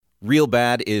Real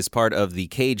Bad is part of the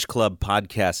Cage Club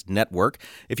Podcast Network.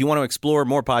 If you want to explore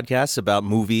more podcasts about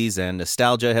movies and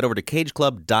nostalgia, head over to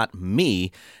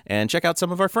cageclub.me and check out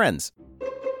some of our friends.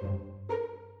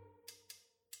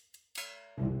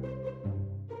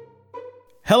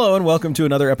 Hello and welcome to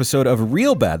another episode of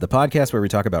Real Bad, the podcast where we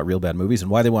talk about real bad movies and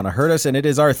why they want to hurt us. And it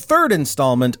is our third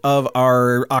installment of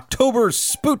our October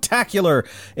Spooktacular,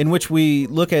 in which we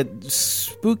look at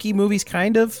spooky movies,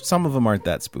 kind of. Some of them aren't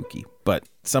that spooky, but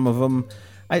some of them...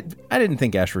 I didn't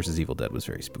think Ash vs. Evil Dead was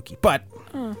very spooky, but...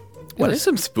 There's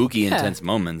some spooky, intense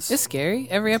moments. It's scary.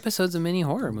 Every episode's a mini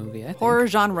horror movie, I think. Horror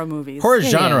genre movies. Horror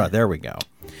genre, there we go.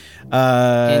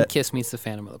 And Kiss Meets the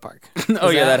Phantom of the Park.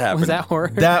 That happened. Was that horror?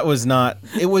 That was not.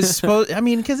 It was supposed. I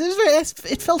mean, because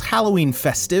it felt Halloween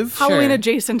festive. Halloween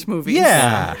adjacent movies.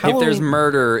 Yeah, If there's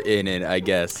murder in it, I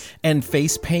guess. and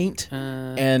face paint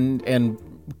and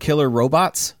killer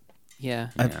robots. Yeah.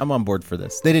 I'm on board for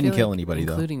this. They didn't kill anybody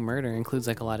though. Including murder includes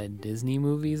like a lot of Disney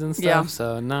movies and stuff, Yeah.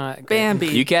 so not great. Bambi.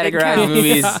 You It categorize counts.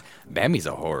 movies. Bambi's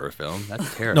a horror film. That's No,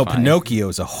 terrifying.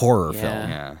 Pinocchio's a horror film.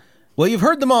 Yeah. Well, you've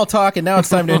heard them all talk, and now it's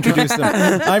time to introduce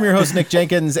them. I'm your host, Nick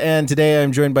Jenkins, and today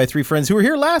I'm joined by three friends who were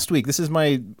here last week. This is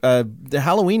my the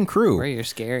Halloween crew. We're your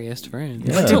scariest friends.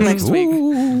 Yeah. Until next week.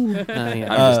 Yeah.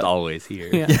 I'm just always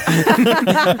here.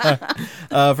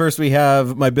 First, we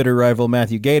have my bitter rival,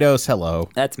 Matthew Gatos. Hello.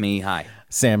 That's me. Hi.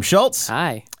 Sam Schultz.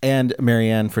 Hi. And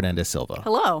Marianne Fernandez Silva.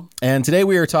 Hello. And today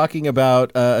we are talking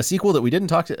about a sequel that we didn't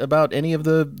talk about any of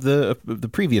the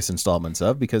previous installments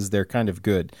of because they're kind of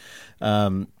good.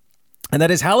 And that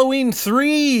is Halloween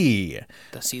 3,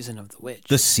 The Season of the Witch.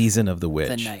 The Season of the Witch.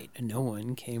 The night no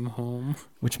one came home.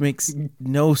 Which makes the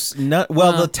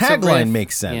tagline riff.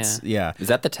 makes sense. Yeah. Is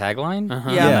that the tagline? Yeah.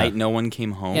 The Yeah. night no one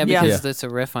came home? Yeah, Yeah. because that's a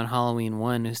riff on Halloween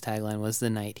 1, whose tagline was The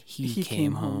Night He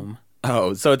Came Home.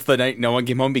 Oh, so it's the night no one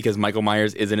came home because Michael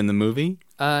Myers isn't in the movie?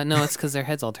 No, it's because their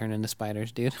heads all turn into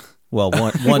spiders, dude. Well,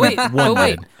 one Wait, did.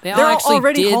 They They're all actually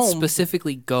already did home.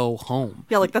 specifically go home.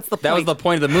 Yeah, like that's the point. That was the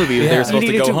point of the movie. They were supposed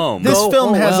to needed go to home. This Go-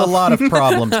 film oh, has well. a lot of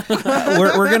problems.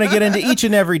 We're going to get into each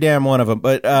and every damn one of them.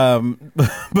 But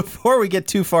before we get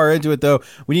too far into it, though,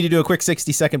 we need to do a quick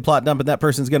 60-second plot dump, and that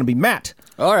person's going to be Matt.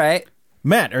 All right.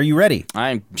 Matt, are you ready?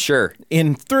 I'm sure.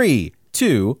 In 3,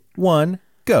 2, 1,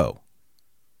 go.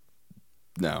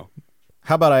 No.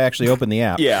 How about I actually open the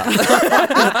app? Yeah.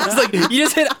 It's like, you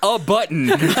just hit a button.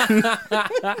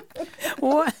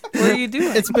 What? What are you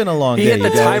doing? It's been a long He day, hit the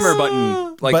you guys. timer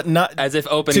button, like, But not as if to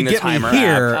opening the get timer me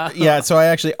here. app. Yeah, so I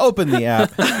actually opened the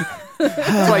app.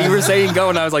 That's why you were saying go,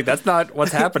 and I was like, that's not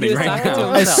what's happening right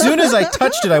now. As soon as I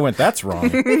touched it, I went, that's wrong.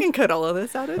 we can cut all of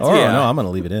this out. It's Oh, Yeah. no, I'm going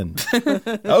to leave it in.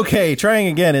 Okay, trying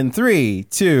again in 3,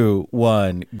 2,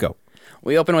 1, go.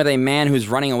 We open with a man who's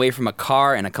running away from a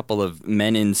car and a couple of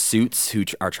men in suits who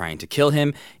are trying to kill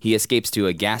him. He escapes to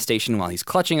a gas station while he's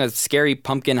clutching a scary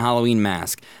pumpkin Halloween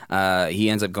mask. He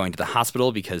ends up going to the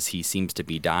hospital because he seems to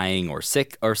be dying or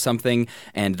sick or something,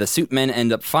 and the suit men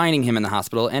end up finding him in the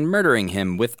hospital and murdering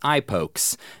him with eye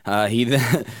pokes.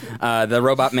 The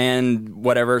robot man,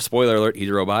 whatever, spoiler alert, he's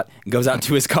a robot, goes out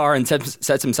to his car and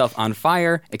sets himself on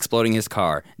fire, exploding his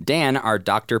car. Dan, our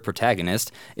doctor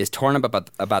protagonist, is torn up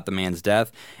about the man's death,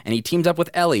 and he teams up with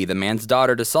Ellie, the man's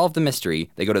daughter, to solve the mystery.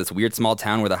 They go to this weird small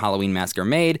town where the Halloween masks are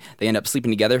made. They end up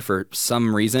sleeping together for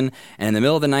some reason, and in the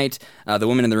middle of the night, the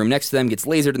woman in the room next to them gets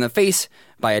lasered in the face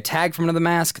by a tag from one of the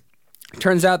masks.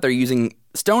 Turns out they're using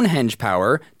Stonehenge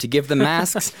power to give the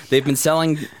masks they've been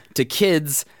selling to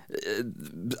kids,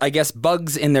 I guess,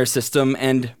 bugs in their system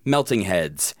and melting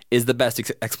heads is the best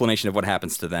explanation of what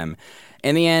happens to them.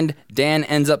 In the end, Dan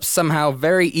ends up somehow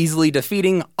very easily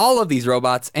defeating all of these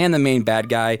robots and the main bad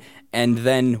guy, and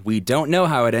then we don't know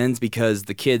how it ends because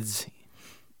the kids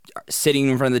are sitting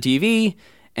in front of the TV,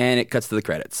 and it cuts to the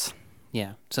credits.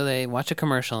 Yeah. So they watch a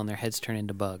commercial and their heads turn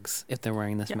into bugs if they're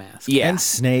wearing this mask. Yeah. And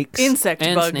snakes. insect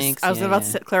And bugs. snakes, I was yeah, about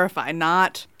yeah. to clarify,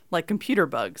 not like computer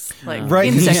bugs. Like Right,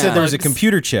 because you insect said there was a bugs.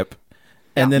 computer chip,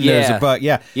 and then there's a bug.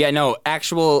 Yeah. Yeah, no,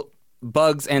 actual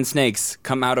bugs and snakes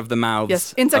come out of the mouths.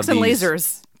 Yes, insects of and these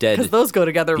lasers. dead Because those go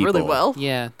together really people. well.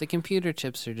 Yeah, the computer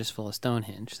chips are just full of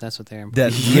Stonehenge. That's what they're...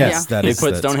 Yes, Yeah. that They is. put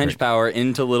that's Stonehenge great. power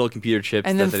into little computer chips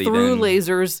And then that they through then...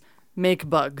 lasers, make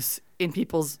bugs in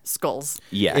people's skulls.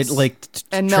 Yes. It like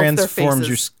And melts their transforms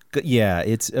your. faces. Yeah,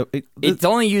 it's. It's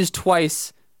only used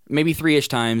twice, maybe 3-ish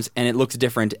times, and it looks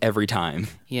different every time.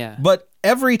 Yeah. But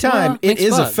every time Well, it makes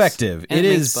is bugs. effective. And It it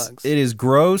makes is bugs. it is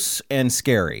gross and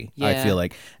scary, I Yeah. feel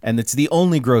like. And it's the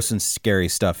only gross and scary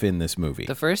stuff in this movie.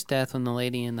 The first death when the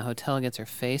lady in the hotel gets her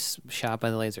face shot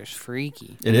by the laser is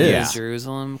freaky. It And is. the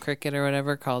Jerusalem cricket or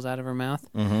whatever crawls out of her mouth.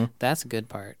 Mm-hmm. That's a good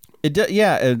part.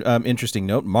 Interesting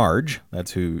note. Marge,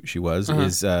 that's who she was,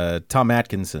 is Tom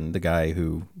Atkinson, the guy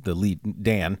who the lead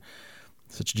Dan,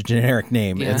 such a generic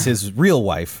name. Yeah. It's his real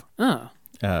wife. Oh,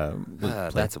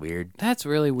 That's weird. that's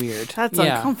really weird. That's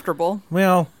Yeah. uncomfortable.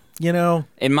 Well, you know,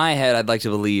 In my head, I'd like to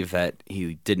believe that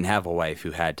he didn't have a wife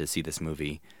who had to see this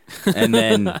movie, and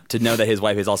then to know that his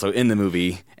wife is also in the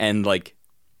movie and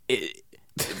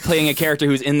playing a character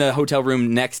who's in the hotel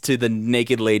room next to the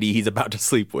naked lady he's about to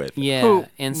sleep with. Yeah, Who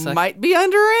and might be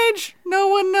underage? No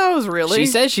one knows, really. She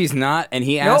says she's not, and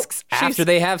he Nope, asks she's- after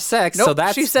they have sex, Nope, so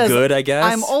that's she says, good, I guess.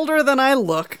 I'm older than I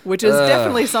look, which is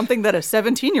definitely something that a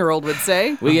 17-year-old would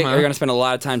say. We are going to spend a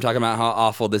lot of time talking about how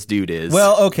awful this dude is.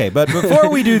 well, okay, but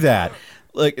before we do that,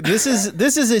 like this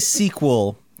is a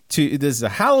sequel to this is a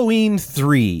Halloween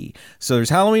 3. So there's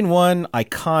Halloween 1,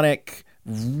 iconic,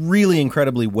 really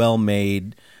incredibly well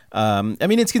made. I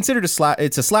mean, it's considered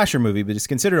it's a slasher movie, but it's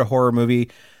considered a horror movie.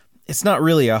 It's not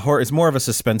really a horror. It's more of a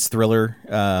suspense thriller.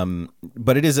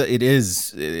 But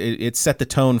it set the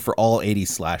tone for all 80s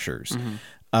slashers.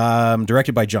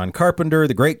 Directed by John Carpenter,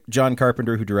 the great John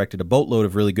Carpenter, who directed a boatload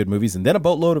of really good movies and then a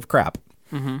boatload of crap.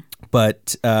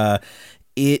 But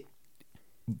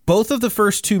both of the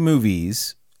first two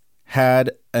movies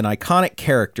had an iconic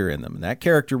character in them, and that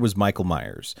character was Michael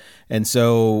Myers. And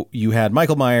so you had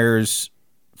Michael Myers,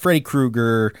 Freddy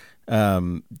Krueger,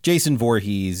 Jason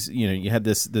Voorhees. You know, you had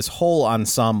this whole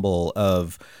ensemble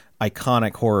of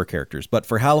iconic horror characters. But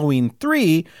for Halloween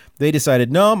 3, they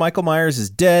decided, no, Michael Myers is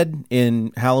dead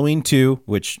in Halloween 2,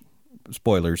 which,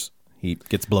 spoilers, he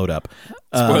gets blowed up.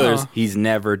 Spoilers, he's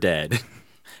never dead.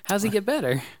 how's he get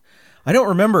better? I don't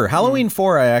remember. Halloween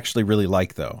 4 I actually really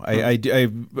like, though.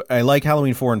 I like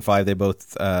Halloween 4 and 5. They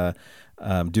both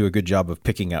do a good job of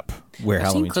picking up where I've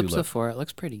Halloween seen 2 clips left. before. It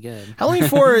looks pretty good. Halloween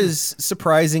 4 is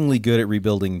surprisingly good at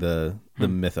rebuilding the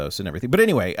mythos and everything. But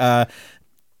anyway,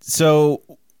 so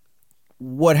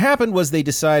what happened was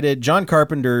John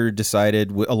Carpenter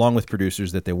decided, along with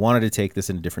producers, that they wanted to take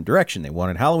this in a different direction. They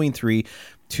wanted Halloween 3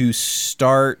 to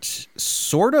start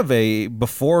sort of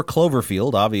before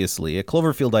Cloverfield, obviously, a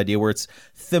Cloverfield idea where it's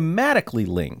thematically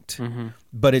linked,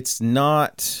 but it's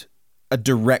not a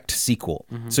direct sequel.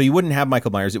 So you wouldn't have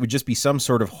Michael Myers. It would just be some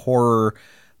sort of horror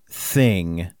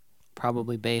thing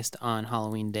Probably based on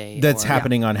Halloween Day. that's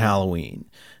happening on Halloween.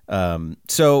 And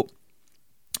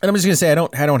I'm just going to say,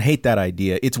 I don't hate that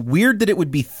idea. It's weird that it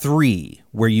would be 3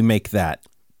 where you make that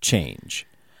change.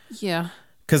 Yeah.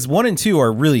 Because 1 and 2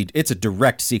 are really, it's a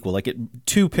direct sequel. Like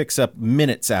 2 picks up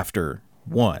minutes after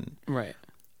 1. Right.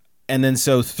 And then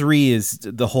so 3 is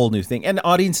the whole new thing. And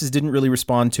audiences didn't really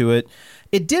respond to it.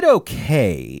 It did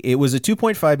okay. It was a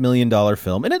 $2.5 million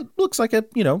film. And it looks like a,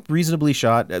 reasonably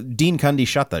shot. Dean Cundy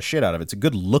shot the shit out of it. It's a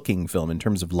good looking film in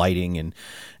terms of lighting and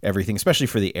everything, especially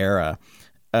for the era.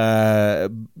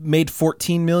 Made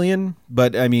 $14 million,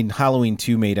 but I mean, Halloween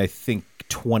 2 made, I think,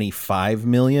 $25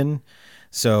 million.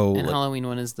 So, And Halloween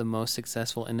 1 is the most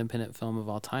successful independent film of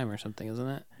all time or something, isn't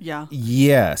it? Yeah.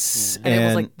 yes. And it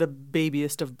was like the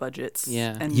babiest of budgets.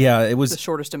 Yeah. And Yeah, it was- the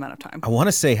shortest amount of time. I want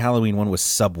to say Halloween 1 was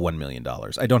sub $1 million.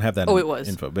 I don't have that Oh, it was.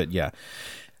 info, but yeah.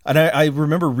 And I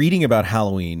remember reading about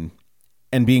Halloween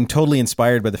and being totally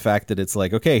inspired by the fact that it's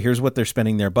like, okay, here's what they're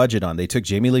spending their budget on. They took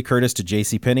Jamie Lee Curtis to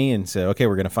JCPenney and said, okay,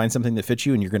 we're going to find something that fits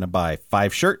you, and you're going to buy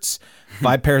 5 shirts,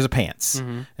 5 pairs of pants,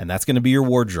 and that's going to be your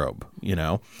wardrobe,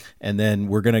 And then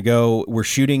we're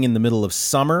shooting in the middle of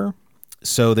summer,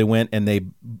 so they went and they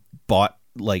bought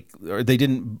they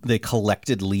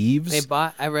collected leaves.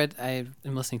 I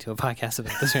am listening to a podcast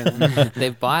about this right now. They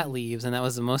bought leaves, and that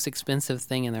was the most expensive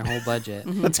thing in their whole budget.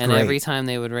 That's and great. every time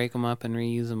they would rake them up and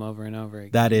reuse them over and over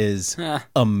again. That is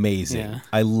amazing. Yeah.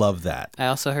 I love that. I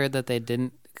also heard that they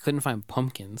couldn't find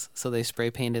pumpkins, so they spray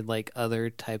painted like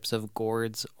other types of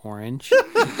gourds orange.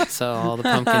 So all the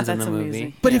pumpkins in the That's movie.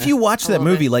 amazing. But if you watch that love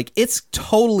movie, it. it's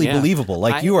totally Yeah. believable.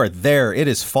 I- You are there. It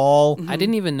is fall. I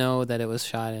didn't even know that it was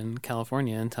shot in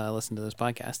California until I listened to this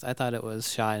podcast. I thought it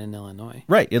was shot in Illinois.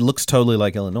 Right. It looks totally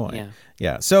like Illinois. Yeah.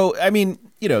 Yeah. So, I mean,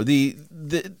 the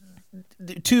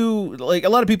two, a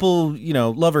lot of people,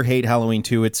 love or hate Halloween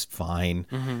 2. It's fine.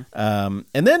 And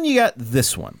then you got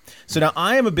this one. So now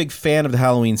I am a big fan of the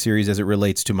Halloween series as it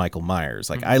relates to Michael Myers.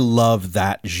 I love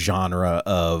that genre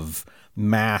of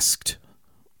masked,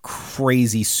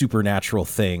 crazy supernatural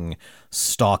thing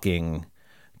stalking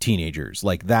teenagers.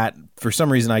 Like that, for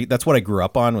some reason, that's what I grew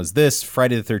up on, was this,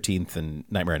 Friday the 13th and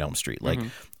Nightmare on Elm Street, like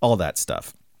all that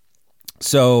stuff.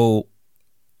 So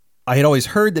I had always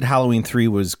heard that Halloween 3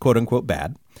 was quote unquote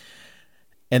bad,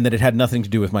 and that it had nothing to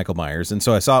do with Michael Myers. And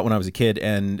so I saw it when I was a kid,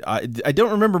 and I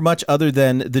don't remember much other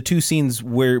than the 2 scenes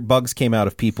where bugs came out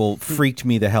of people freaked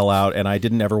me the hell out, and I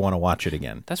didn't ever want to watch it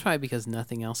again. That's probably because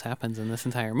nothing else happens in this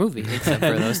entire movie except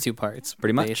for those 2 parts.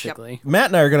 Pretty much. Basically. Matt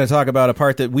and I are going to talk about a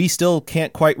part that we still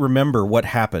can't quite remember what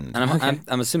happened. And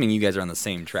I'm assuming you guys are on the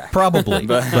same track. Probably,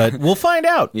 but we'll find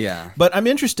out. Yeah. But I'm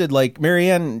interested, like,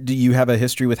 Marianne, do you have a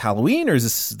history with Halloween, or is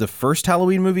this the first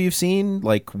Halloween movie you've seen?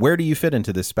 Like, where do you fit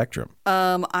into this spectrum?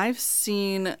 I've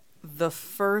seen the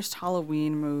first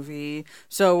Halloween movie.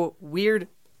 So weird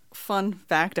fun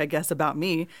fact, I guess, about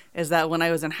me is that when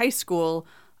I was in high school,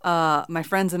 my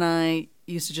friends and I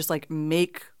used to just like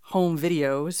make home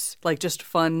videos, like just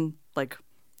fun, like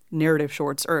narrative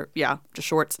shorts, or just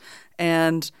shorts.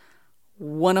 And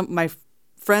one of my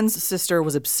friend's sister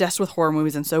was obsessed with horror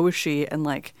movies, and so was she. And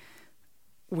like,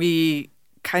 we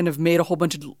kind of made a whole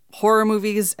bunch of horror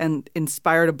movies and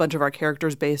inspired a bunch of our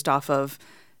characters based off of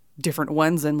different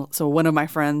ones. And so one of my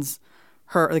friends,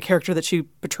 the character that she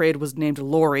portrayed was named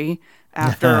Laurie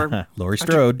after Laurie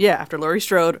Strode. after Laurie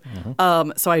Strode.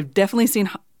 So I've definitely seen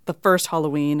the first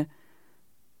Halloween.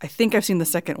 I think I've seen the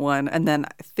second one, and then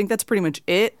I think that's pretty much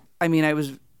it. I mean,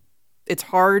 it's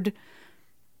hard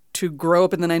to grow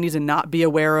up in the 90s and not be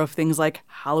aware of things like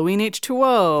Halloween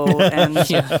H2O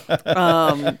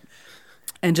and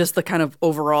and just the kind of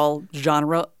overall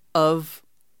genre of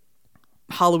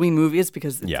Halloween movies,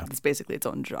 because it's basically its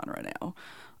own genre now.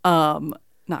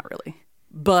 Not really,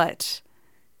 but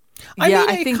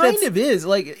I think it kind of is.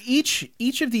 Like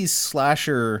each of these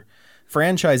slasher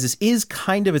franchises is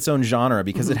kind of its own genre,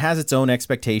 because it has its own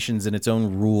expectations and its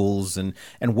own rules and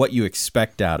what you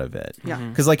expect out of it. Yeah.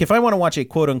 Because like if I want to watch a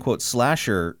quote unquote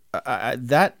slasher,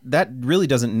 that really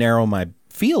doesn't narrow my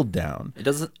field down. It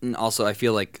doesn't. Also, I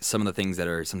feel like some of the things that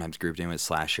are sometimes grouped in with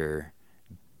slasher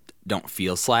don't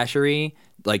feel slashery.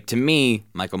 Like to me,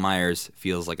 Michael Myers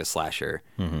feels like a slasher,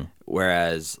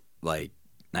 whereas like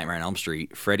Nightmare on Elm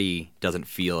Street, Freddy doesn't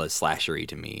feel as slashery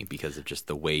to me because of just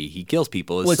the way he kills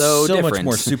people is so different. Much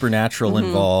more supernatural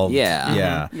involved.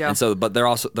 Yeah. And so, but they're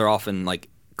often like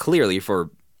clearly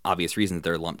for obvious reasons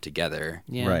they're lumped together.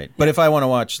 Yeah. Right. But if I want to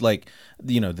watch like,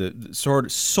 the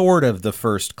sort of the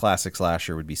first classic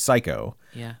slasher would be Psycho.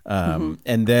 Yeah.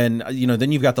 And then,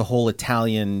 then you've got the whole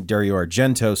Italian Dario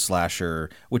Argento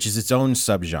slasher, which is its own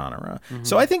subgenre.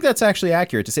 So I think that's actually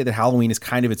accurate to say that Halloween is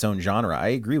kind of its own genre. I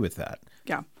agree with that.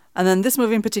 Yeah. And then this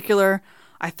movie in particular,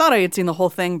 I thought I had seen the whole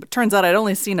thing, but turns out I'd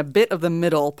only seen a bit of the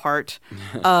middle part.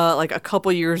 Like a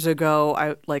couple years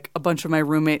ago, a bunch of my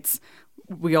roommates,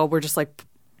 we all were just like,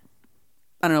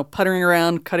 I don't know, puttering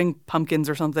around, cutting pumpkins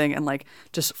or something, and like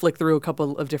just flick through a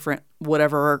couple of different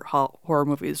whatever horror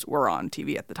movies were on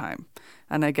TV at the time.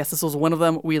 And I guess this was one of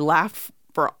them. We laughed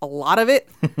for a lot of it.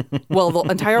 Well, the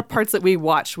entire parts that we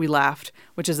watched, we laughed,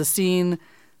 which is a scene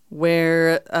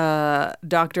where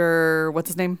Dr. what's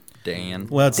his name? Dan.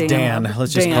 Well, it's Dan.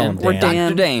 Let's just call him Dan. Or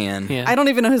Dan. Dr. Dan. Yeah. I don't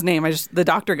even know his name. The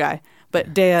doctor guy.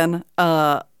 But Dan,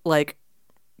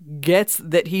 gets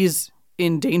that he's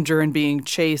in danger and being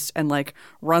chased, and like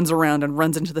runs around and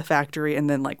runs into the factory, and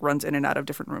then like runs in and out of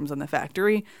different rooms in the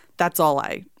factory. That's all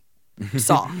I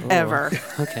saw ever.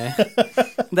 Okay.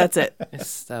 That's it.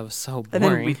 That was so And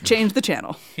then boring. we changed the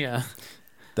channel. Yeah.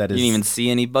 That You is. didn't even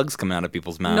see any bugs coming out of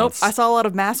people's mouths. Nope. I saw a lot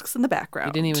of masks in the You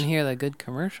background. didn't even hear that good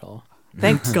commercial.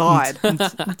 Thank God. I love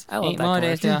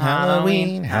that commercial.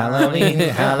 Halloween, Halloween,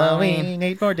 Halloween.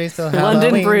 8 more days till Halloween.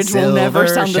 London Bridge will never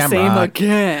sound the same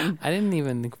again. I didn't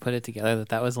even put it together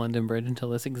that was London Bridge until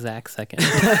this exact second.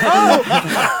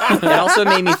 It also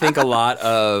made me think a lot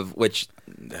of, which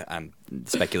I'm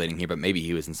speculating here, but maybe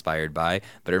he was inspired by,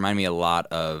 but it reminded me a lot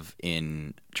of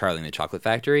in Charlie and the Chocolate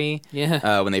Factory.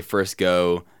 Yeah. When they first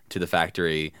go to the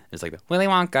factory, it's like Willy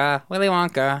Wonka,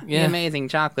 the Yeah. amazing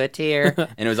chocolatier,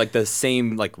 and it was like the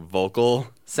same like vocal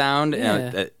sound,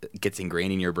 and it gets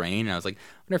ingrained in your brain. And I was like, I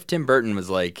wonder if Tim Burton was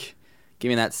like, give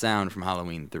me that sound from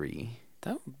Halloween 3.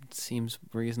 That seems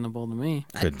reasonable to me.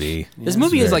 Could be. This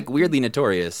movie is like weirdly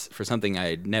notorious for something I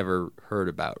had never heard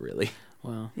about, really.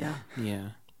 Well, Yeah. yeah.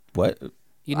 What?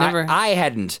 You never. I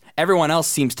hadn't. Everyone else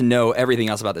seems to know everything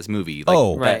else about this movie. Like,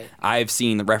 Oh. Right. I've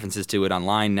seen the references to it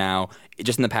online now.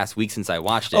 Just in the past week since I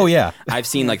watched it. Oh, yeah. I've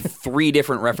seen like 3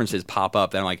 different references pop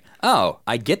up, and I'm like, oh,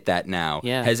 I get that now.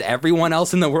 Yeah. Has everyone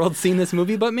else in the world seen this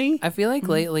movie but me? I feel like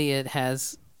lately it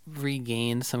has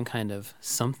regained some kind of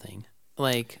something.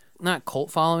 Like, not cult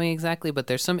following exactly, but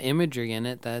there's some imagery in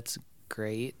it that's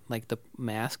great. Like the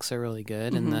masks are really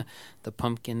good, and the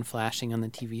pumpkin flashing on the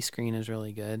TV screen is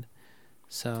really good.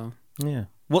 So Yeah.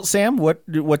 Well, Sam,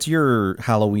 what's your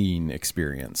Halloween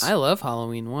experience? I love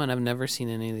Halloween 1. I've never seen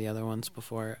any of the other ones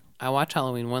before. I watch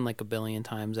Halloween 1 like a billion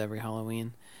times every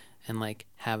Halloween, and like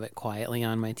have it quietly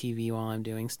on my TV while I'm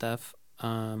doing stuff.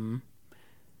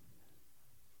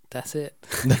 That's it.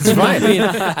 That's fine.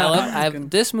 I love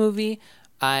this movie.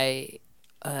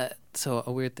 So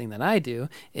a weird thing that I do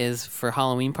is for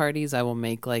Halloween parties, I will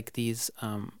make like these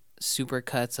super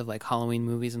cuts of like Halloween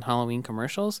movies and Halloween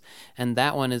commercials, and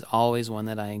that one is always one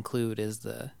that I include is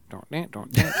the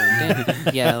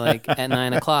yeah, like at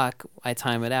 9 o'clock I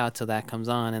time it out till that comes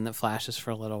on, and it flashes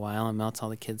for a little while and melts all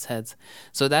the kids' heads.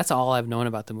 So that's all I've known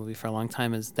about the movie for a long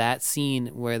time, is that scene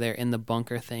where they're in the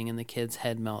bunker thing and the kid's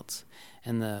head melts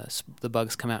and the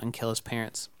bugs come out and kill his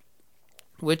parents,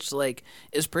 which like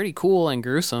is pretty cool and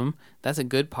gruesome. That's a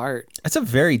good part. That's a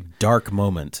very dark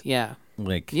moment. Yeah.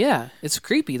 Like, Yeah, it's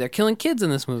creepy. They're killing kids in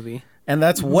this movie. and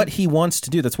that's what he wants to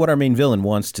do. That's what our main villain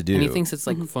wants to do. And he thinks it's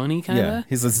like funny kind of. yeah,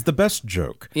 he says it's the best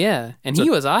joke. Yeah, and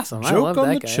he was awesome. I Joke love on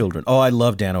that the guy. children. Oh, I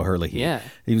love Dan O'Herlihy. Yeah.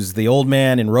 He was the old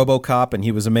man in RoboCop, and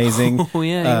he was amazing. Oh,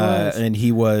 yeah,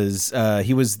 he was.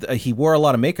 And he wore a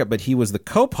lot of makeup, but he was the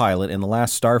co-pilot in The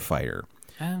Last Starfighter.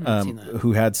 I haven't seen that.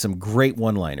 Who had some great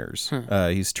one-liners.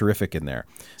 He's terrific in there.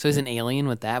 So he's an alien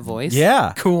with that voice?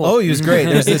 Yeah. Cool. Oh, he was great.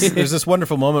 There's this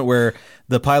wonderful moment where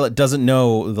the pilot doesn't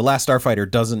know, the last starfighter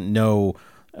doesn't know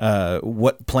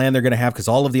what plan they're going to have because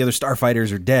all of the other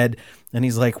starfighters are dead. And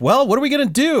he's like, well, what are we going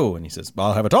to do? And he says,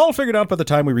 I'll have it all figured out by the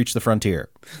time we reach the frontier.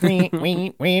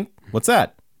 What's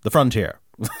that? The frontier.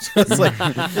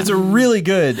 It's a really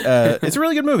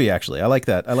good movie, actually. I like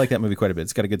that. I like that movie quite a bit.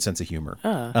 It's got a good sense of humor.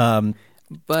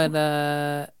 But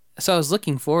so I was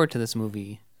looking forward to this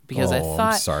movie because I Oh, I'm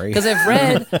thought, sorry. because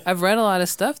I've read a lot of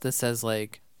stuff that says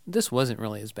like this wasn't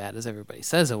really as bad as everybody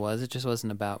says it was. It just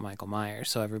wasn't about Michael Myers,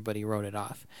 so everybody wrote it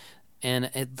off. And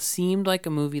it seemed like a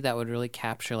movie that would really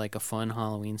capture like a fun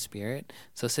Halloween spirit.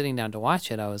 So sitting down to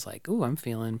watch it, I was like, "Ooh, I'm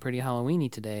feeling pretty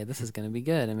Halloweeny today. This is going to be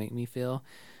good and make me feel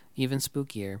even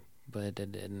spookier." But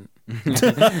it didn't.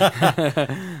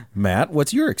 Matt,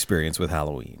 what's your experience with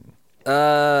Halloween?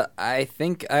 I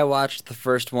think I watched the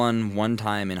first one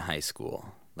time in high school.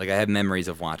 Like, I have memories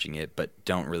of watching it, but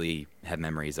don't really have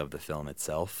memories of the film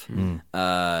itself. And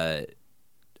I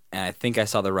think I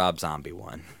saw the Rob Zombie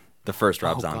one. The first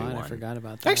Rob Zombie God, one. I forgot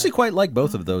about that. I actually quite like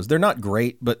both of those. They're not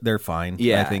great, but they're fine.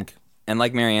 Yeah. I think. And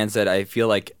like Marianne said, I feel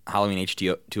like Halloween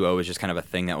H2O is just kind of a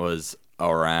thing that was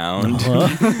around.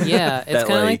 Yeah, it's That,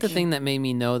 kind of like like- the thing that made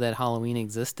me know that Halloween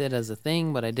existed as a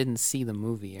thing, but I didn't see the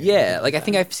movie. or Yeah, anything like I that.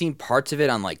 think I've seen parts of it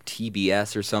on like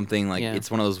TBS or something. Like Yeah. it's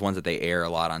one of those ones that they air a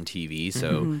lot on TV.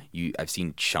 So I've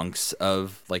seen chunks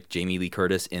of like Jamie Lee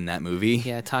Curtis in that movie.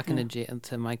 Yeah, talking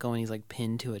to Michael and he's like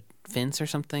pinned to a fence or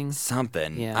something.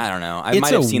 Something. Yeah. I don't know. I It's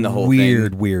might have a seen the whole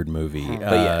weird, thing. weird movie.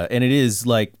 yeah. And it is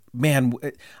like, man,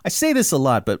 I say this a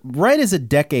lot, but right as a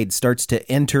decade starts to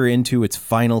enter into its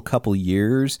final couple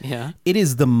years, Yeah. it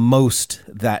is the most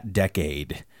that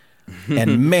decade.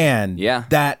 And man, Yeah.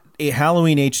 that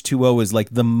Halloween H2O is like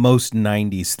the most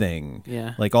 90s thing.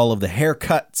 Yeah. Like all of the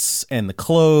haircuts and the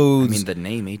clothes. I mean, the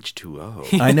name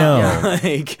H2O. I know.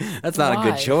 Like, that's not a Why?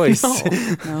 good choice.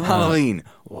 No. Halloween,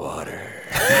 water.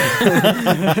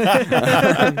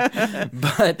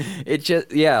 But it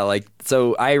just, yeah, like,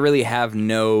 so I really have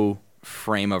no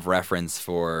frame of reference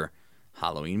for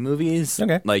Halloween movies.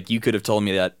 Okay. Like, you could have told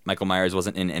me that Michael Myers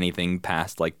wasn't in anything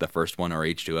past, like, the first one or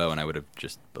H2O, and I would have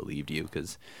just believed you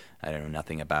because I don't know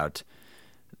nothing about.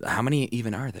 How many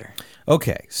even are there?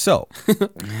 Okay, so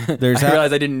there's I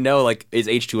realized I didn't know, like, is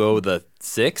H2O the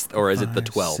 6th or is it the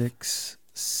 5, 12th? 6,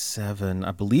 7.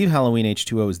 I believe Halloween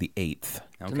H2O is the 8th.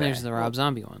 Then there's the Rob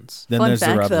Zombie ones. Then Fun there's the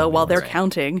fact, Rob though, Zombie while one. they're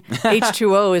counting,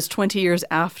 H2O is 20 years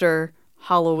after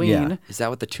Halloween. Yeah. Is that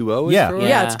what the 2O is Yeah. for? Yeah,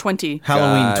 Yeah. it's 20.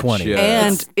 Halloween Gotcha. 20.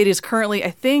 And it is currently, I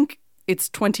think it's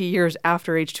 20 years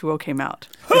after H2O came out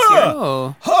this year.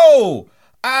 Oh, Oh!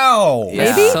 Ow!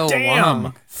 Yeah. Maybe? So Damn!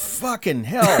 long. Fucking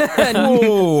hell!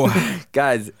 Oh.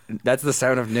 Guys, that's the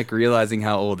sound of Nick realizing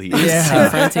how old he is. Yeah.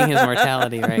 confronting his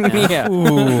mortality right now. Yeah.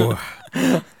 Ooh.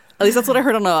 At least that's what I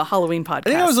heard on a Halloween podcast.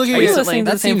 I think I was looking Are you at listening to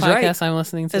That the same seems right. podcast I'm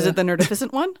listening to? Is it the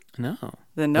Nerdificent one? No.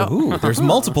 Then no. Ooh, there's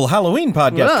multiple Halloween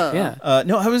podcasts. Ugh. Yeah.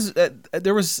 No, I was.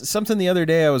 There was something the other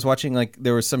day. I was watching, like,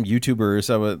 there was some YouTuber or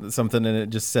something, and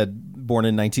it just said born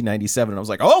in 1997. And I was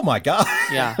like, oh my god.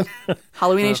 Yeah.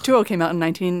 Halloween H2O came out in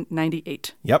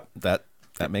 1998. Yep, that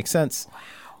makes sense.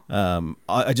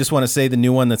 I just want to say the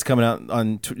new one that's coming out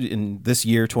in this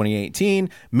year, 2018,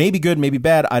 maybe good, maybe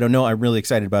bad. I don't know. I'm really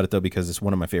excited about it though because it's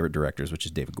one of my favorite directors, which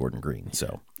is David Gordon Green.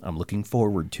 So I'm looking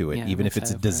forward to it, Yeah, even I'm if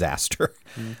it's a excited for it. disaster.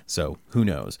 So who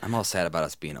knows? I'm all sad about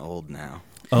us being old now.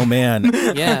 Oh man,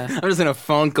 Yeah. I'm just in a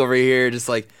funk over here, just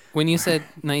like When you said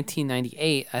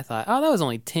 1998, I thought, oh, that was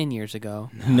only 10 years ago.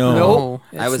 no. No,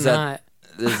 it's I was not.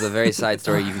 this is a very side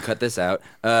story. You can cut this out.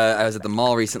 I was at the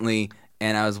mall recently,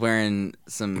 and I was wearing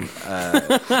some.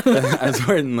 I was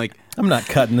wearing like. I'm not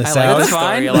cutting this I out. like the That's story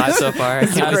fine. a lot so far. I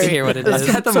can't wait to hear what it That's is.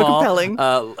 good. At the So mall, compelling.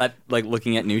 like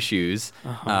looking at new shoes,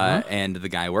 and the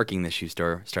guy working the shoe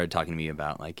store started talking to me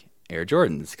about like Air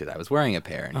Jordans because I was wearing a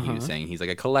pair, and he was saying he's like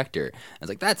a collector. I was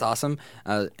like, that's awesome,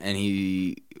 and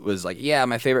he was like, yeah,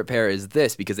 my favorite pair is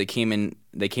this because they came out in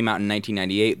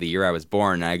 1998, the year I was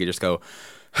born, and I could just go.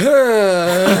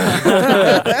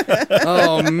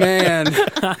 Oh man,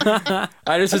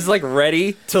 I just was like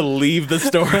ready to leave the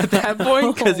store at that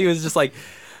point because he was just like,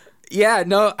 yeah,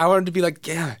 no, I wanted to be like,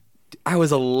 yeah, I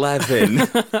was 11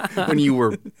 when you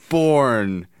were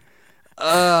born.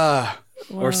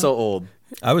 We're so old.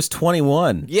 I was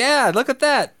 21. Yeah, look at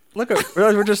that. Look at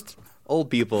we're just old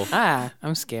people.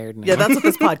 I'm scared now. Yeah, that's what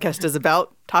this podcast is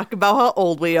about. Talk about how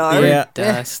old we are. Yeah.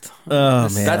 Dust. Oh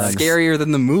man, That's scarier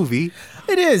than the movie.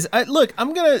 It is. Look,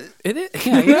 I'm gonna. It is.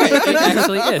 Yeah, you're right. It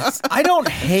actually is. I don't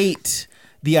hate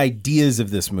the ideas of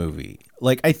this movie.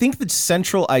 Like, I think the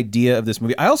central idea of this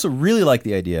movie, I also really like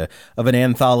the idea of an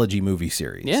anthology movie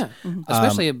series. Yeah.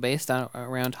 Especially based on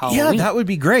around Halloween. Yeah, that would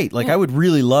be great. Like, I would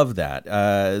really love that.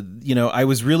 I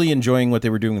was really enjoying what they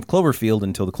were doing with Cloverfield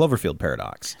until the Cloverfield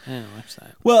paradox. I didn't watch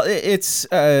that. Well, it's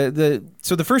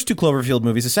the first two Cloverfield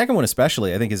movies, the second one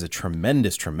especially, I think is a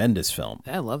tremendous, tremendous film.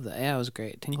 I love that. Yeah, it was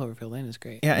great. 10 Cloverfield Lane is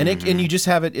great. Yeah, and you just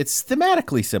have it's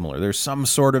thematically similar. There's some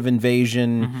sort of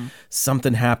invasion,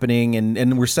 something happening,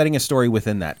 and we're setting a story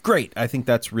within that. Great, I think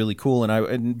that's really cool.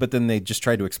 But then they just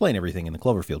tried to explain everything in the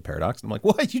Cloverfield paradox. And I'm like,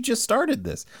 what? You just started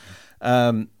this.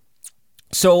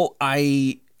 So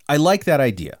I like that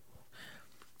idea.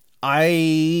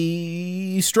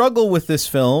 I struggle with this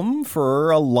film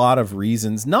for a lot of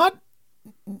reasons. Not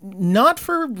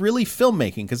for really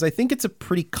filmmaking, because I think it's a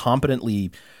pretty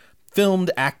competently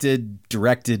filmed, acted,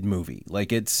 directed movie.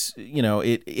 Like it's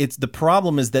the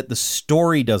problem is that the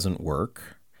story doesn't work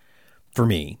for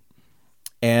me.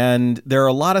 And there are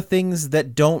a lot of things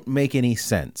that don't make any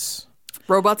sense.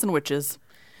 Robots and witches.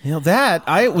 That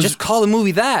I was Just call the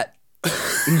movie that.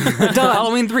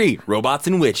 Halloween 3, Robots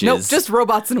and Witches. Nope, just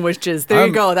robots and witches. There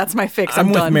you go. That's my fix. I'm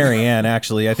with done. Marianne,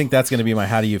 actually. I think that's going to be my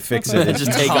how do you fix it.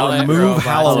 Just take Call out it Move Robots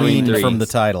Halloween and from the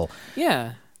Threes. title.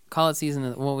 Yeah. Call it season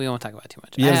of, well, we won't talk about it too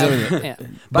much. Yeah, yeah.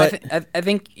 But I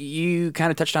think you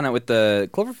kind of touched on it with the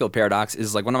Cloverfield paradox.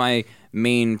 Is like one of my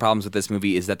main problems with this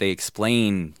movie is that they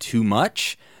explain too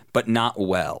much, but not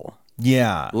well.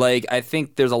 Yeah. Like I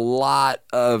think there's a lot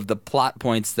of the plot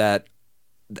points that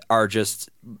are just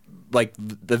like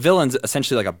the villain's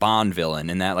essentially like a Bond villain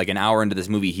in that like an hour into this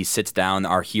movie he sits down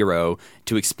our hero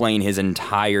to explain his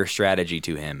entire strategy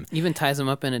to him. Even ties him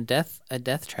up in a death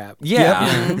trap.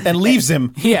 Yeah. Yep. And leaves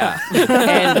him. Yeah.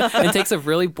 and takes a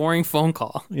really boring phone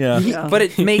call. Yeah. But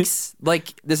it makes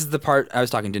like this is the part I was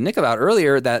talking to Nick about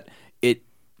earlier that it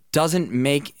doesn't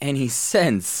make any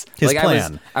sense. His like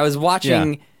plan. I was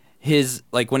watching Yeah. his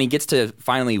like when he gets to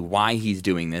finally why he's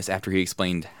doing this after he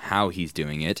explained how he's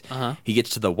doing it. He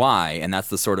gets to the why, and that's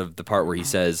the sort of the part where he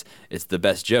says it's the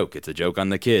best joke. It's a joke on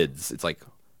the kids. It's like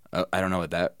I don't know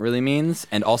what that really means,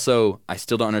 and also I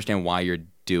still don't understand why you're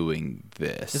doing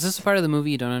this. Is this a part of the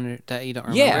movie that you don't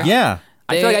remember? Yeah. Yeah.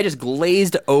 I feel like I just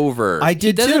glazed over. I He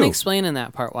did doesn't too. explain in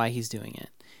that part why he's doing it.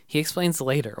 He explains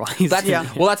later why he's That's doing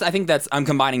it. well. I think I'm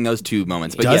combining those two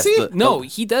moments. But Does yes, he? No,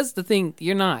 he does the thing.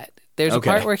 You're not. There's Okay.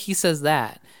 a part where he says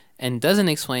that and doesn't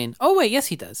explain. Oh, wait, yes,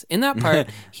 he does. In that part,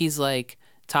 he's like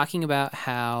talking about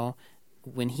how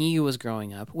when he was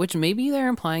growing up, which maybe they're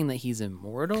implying that he's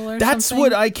immortal or That's something.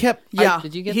 what I kept. Yeah.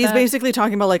 Did you get He's that? basically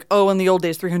talking about like, in the old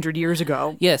days, 300 years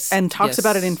ago. Yes, And talks yes.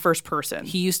 about it in first person.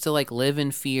 He used to like live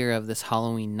in fear of this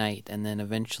Halloween night and then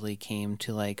eventually came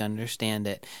to like understand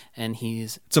it. And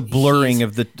It's a blurring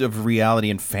of reality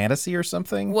and fantasy or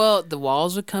something. Well, the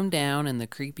walls would come down and the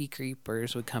creepy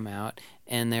creepers would come out,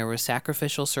 and there were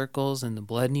sacrificial circles and the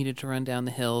blood needed to run down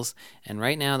the hills. And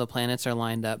right now the planets are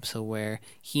lined up so where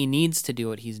he needs to do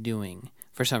what he's doing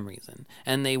for some reason.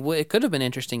 And it could have been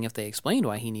interesting if they explained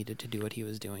why he needed to do what he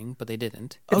was doing, but they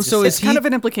didn't. So it's is kind he? of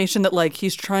an implication that like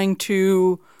he's trying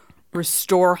to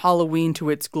restore Halloween to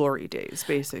its glory days,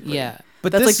 basically. Yeah.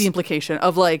 But that's this- like the implication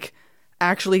of like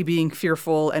actually being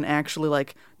fearful and actually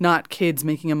like not kids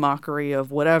making a mockery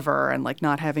of whatever and like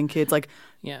not having kids like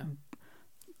Yeah.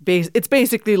 it's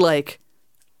basically like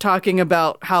talking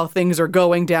about how things are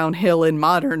going downhill in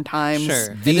modern times.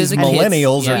 Sure. It These is a kid's-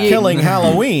 millennials are yeah. killing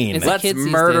Halloween. It's a Let's kids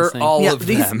these murder days thing. all Yeah, of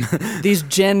these them. these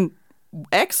Gen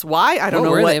X, Y, I don't What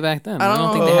know were what they back then? I I don't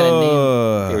don't think they had a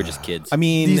name. They were just kids. I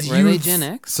mean, These Were they youths. Gen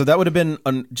X? so that would have been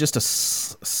just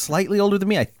slightly older than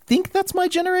me. I think that's my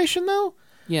generation, though.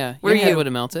 Yeah. Were Your head you? would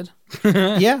have melted.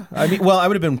 Yeah, I mean, well, I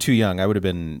would have been too young. I would have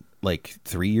been like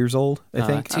 3 years old, I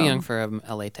think. Too young for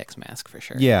a latex mask for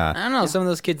sure. Yeah, I don't know. Some of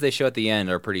those kids they show at the end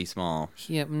are pretty small.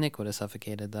 Yeah, Nick would have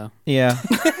suffocated though. yeah,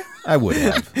 I would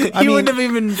have. I He mean, wouldn't have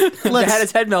even had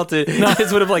his head melted. He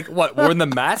just would have like what? Worn the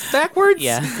mask backwards?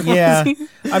 Yeah. yeah.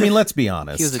 I mean, let's be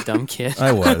honest. He was a dumb kid.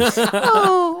 I was.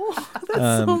 Oh,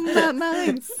 that's so not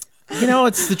nice. You know,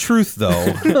 it's the truth, though.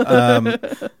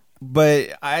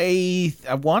 But I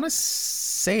want to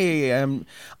say I'm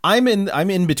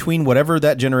in between whatever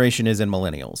that generation is and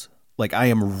millennials. Like I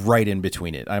am right in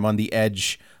between it. I'm on the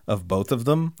edge of both of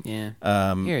them. Yeah.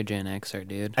 You're a Gen Xer,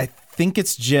 dude. I think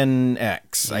it's Gen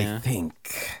X. I Yeah.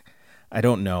 think. I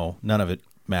don't know. None of it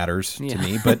matters to Yeah.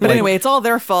 me. But But like, anyway, it's all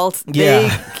their fault. Yeah.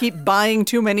 They keep buying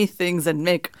too many things and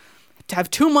have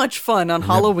too much fun on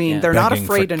Halloween. yeah. They're not begging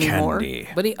for afraid anymore. candy.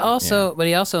 But he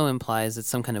also implies it's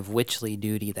some kind of witchly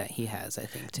duty that he has, I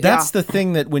think, too. That's the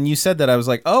thing that when you said that, I was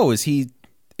like, oh, is he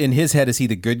in his head? Is he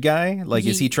the good guy? Like,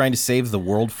 is he trying to save the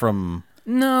world from?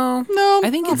 No. No, I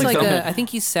think it's think like so. I think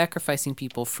he's sacrificing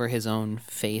people for his own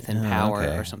faith and power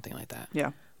okay. or something like that.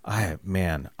 Yeah. And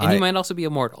he might also be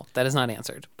immortal. That is not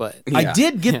answered, but I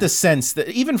did get the sense that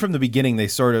even from the beginning,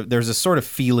 there's a sort of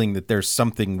feeling that there's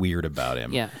something weird about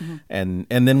him. Yeah. And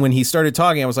then when he started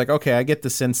talking, I was like, okay, I get the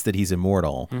sense that he's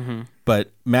immortal.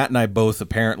 But Matt and I both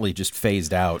apparently just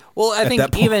phased out. Well, I at think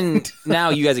that point. even now,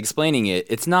 you guys explaining it,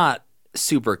 it's not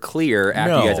super clear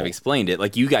after you guys No. have explained it.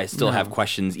 Like you guys still have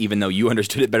questions, even though you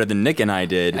understood it better than Nick and I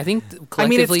did. I think I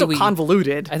mean, it's collectively still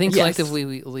convoluted. I think Yes.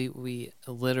 collectively we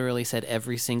literally said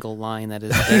every single line that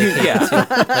is dedicated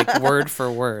to, like word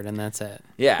for word, and that's it.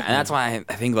 Yeah, and that's why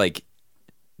I think like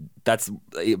that's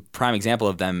a prime example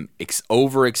of them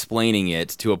over-explaining it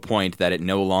to a point that it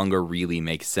no longer really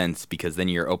makes sense because then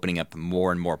you're opening up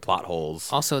more and more plot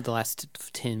holes. Also, the last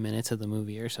 10 minutes of the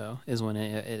movie or so is when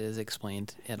it is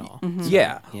explained at all.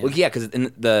 Yeah. Yeah. Well, yeah, because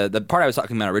the part I was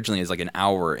talking about originally is like an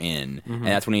hour in, and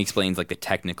that's when he explains like the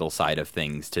technical side of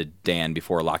things to Dan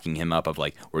before locking him up of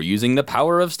like, we're using the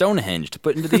power of Stonehenge to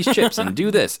put into these chips and do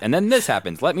this, and then this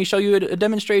happens. Let me show you a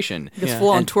demonstration. It's Yeah. full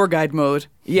on tour guide mode.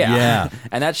 Yeah. Yeah.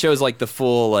 And that shows like the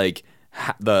full like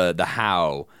the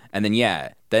how. And then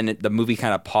then the movie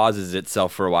kind of pauses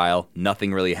itself for a while.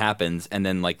 Nothing really happens, and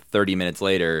then like 30 minutes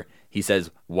later, he says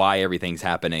why everything's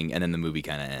happening, and then the movie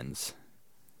kind of ends.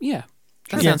 Yeah,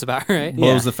 that sounds about right. Blows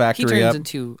Yeah. the He factory turns up.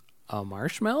 into a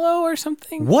marshmallow or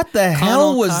something. What the hell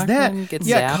Connell was Cochran that? gets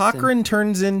Yeah, zapped Cochran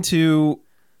turns into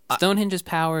Stonehenge's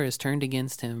power is turned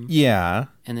against him, yeah.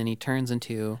 and then he turns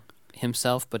into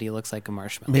himself, but he looks like a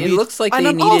marshmallow. Maybe- It looks like And they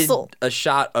I'm needed also- a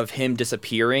shot of him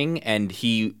disappearing, and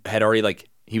he had already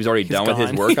he was already done with his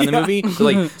gone. work on the movie. So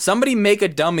like, somebody make a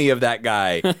dummy of that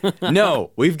guy.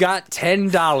 No, we've got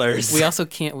 $10. We also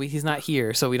can't. He's not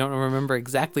here, so we don't remember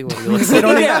exactly what he looks They like.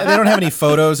 don't, they don't have any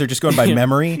photos. They're just going by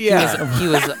memory. yeah, He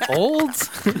was old.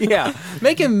 yeah.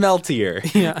 Make him meltier.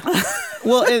 Yeah.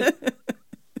 Well, and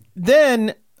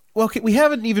then, well, okay, we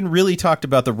haven't even really talked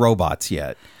about the robots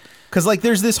yet. Because, like,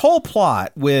 there's this whole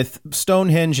plot with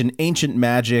Stonehenge and ancient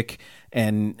magic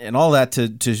and all that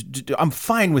to I'm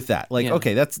fine with that. Like, Yeah.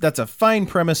 okay, that's a fine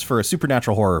premise for a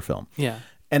supernatural horror film. Yeah.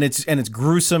 And it's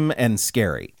gruesome and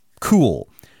scary. Cool.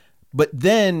 But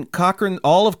then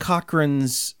all of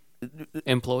Cochran's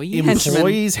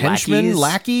Employees. henchmen,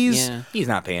 lackeys Yeah. He's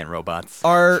not paying robots.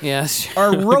 are Yeah. Sure.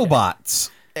 are robots.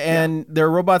 And they're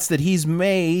robots that he's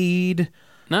made.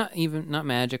 Not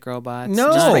magic robots.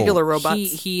 No. Just Oh. regular robots.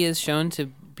 He is shown to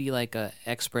be like a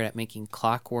expert at making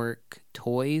clockwork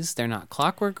toys. They're not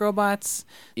clockwork robots.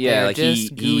 Yeah, They're like just he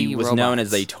gooey was known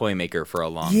as a robots. toy maker for a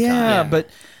long time. Yeah, but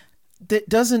that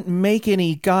doesn't make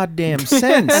any goddamn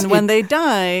sense. And when they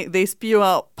die, they spew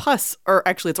out pus, or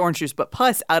actually it's orange juice, but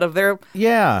pus out of their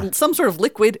some sort of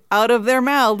liquid out of their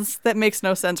mouths that makes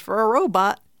no sense for a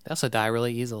robot. They also die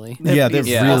really easily. yeah, they're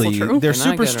Yeah. really Also true. they're They're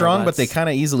not super good strong, but robots. they kind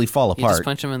of easily fall You just apart.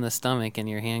 punch them in the stomach, and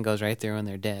your hand goes right through, and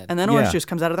they're dead. And then orange Yeah. juice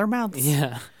comes out of their mouths.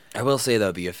 yeah. I will say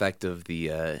though, the effect of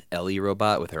the Ellie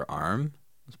robot with her arm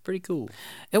was pretty cool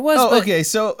It was. Oh, but okay.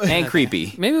 So, and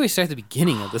creepy. Maybe we start at the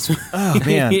beginning of this movie. oh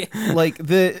man, like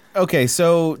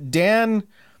so Dan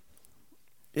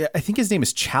I think his name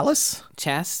is Chalice.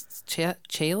 Chalice? Something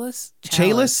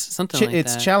like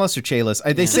it's that. Chalice or Chalice.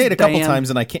 They say it a couple Dan. times,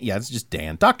 and I can't. Yeah, it's just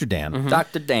Dan. Dr. Dan.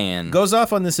 Dr. Dan. Goes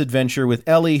off on this adventure with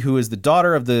Ellie, who is the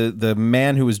daughter of the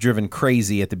man who was driven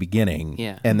crazy at the beginning.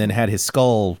 Yeah. And then had his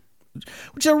skull,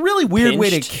 which is a really weird way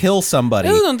to Pinched. kill somebody.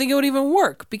 I don't think it would even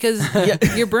work because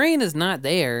your brain is not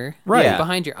there, Right. Yeah.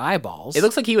 behind your eyeballs. It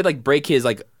looks like he would like break his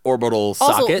like orbital Also,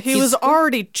 sockets. he was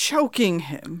already choking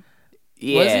him.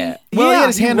 yeah. Well, he Yeah, had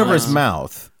his he hand over was. his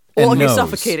mouth. Well, and okay, nose.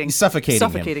 suffocating. He's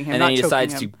suffocating him. him, And not then he choking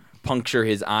decides him. to puncture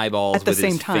his eyeballs At the with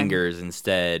same his time. fingers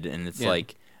instead, and it's Yeah.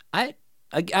 like I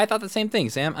thought the same thing,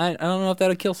 Sam. I don't know if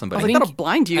that'll kill I somebody. was like, that'll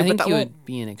blind you, I but think that you won't. would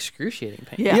be in excruciating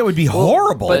pain. Yeah. Yeah, it would be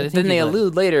horrible. I But think then they he'd like-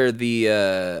 allude later.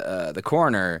 The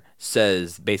coroner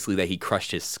says basically that he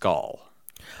crushed his skull.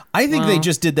 I think they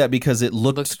just did that because it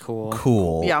looked Looks cool.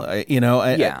 Cool. Yeah.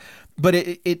 Yeah. But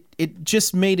it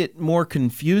just made it more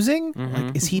confusing.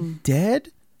 Like, is he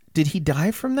dead? Did he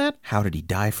die from that? How did he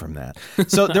die from that?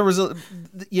 So there was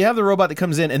you have the robot that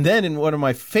comes in, and then in one of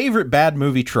my favorite bad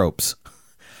movie tropes,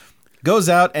 goes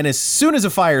out, and as soon as a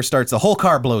fire starts, the whole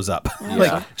car blows up.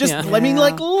 I mean,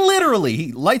 like literally,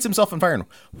 he lights himself on fire. And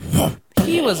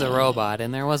He was a robot,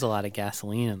 and there was a lot of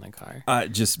gasoline in the car.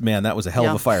 man, that was a hell of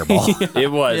Yeah. a fireball.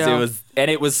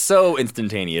 It was so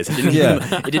instantaneous. It didn't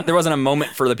Yeah. there wasn't a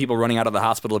moment for the people running out of the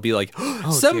hospital to be like,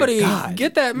 somebody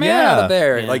get that man Yeah. out of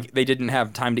there. Yeah. Like they didn't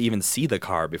have time to even see the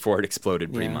car before it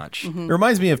exploded pretty much. It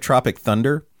reminds me of Tropic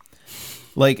Thunder.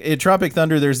 Like in Tropic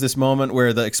Thunder, there's this moment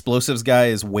where the explosives guy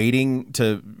is waiting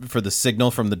for the signal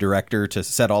from the director to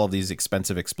set all of these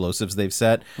expensive explosives they've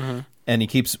set. And he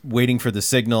keeps waiting for the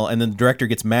signal, and then the director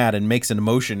gets mad and makes an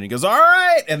motion, and he goes, "All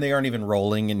right," and they aren't even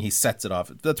rolling, and he sets it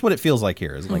off. That's what it feels like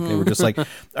here. It's like they were just like, "All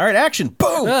right, action,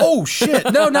 boom, oh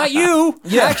shit." No, not you.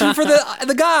 Action for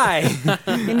the guy.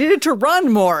 He needed to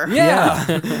run more.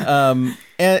 Yeah.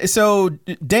 And so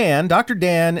Dr.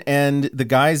 Dan, and the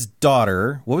guy's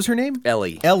daughter, what was her name?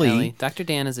 Ellie. Ellie. Dr.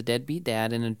 Dan is a deadbeat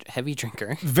dad and a heavy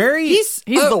drinker. Very. He's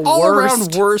the all worst.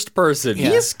 around worst person.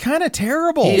 He's kind of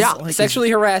terrible. He's Like, sexually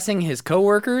harassing his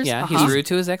coworkers. Yeah, he's rude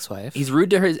to his ex-wife. He's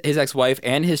rude to his ex-wife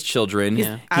and his children.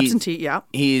 Yeah. Absentee, yeah.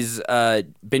 He's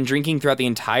been drinking throughout the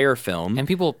entire film. And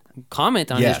people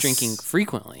comment on Yes. his drinking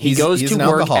frequently. He goes he's to an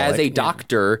work alcoholic. as a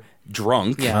doctor,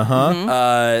 drunk.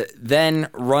 Yeah. Then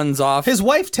runs off. His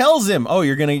wife tells him, "Oh,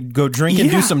 you're gonna go drink and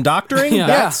do some doctoring? Yeah.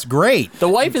 That's great." The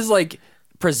wife is like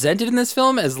presented in this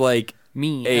film as like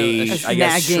Mean. a I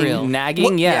guess nagging.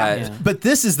 nagging. Yeah. Yeah. But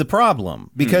this is the problem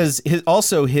because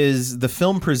the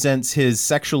film presents his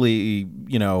sexually,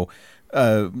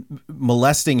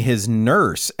 molesting his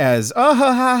nurse as ha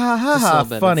ha ha ha Just a ha little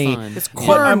bit of funny. fun. It's But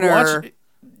I'm coroner. watching-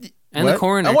 And What? the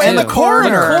coroner, Oh, and the too. coroner.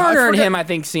 The coroner I and forgot- him, I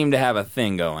think, seem to have a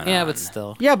thing going on. Yeah, but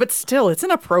still. Yeah, but still, it's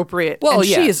inappropriate. Well, and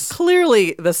she is yes.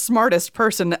 clearly the smartest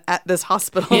person at this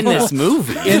hospital. in this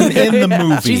movie, in the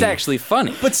movie. she's actually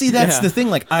funny. But see, that's the thing.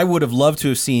 Like, I would have loved to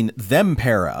have seen them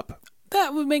pair up.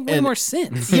 That would make way more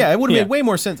sense. Yeah, it would have made way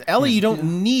more sense. Ellie, you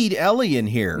don't need Ellie in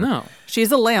here. No.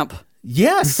 She's a lamp.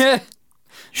 Yes,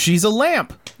 she's a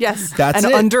lamp. Yes, That's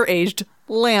an it. underaged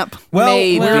lamp. Well,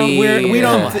 Maybe. we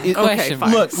don't. Okay, Okay,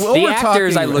 fine. Look, what The we're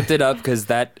actors, talking, I looked it up because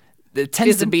it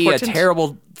tends Is to be important. a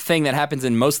terrible thing that happens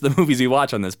in most of the movies we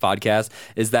watch on this podcast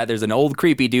is that there's an old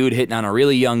creepy dude hitting on a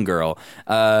really young girl.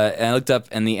 And I looked up,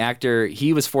 and the actor,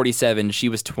 he was 47, she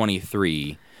was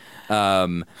 23.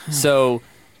 So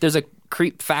there's a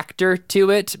creep factor to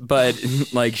it, but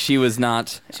like she was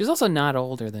not. She was also not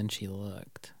older than she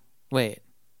looked. Wait.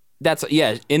 That's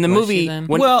in the Was she movie. then?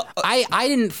 When Well, I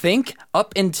didn't think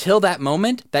up until that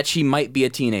moment that she might be a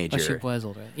teenager. Oh, she was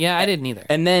older. Yeah, I didn't either.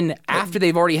 And then after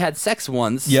they've already had sex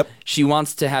once, Yep. she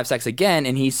wants to have sex again,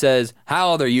 and he says, "How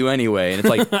old are you anyway?" And it's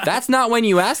like, that's not when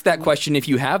you ask that question if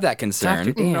you have that concern.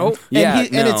 Dr. Dan. Nope. Yeah,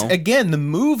 and it's again, the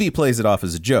movie plays it off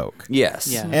as a joke. Yes.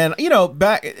 Yeah. And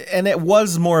it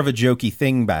was more of a jokey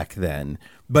thing back then,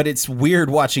 but it's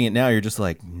weird watching it now. You're just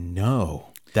like, no,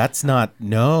 that's not,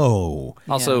 no.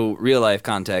 Also, real life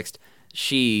context,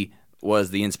 she was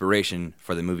the inspiration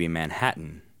for the movie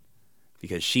Manhattan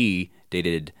because she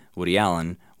dated Woody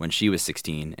Allen when she was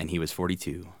 16 and he was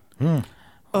 42.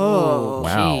 Oh,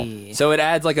 Wow. Gee. So it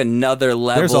adds like another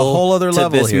level There's a whole other to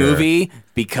level this here. movie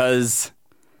because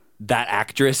that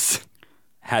actress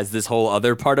has this whole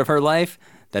other part of her life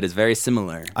that is very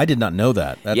similar. I did not know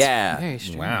that. That's, Yeah. Very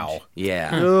strange. Wow.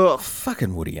 Yeah. Ugh.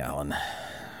 Fucking Woody Allen.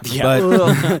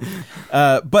 Yeah.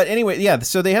 But anyway, yeah.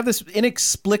 So they have this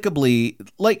inexplicably,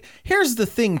 like, here's the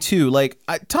thing too. Like,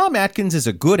 Tom Atkins is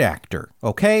a good actor.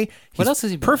 Okay. What else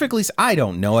has he been perfectly? I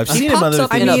don't know. I've seen He him pops other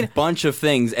up things. in mean- a bunch of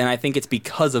things, and I think it's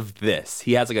because of this.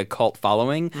 He has like a cult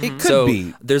following. It could so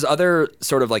be. There's other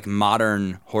sort of like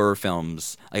modern horror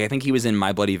films. Like I think he was in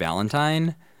My Bloody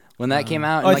Valentine when that came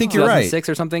out. In, I like, think you're right. 2006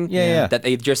 or something. Yeah. That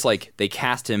they just like they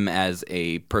cast him as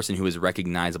a person who is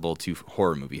recognizable to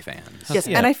horror movie fans. Yes,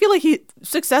 and I feel like he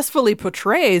successfully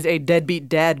portrays a deadbeat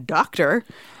dad doctor.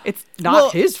 It's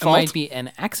not his It fault. might be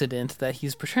an accident that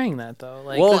he's portraying that though.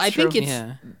 Like, Well, that's I think true. it's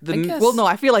yeah. the- I guess. Well, no,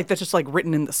 I feel like that's just like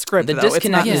written in the script. The though. It's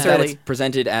disconnect not is that necessarily. it's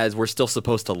presented as we're still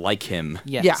supposed to like him,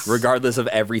 Yes. Yeah. regardless of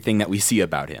everything that we see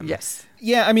about him. Yes.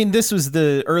 Yeah, I mean, this was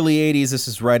the early 80s. This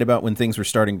is right about when things were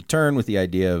starting to turn with the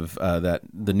idea of that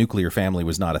the nuclear family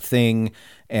was not a thing,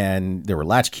 and there were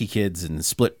latchkey kids and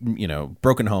split,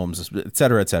 broken homes, et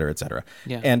cetera, et cetera, et cetera.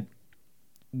 Yeah. And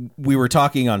we were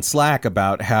talking on Slack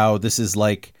about how this is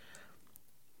like,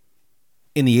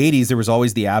 in the 80s, there was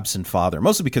always the absent father,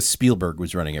 mostly because Spielberg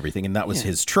was running everything, and that was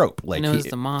his trope. Like, And it was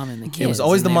the mom and the kids. it was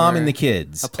always and the they mom were and the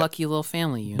kids. A plucky little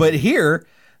family unit. But here,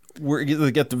 we're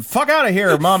gonna get the fuck out of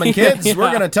here, mom and kids. We're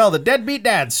going to tell the deadbeat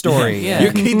dad story. Yeah.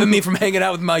 You're keeping me from hanging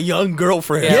out with my young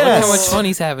girlfriend. yeah, Yes. look how much fun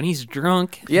he's having. He's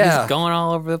drunk. Yeah. He's going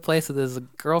all over the place with his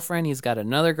girlfriend. He's got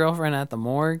another girlfriend at the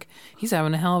morgue. He's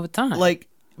having a hell of a time.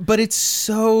 But it's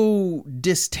so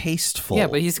distasteful. yeah,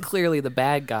 but he's clearly the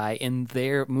bad guy in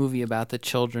their movie about the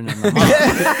children and the mom.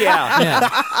 Yeah.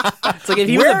 yeah. It's like if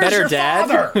he was a Where's better your dad,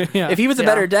 father? Yeah. if he was a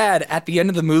better dad at the end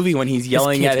of the movie when he's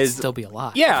yelling his kids at would his still be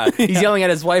alive. yeah, he's yelling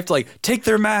at his wife to like take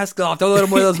their mask off, don't let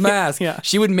them wear those masks. Yeah.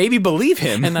 She would maybe believe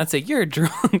him. And that's it. You're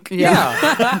drunk.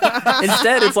 yeah.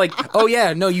 Instead, it's like, oh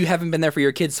yeah, no, you haven't been there for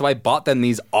your kids, so I bought them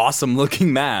these awesome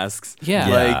looking masks. Yeah.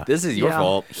 Like this is your Yeah.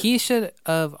 fault. He should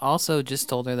have also just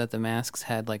told her that the masks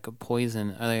had like a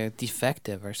poison or like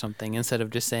defective or something instead of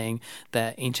just saying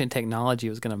that ancient technology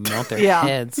was going to melt their Yeah.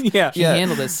 heads. Yeah. He Yeah.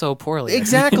 handled it so poorly.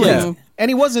 Exactly. Yeah. And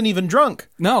he wasn't even drunk.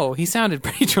 No, he sounded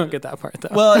pretty drunk at that part though.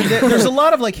 Well, there's a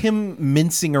lot of like him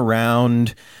mincing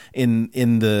around in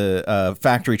the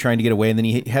factory trying to get away, and then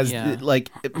he has Yeah. like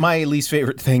my least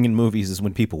favorite thing in movies is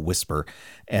when people whisper,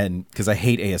 and because I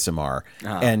hate ASMR,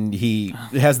 and he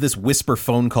has this whisper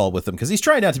phone call with them because he's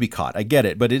trying not to be caught. I get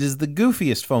it, but it is the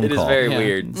goofiest phone It is call. very Yeah.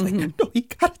 weird. It's like, no, you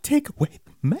gotta take away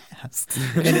the masks.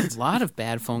 There's a lot of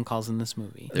bad phone calls in this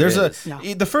movie. There's is.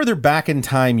 the further back in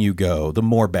time you go, the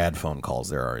more bad phone calls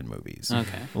there are in movies.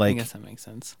 Okay. I Like, guess that makes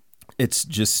sense. it's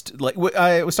just like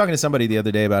I was talking to somebody the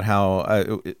other day about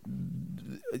how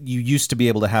you used to be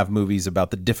able to have movies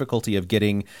about the difficulty of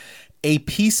getting a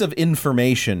piece of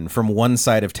information from one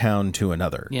side of town to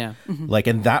another. Yeah. Like,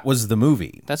 and that was the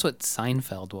movie. That's what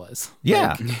Seinfeld was.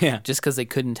 Yeah. Yeah. Just because they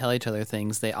couldn't tell each other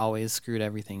things, they always screwed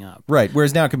everything up. Right.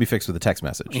 Whereas now it can be fixed with a text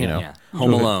message, you know? Yeah.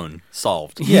 Home Alone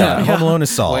solved. Yeah. Home Alone is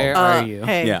solved. Where are you?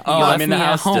 Hey, Yeah. You Oh, left I'm in the me at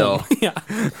house home. still.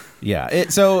 yeah. Yeah.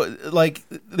 So, like,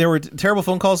 there were terrible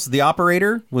phone calls. The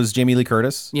operator was Jamie Lee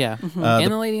Curtis. Yeah.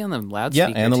 and the lady on the loudspeaker.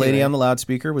 Yeah. And the lady too. on the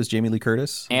loudspeaker was Jamie Lee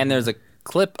Curtis. And there's a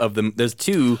clip of them. There's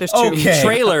two Okay.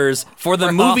 trailers for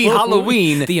the movie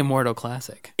Halloween the immortal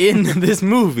classic. in this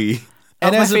movie.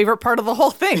 That was as my a- favorite part of the whole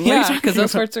thing. What are you Yeah, talking because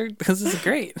those about? parts are because it's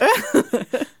great.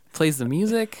 Plays the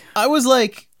music. I was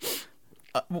like,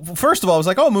 first of all, I was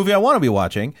like, oh, a movie I want to be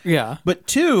watching. Yeah. But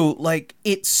two, like,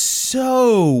 it's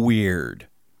so weird.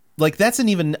 Like, that's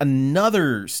even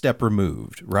another step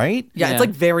removed, right? Yeah, Yeah. it's like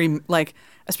very like,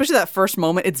 especially that first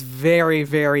moment. It's very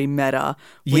very meta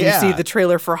when Yeah. you see the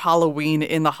trailer for Halloween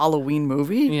in the Halloween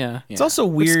movie. Yeah. It's also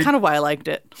which weird. is kind of why I liked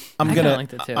it. I'm I kinda gonna.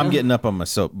 liked it too. I'm getting up on my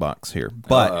soapbox here,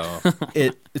 but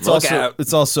it's Look also out.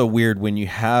 it's also weird when you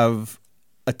have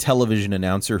a television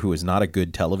announcer who is not a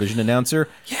good television announcer.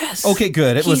 Yes. Okay,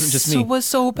 good. It wasn't just me. Was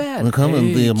so bad.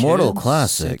 Becoming the Hey, immortal kids,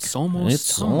 classic. It's almost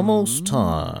It's time. almost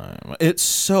time. It's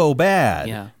so bad.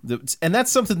 Yeah. And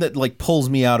that's something that like pulls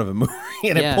me out of a movie,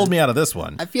 and it Yeah. pulled me out of this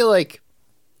one. I feel like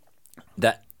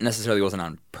that necessarily wasn't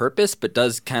on purpose, but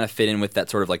does kind of fit in with that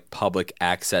sort of like public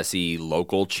accessy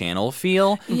local channel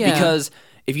feel. Yeah. Because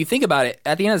if you think about it,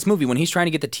 at the end of this movie, when he's trying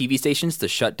to get the TV stations to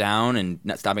shut down and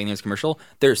not stop making this commercial,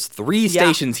 there's 3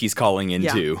 stations he's calling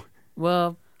into.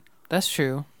 Well, that's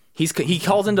true. He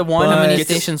calls into one. How But- many It's-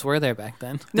 stations were there back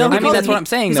then? No, I mean, because that's what I'm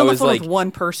saying, he's though, on the is phone like- with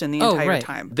one person the Oh, entire right.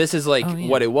 time. This is like yeah.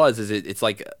 what it was. Is it's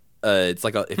like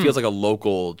it feels like a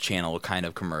local channel kind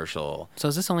of commercial. So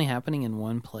is this only happening in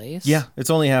one place? Yeah, it's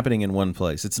only happening in one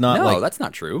place. It's not No, like that's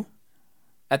not true.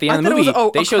 At the end I of the thought it movie,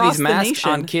 was, they show across these the masks nation.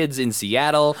 on kids in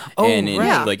Seattle and in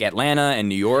right. like Atlanta and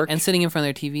New York. And sitting in front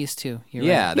of their TVs too. You're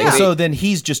yeah, right. they, Yeah. So then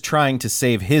he's just trying to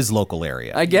save his local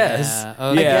area. I guess. Yeah.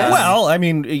 Oh, yeah. guess. Well, I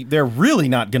mean, they're really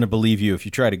not going to believe you if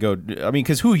you try to go. I mean,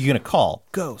 because who are you going to call?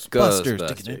 Ghostbusters.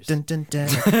 Ghostbusters. Dun, dun, dun.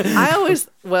 I always,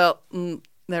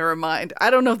 never mind. I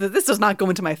don't know that this does not go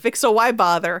into my fix, so why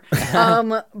bother?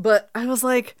 But I was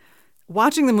like,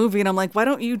 watching the movie, and I'm like, why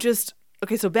don't you just,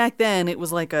 okay, so back then it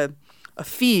was like a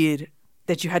feed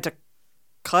that you had to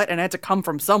cut and it had to come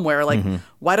from somewhere. Like,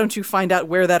 why don't you find out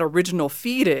where that original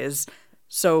feed is?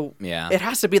 So Yeah. it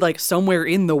has to be like somewhere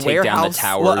in the Take warehouse. down the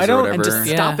towers Well, I don't- or whatever. and just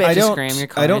Yeah. stop it. I Just don't. scram your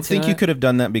car I don't into think you it. could have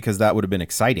done that because that would have been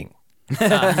exciting.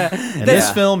 And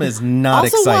this film is not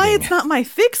Also, why exciting. it's not my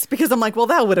fix? Because I'm like, well,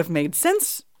 that would have made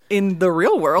sense in the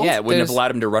real world. Yeah, it wouldn't have There's-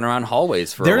 allowed him to run around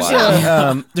hallways for There's a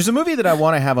while. there's a movie that I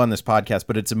want to have on this podcast,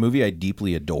 but it's a movie I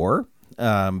deeply adore.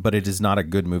 But it is not a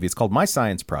good movie. It's called My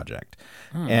Science Project,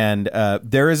 and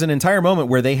there is an entire moment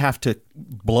where they have to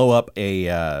blow up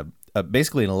a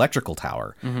basically an electrical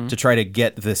tower to try to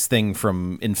get this thing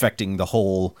from infecting the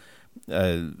whole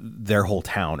their whole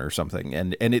town or something.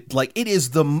 And it like it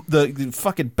is the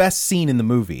fucking best scene in the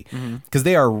movie because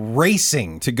they are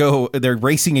racing to go. They're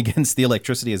racing against the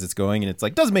electricity as it's going, and it's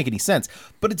like doesn't make any sense,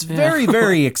 but it's very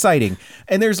very exciting.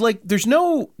 And there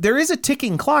is a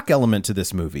ticking clock element to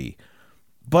this movie.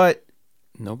 But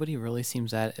Nobody really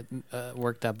seems that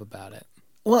worked up about it.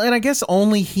 well, and I guess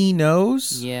only he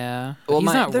knows. Yeah. Well,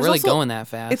 He's not There's really also- going that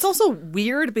fast. It's also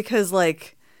weird because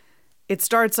like it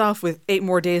starts off with 8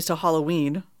 more days till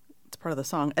Halloween. It's part of the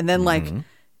song. And then like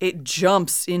it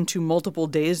jumps into multiple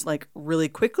days like really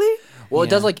quickly. Well, it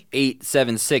does like 8,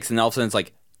 7, 6, and all of a sudden it's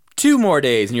like 2 more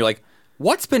days, and you're like,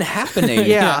 what's been happening?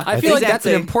 Yeah, I feel like that's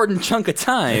an exactly. important chunk of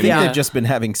time. I think they've just been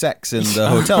having sex in the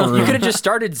hotel room. You could have just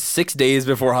started 6 days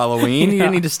before Halloween. You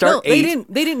didn't need to start No, 8.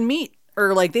 they didn't meet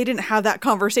or like they didn't have that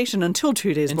conversation until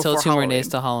 2 days until before 2 more Halloween. days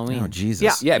to Halloween. Oh Jesus!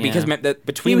 Yeah. Yeah, because Yeah.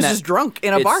 between He was that, just drunk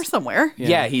in a bar it's- somewhere.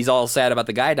 Yeah, he's all sad about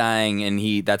the guy dying,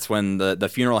 and that's when the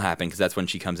funeral happened, because that's when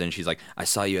she comes in and she's like, I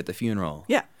saw you at the funeral.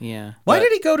 Yeah. Yeah. Why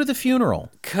did he go to the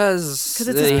funeral? Because it's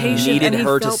his patient needed and he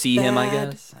her to felt see him, I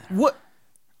bad. guess. What?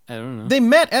 I don't know. They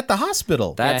met at the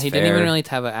hospital. That's yeah, he didn't even fair. really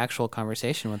have an actual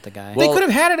conversation with the guy. They could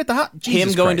have had it at the hospital.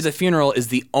 Him going to the funeral is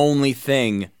the only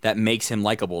thing that makes him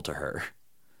likable to her.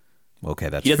 Okay,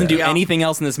 that's He doesn't fair. do anything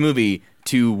else in this movie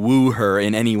to woo her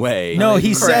in any way. No,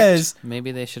 he Correct. says.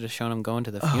 Maybe they should have shown him going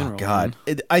to the funeral. Oh God!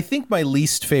 I think my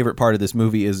least favorite part of this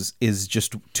movie is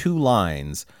just 2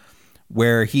 lines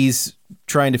where he's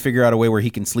trying to figure out a way where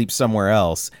he can sleep somewhere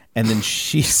else, and then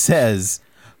she says,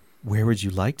 "Where would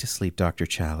you like to sleep, Dr.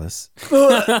 Chalice?"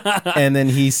 And then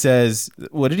he says,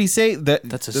 "What did he say?"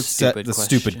 That's a stupid the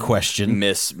question. stupid question.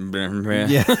 Miss.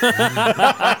 Yeah.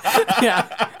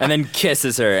 Yeah. And then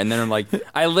kisses her. And then I'm like,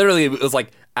 I literally was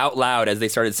like out loud as they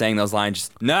started saying those lines,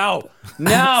 just, no.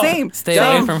 Same. Stay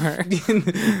Same. away from her.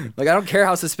 Like, I don't care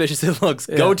how suspicious it looks.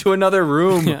 Go to another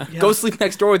room. Go sleep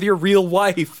next door with your real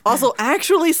wife. Also,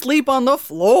 actually sleep on the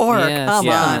floor. Yes, Come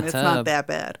yeah, on, in the it's tub. not that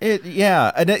bad.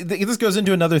 And this goes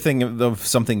into another thing of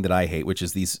something that I hate, which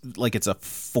is these like it's a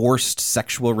forced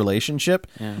sexual relationship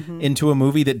into a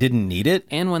movie that didn't need it.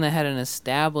 And when they had an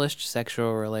established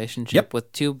sexual relationship Yep.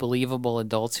 with 2 believable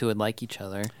adults who would like each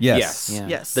other. Yes. Yeah.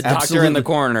 Yes. The doctor Absolutely. and the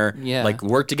coroner, Yeah. like,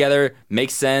 work together,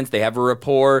 makes sense. They have a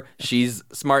rapport. She's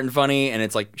smart and funny. And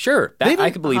it's like, sure, They even- I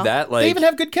could believe that. Like, They even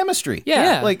have good chemistry.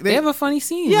 Yeah, like they have a funny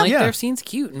scene. Yeah. like Yeah. their scene's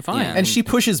cute and fun. Yeah. and she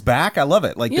pushes back. I love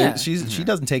it. Like Yeah. she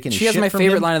doesn't take any. she has shit my from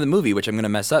favorite him. line of the movie, which I'm going to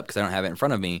mess up because I don't have it in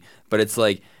front of me. But it's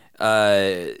like,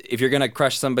 if you're going to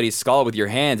crush somebody's skull with your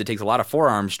hands, it takes a lot of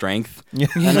forearm strength. And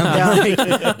I'm like,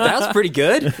 that was pretty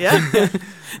good. Yeah.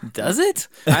 Does it?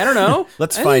 I don't know.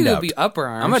 Let's I find think it out. would be upper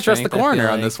arm. I'm gonna trust the strength, I coroner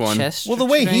feel on like. this one. Chest Well, the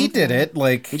way he strength? did it,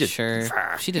 like Sure.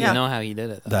 She didn't Yeah. know how he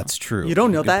did it. Though. that's true. You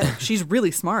don't know that. She's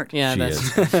really smart. Yeah, She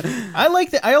that's is. I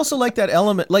like that. I also like that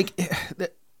element. Like,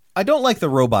 I don't like the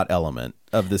robot element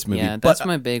of this movie. yeah. but, That's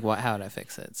my big. How would I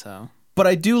fix it? So But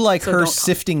I do like her don't-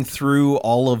 sifting through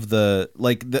all of the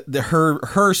like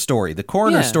her story. The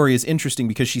coroner Yeah. story is interesting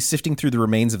because she's sifting through the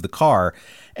remains of the car,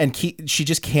 and she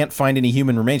just can't find any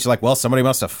human remains. She's like, well, somebody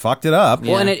must have fucked it up.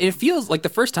 Well, and it feels like the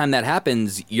first time that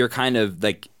happens, you're kind of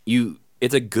like,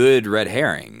 it's a good red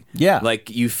herring. Yeah. Like,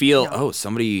 you feel, oh,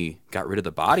 somebody got rid of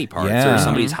the body parts, Yeah. or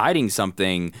somebody's hiding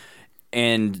something.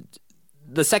 And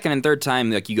the second and third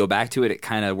time, like, you go back to it, it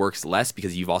kind of works less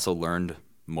because you've also learned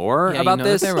more yeah, about you know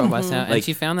this. that they're robots now. And Like,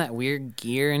 she found that weird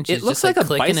gear, and she's it looks just like like a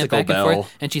clicking it bicycle back and bell.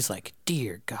 forth. And she's like,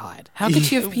 "Dear God, how could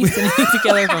she have pieced anything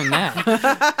together from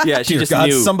that?" yeah, she Dear just God,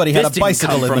 knew somebody had this a didn't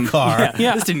bicycle come in the from- car.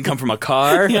 Yeah, this didn't come from a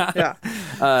car. Yeah.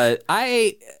 Yeah.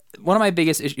 one of my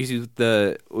biggest issues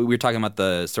with we were talking about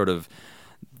the sort of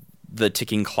the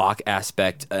ticking clock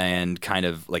aspect and kind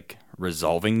of like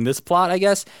resolving this plot, I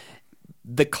guess.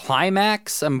 The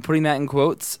climax, I'm putting that in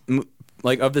quotes,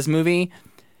 like of this movie,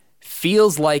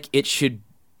 feels like it should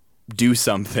do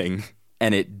something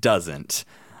and it doesn't.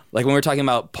 Like when we're talking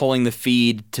about pulling the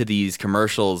feed to these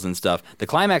commercials and stuff, the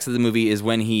climax of the movie is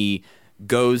when he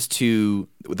goes to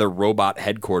the robot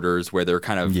headquarters where they're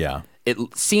kind of, it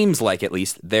seems like at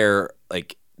least they're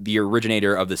like the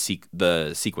originator of the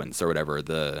sequence or whatever,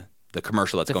 the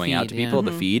commercial that's going out to people,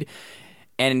 the feed.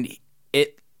 And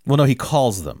Well, no, he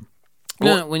calls them.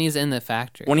 No, when he's in the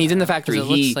factory. When he's in the factory, it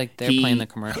looks like they're playing the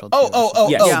commercial.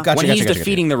 Yes. Gotcha, when he's gotcha.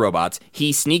 defeating the robots,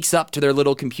 he sneaks up to their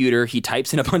little computer, he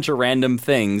types in a bunch of random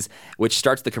things, which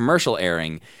starts the commercial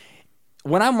airing.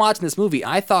 When I'm watching this movie,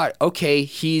 I thought, okay,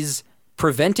 he's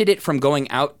prevented it from going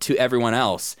out to everyone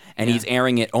else, and he's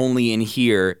airing it only in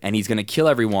here, and he's going to kill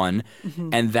everyone,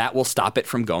 and that will stop it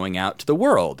from going out to the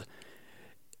world.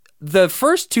 The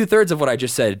first 2/3 of what I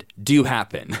just said do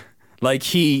happen. Like,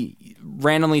 he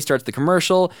randomly starts the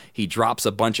commercial, he drops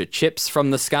a bunch of chips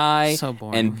from the sky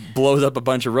and blows up a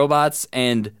bunch of robots,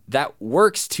 and that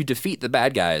works to defeat the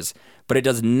bad guys, but it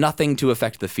does nothing to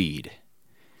affect the feed.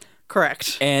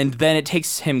 Correct. And then it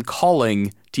takes him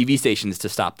calling TV stations to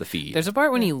stop the feed. There's a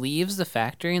part when he leaves the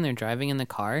factory and they're driving in the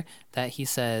car that he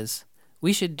says,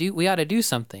 we ought to do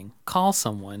something, call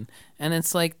someone. And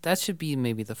it's like, that should be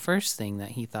maybe the first thing that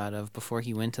he thought of before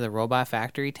he went to the robot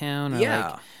factory town.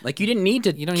 Or like you didn't need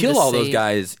to kill all those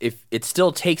guys if it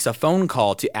still takes a phone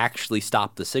call to actually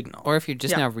stop the signal. Or if you're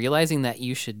just now realizing that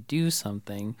you should do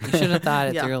something, you should have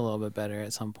thought it through a little bit better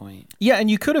at some point. Yeah,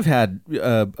 and you could have had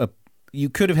you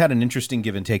could have had an interesting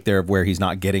give and take there of where he's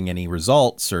not getting any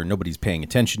results or nobody's paying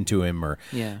attention to him or,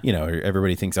 you know,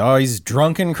 everybody thinks, oh, he's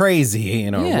drunk and crazy, you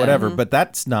know, whatever. But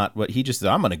that's not what he just said.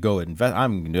 I'm going to go invest.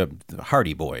 I'm going to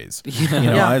Hardy Boys. You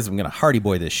know, I'm going to Hardy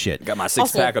Boy this shit. Got my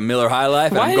six-pack of Miller High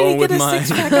Life and I'm going with my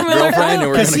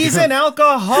girlfriend. Because he's an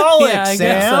alcoholic,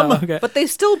 Sam. So. Okay. But they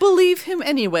still believe him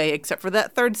anyway, except for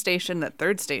that third station. That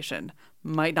third station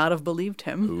might not have believed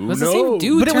him. It was the same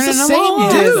dude. But it was the turning same them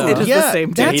on, dude. though. It is the same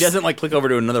Yeah, dude. he doesn't like click over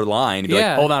to another line and be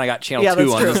like, hold on, I got channel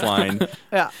 2 on this line.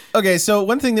 Yeah. Okay, so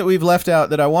one thing that we've left out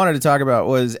that I wanted to talk about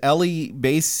was Ellie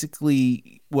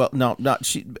basically,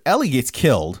 Ellie gets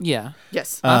killed. Yeah.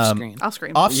 Yes. Off screen.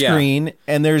 Off screen,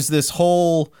 and there's this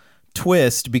whole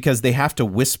twist because they have to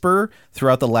whisper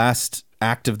throughout the last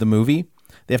act of the movie.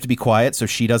 They have to be quiet so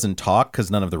she doesn't talk because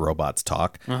none of the robots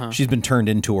talk. She's been turned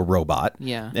into a robot.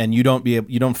 Yeah. And you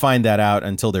don't find that out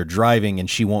until they're driving and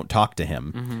she won't talk to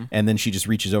him. And then she just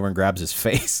reaches over and grabs his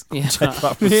face, which I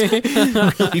thought was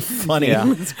really funny. Yeah.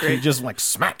 It's great. Just like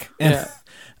smack.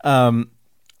 And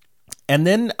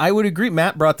then I would agree,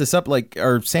 Matt brought this up,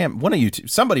 or Sam, one of you two,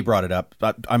 somebody brought it up.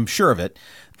 I'm sure of it.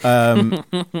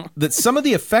 That some of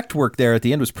the effect work there at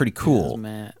the end was pretty cool.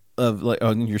 Matt. Of like,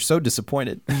 oh, you're so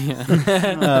disappointed.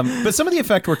 But some of the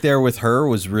effect work there with her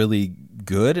was really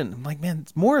good, and I'm like, man,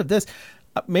 it's more of this.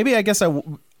 Maybe I guess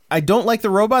I don't like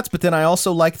the robots, but then I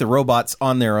also like the robots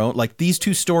on their own. Like these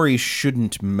two stories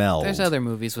shouldn't meld. There's other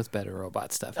movies with better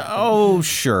robot stuff. Oh,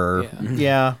 sure,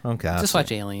 yeah, okay. Just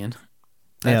watch Alien.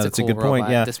 That's a cool good point. robot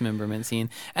Yeah, dismemberment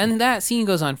scene, and that scene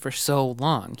goes on for so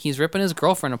long. He's ripping his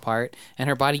girlfriend apart, and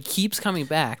her body keeps coming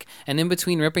back. And in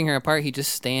between ripping her apart, he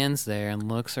just stands there and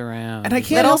looks around. and I can't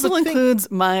That help also but think-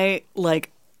 includes my,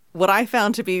 what I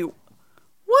found to be one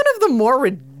of the more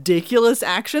ridiculous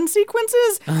action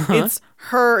sequences. It's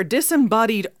her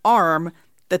disembodied arm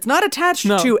that's not attached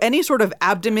to any sort of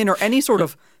abdomen or any sort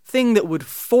of thing that would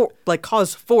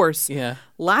cause force. Yeah.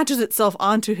 Latches itself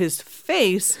onto his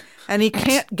face, and he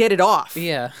can't get it off.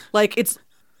 Yeah.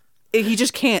 He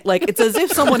just can't. It's as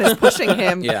if someone is pushing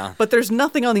him, Yeah. but there's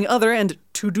nothing on the other end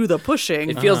to do the pushing.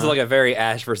 It feels like a very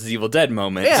Ash versus Evil Dead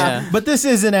moment. Yeah. But this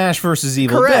isn't Ash versus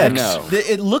Evil Correct. Dead. No.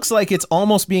 It looks like it's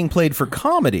almost being played for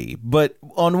comedy. But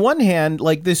on one hand,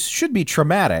 this should be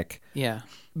traumatic. Yeah.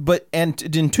 But and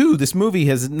in two, this movie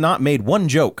has not made one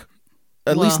joke.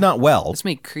 At least not well. Let's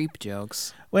make creep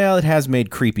jokes. Well, it has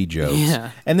made creepy jokes.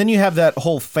 Yeah. And then you have that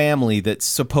whole family that's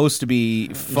supposed to be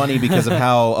funny because of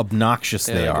how obnoxious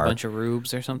they Like are. a bunch of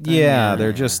rubes or something. Yeah,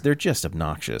 they're just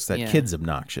obnoxious. That Yeah. kid's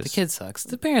obnoxious. The kid sucks.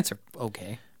 The parents are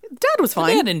okay. Dad was The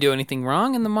fine. dad didn't do anything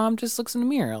wrong, and the mom just looks in the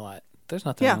mirror a lot. There's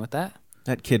nothing Yeah. wrong with that.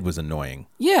 That kid was annoying.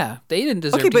 Yeah, they didn't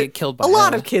deserve Okay, to but get killed by a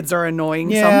lot her. of kids are annoying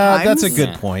Yeah, sometimes. that's a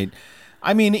good point.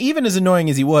 I mean, even as annoying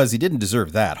as he was, he didn't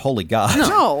deserve that. Holy God.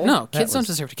 No. Kids don't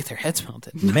deserve to get their heads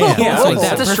melted. Man. Yeah, whoa. like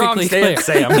that. that's a strong Perfectly stance,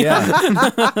 clear. Sam.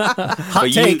 Yeah.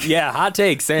 But take. hot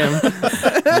take, Sam.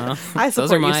 I support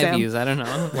Those are you, my Sam. views. I don't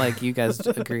know. Like, you guys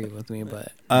agree with me,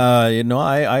 but I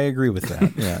agree with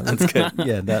that. Yeah, that's good.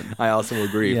 Yeah, that. I also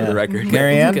agree Yeah. for the record.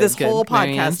 Marianne? Good, This good. whole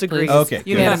Marianne, podcast agrees. please. Okay, good.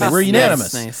 Unanimous. We're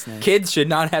unanimous. Nice. Kids should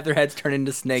not have their heads turned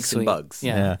into snakes Sweet. and bugs.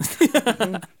 Yeah.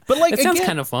 Yeah. But like, It sounds again,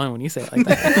 kind of fun when you say it like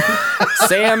that.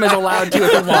 Sam is allowed to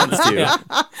if he wants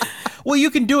to. well,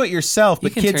 you can do it yourself,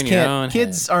 but can kids turn your can't. own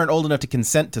Kids aren't old enough to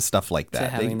consent to stuff like To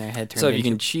that. having their head turned So if you into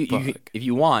can a choose, bug. if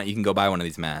you want, you can go buy one of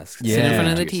these masks. Yeah. Sit in front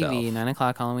of Do the it yourself. TV,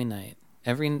 9:00 Halloween night.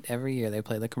 Every year they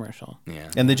play the commercial. Yeah.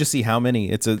 And they just see how many.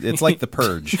 It's like the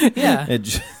purge. Yeah.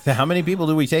 How many people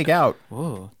do we take out?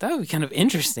 Whoa, that would be kind of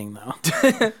interesting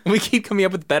though. We keep coming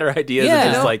up with better ideas. Yeah.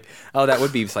 And just like, oh, that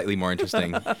would be slightly more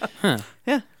interesting.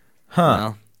 Yeah.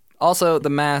 Well, also, the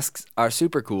masks are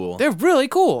super cool. They're really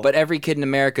cool. But every kid in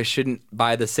America shouldn't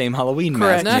buy the same Halloween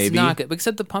Correct. mask. that's Maybe. not good.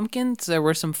 Except the pumpkins, there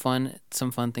were some fun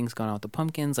things going on with the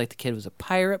pumpkins. Like the kid was a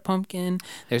pirate pumpkin.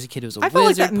 There's a kid who was a I felt like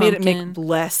wizard that made it pumpkin. make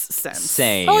less sense.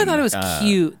 Same. Oh, I thought it was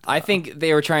cute. I think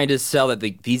they were trying to sell that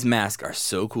these masks are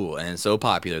so cool and so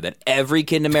popular that every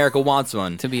kid in America wants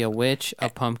one. To be a witch, a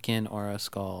pumpkin, or a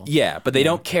skull. Yeah, but they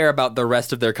don't care about the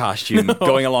rest of their costume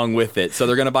going along with it. So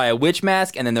they're going to buy a witch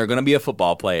mask and then they're going to be a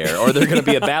football player or they're going to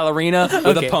be a ballerina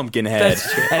with Okay, a pumpkin head.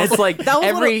 And it's like That was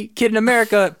every kid in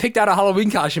America picked out a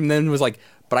Halloween costume and then was like,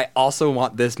 but I also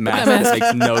want this mask that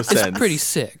makes no sense. It's pretty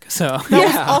sick. So That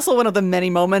was also one of the many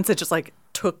moments that just like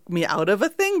took me out of a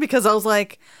thing because I was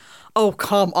like, oh,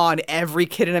 come on, every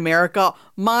kid in America.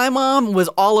 My mom was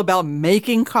all about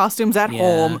making costumes at Yeah.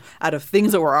 home out of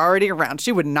things that were already around.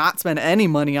 She would not spend any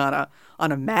money on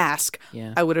a mask.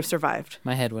 Yeah. I would have survived.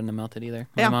 my head wouldn't have melted either.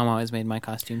 My Yeah. mom always made my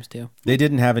costumes too. They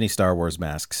didn't have any Star Wars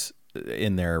masks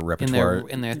in their repertoire.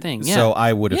 In their thing. Yeah. So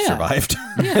I would have Yeah. survived.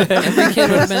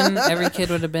 every kid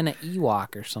would have been an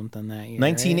Ewok or something that year. right?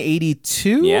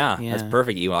 1982. Yeah, Yeah. that's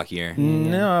perfect Ewok year.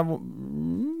 No,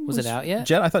 Was it out yet?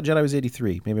 I thought Jedi was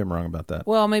 83. Maybe I'm wrong about that.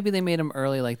 Well, maybe they made them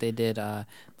early, like they did the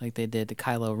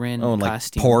Kylo Ren Oh, and like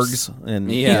costumes. porgs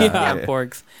and Yeah. yeah,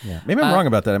 porgs. yeah. Maybe I'm wrong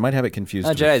about that. I might have it confused.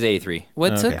 with- Jedi's 83.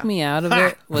 What Okay. took me out of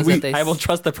it was that they. I will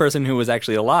trust the person who was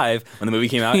actually alive when the movie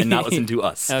came out and not listen to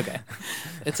us. Okay,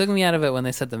 it took me out of it when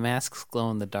they said the masks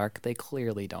glow in the dark. They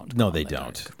clearly don't. No, glow they in the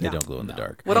don't. dark. They don't glow in the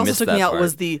dark. What I also missed took that me out part.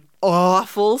 was the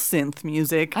awful synth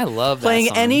music. I love that playing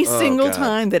song. any single God.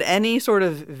 time that any sort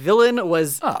of villain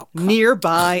was Oh,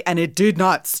 nearby, and it did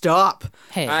not stop.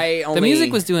 Hey, I the only-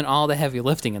 music was doing all the heavy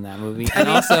lifting in that movie, and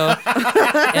also,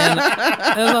 and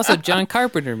it was also John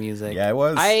Carpenter music. Yeah, it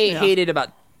was. I hated about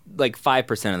like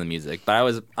 5% of the music, but I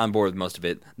was on board with most of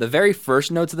it. The very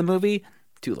first notes of the movie,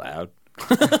 too loud.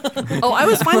 Oh, I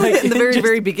was fine with it in the very,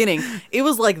 very beginning. It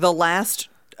was like the last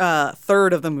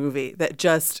third of the movie that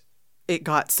just it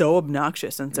got so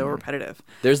obnoxious and so repetitive.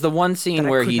 There's the one scene That I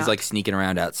where could he's not- like sneaking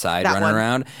around outside, That running one.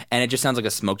 around, and it just sounds like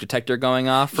a smoke detector going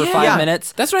off for Yeah. 5 Yeah.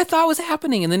 minutes. That's what I thought was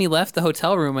happening, and then he left the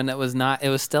hotel room, and it was not. It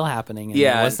was still happening. And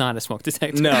Yeah. it was not a smoke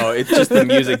detector. No, it's just the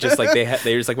music. Just like they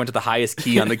just like went to the highest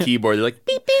key on the keyboard. They're like,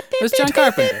 beep, beep, beep. it was John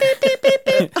Carpenter.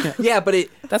 Yeah, but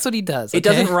That's what he does. it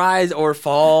okay? doesn't rise or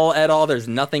fall at all. There's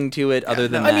nothing to it other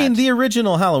than I that. mean, the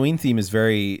original Halloween theme is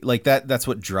very like that. That's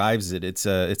what drives it. It's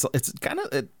kind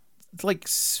of it's like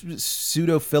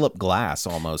pseudo Philip Glass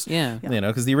almost. Yeah. You know,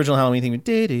 because the original Halloween theme.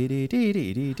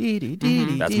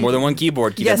 that's more than one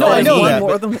keyboard key. Yes, That's all I I know need. that,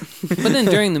 more but- than But then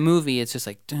during the movie, it's just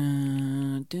like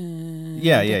dun, dun,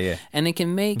 Yeah, dun. yeah, yeah. And it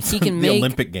can make he can The make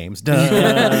Olympic Games. Dun,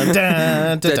 dun,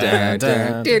 dun, dun,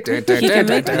 dun. he can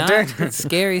make not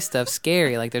scary stuff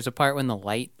scary. Like there's a part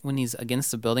when he's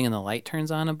against the building and the light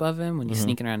turns on above him when he's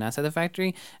sneaking around outside the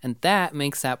factory, and that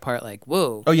makes that part like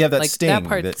whoa. Oh, yeah, that like, sting That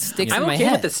part that- sticks I'm in my okay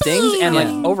head. with the stings and like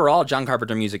Yeah. overall John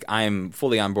Carpenter music. I'm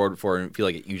fully on board for and feel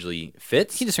like it usually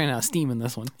fits. He just ran out of steam in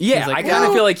this one. Yeah, He's like, I kind of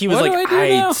 "Whoa, feel like he was what like, do I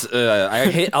do now?" I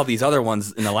hit all these other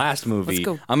ones in the last movie.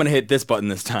 go. I'm gonna hit this button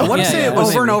this time. I want to Yeah, say yeah, it was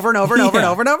over and over and over and over and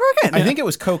over and over again. I think it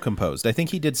was co-composed. I think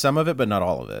he did some of it, but not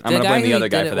all of it. I'm gonna blame who the he other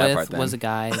guy did for it that with part then. was a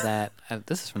guy that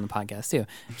this is from the podcast too.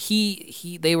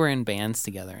 They were in bands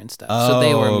together and stuff, so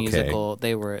they were Oh, okay. musical.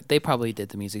 They probably did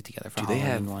the music together for Do they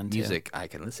Halloween have one too. music I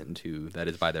can listen to that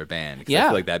is by their band? 'Cause I Yeah.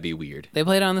 feel like that'd be be weird. They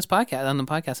played it on this podcast. On the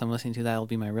podcast I'm listening to, That'll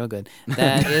Be My Real Good.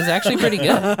 That is actually pretty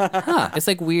good. It's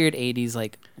like weird 80s,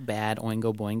 like bad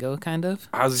Oingo Boingo kind of.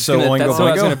 I was So Oingo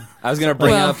Boingo? I was gonna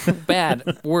bring up.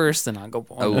 bad, worse than Oingo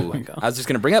Boingo. I was just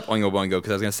gonna bring up Oingo Boingo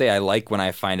because I was gonna say I like when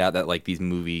I find out that like these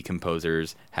movie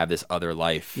composers have this other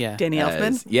life. Yeah. Danny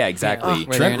Elfman? Yeah, exactly.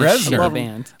 Where Trent they're in a Reznor. shitty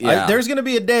band. Yeah. There's going to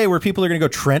be a day where people are going to go,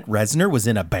 Trent Reznor was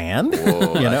in a band?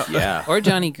 Whoa, You know? yeah. Or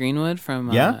Johnny Greenwood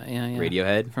from Yeah?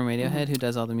 Radiohead. From Radiohead, who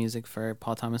does all the music for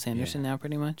Paul Thomas Anderson now,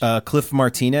 pretty much. Cliff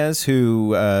Martinez,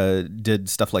 who did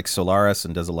stuff like Solaris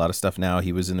and does a lot of stuff now.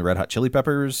 He was in the Red Hot Chili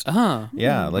Peppers. Oh,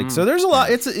 Yeah, like so. There's a lot.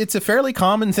 It's a fairly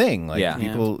common thing. Like Yeah.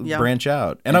 people Yeah. branch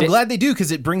out, and I'm glad they do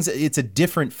because it's a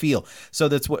different feel. So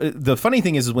that's what the funny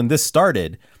thing is when this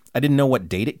started. I didn't know what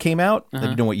date it came out. I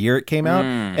didn't know what year it came out.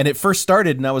 And it first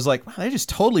started, and I was like, wow, they're just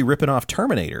totally ripping off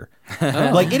Terminator.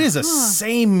 Like, it is a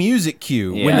same music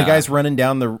cue when the Yeah. guy's running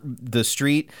down the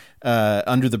street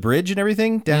under the bridge and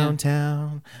everything.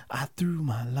 Downtown, I threw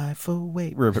my life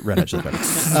away. Red Hot Chili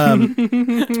Peppers.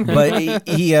 But he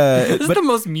This is the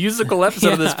most musical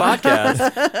episode of this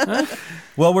podcast.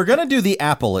 well, we're going to do the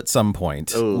Apple at some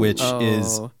point, which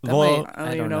is... that well, might- I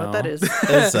don't even know what that is.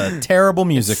 it's a terrible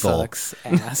musical. sucks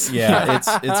ass. Yeah,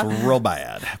 it's real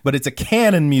bad, but it's a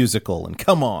canon musical, and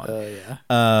come on. Oh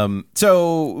yeah.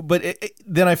 But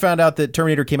then I found out that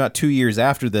Terminator came out 2 years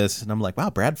after this, and I'm like, wow,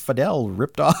 Brad Fiedel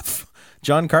ripped off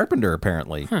John Carpenter,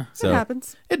 apparently. So It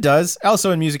happens. It does.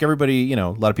 Also in music, everybody, a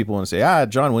lot of people want to say,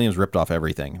 John Williams ripped off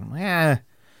everything. I'm like,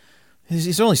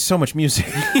 there's only so much music.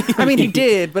 I mean, he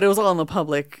did, but it was all in the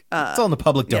public. It's all in the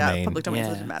public domain. Yeah, public domain Yeah.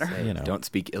 doesn't matter. Don't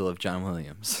speak ill of John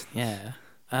Williams. Yeah.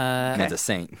 Man's a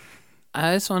saint.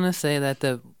 I just want to say that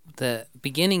the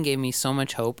beginning gave me so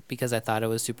much hope because I thought it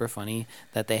was super funny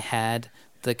that they had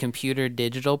the computer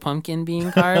digital pumpkin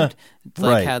being carved,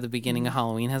 like Right. how the beginning of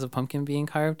Halloween has a pumpkin being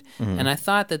carved. And I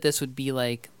thought that this would be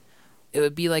like, it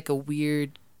would be like a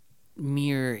weird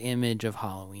mirror image of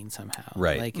Halloween somehow.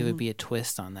 Right. Like it would be a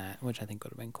twist on that, which I think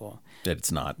would have been cool. That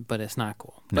it's not. But it's not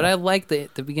cool. But I like the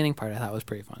beginning part. I thought was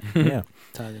pretty funny. Yeah.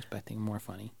 So I was expecting more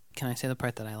funny. Can I say the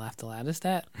part that I laughed the loudest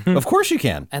at? Of course you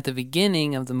can. At the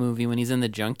beginning of the movie, when he's in the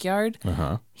junkyard,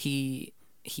 he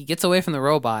gets away from the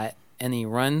robot and he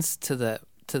runs to the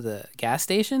gas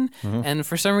station, and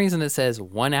for some reason it says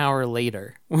 1 hour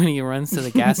later when he runs to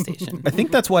the gas station. I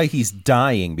think that's why he's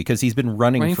dying, because he's been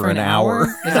running for an hour.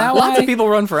 Is that Lots why? of people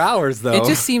run for hours, though. It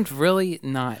just seemed really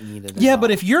not needed. at Yeah, all.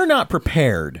 but if you're not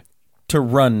prepared to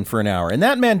run for an hour, and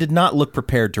that man did not look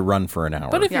prepared to run for an hour.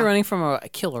 But if you're running from a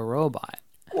killer robot,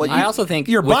 I also think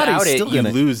your body's without it, still you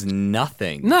gonna- lose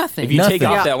nothing. Nothing. If you take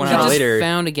Nothing. off that 1 he hour just later.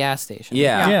 found a gas station.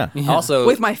 Yeah. Yeah. Also,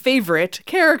 With my favorite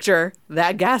character,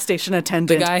 that gas station The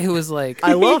attendant. guy who was like,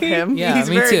 I love him. Yeah, he's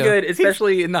me very too. good,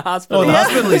 especially in the hospital. Oh, the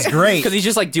hospital is great. Because he's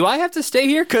just like, do I have to stay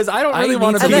here? Because I don't really need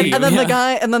want to to be. leave. And then Yeah. the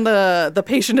guy, and then the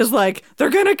patient is like, they're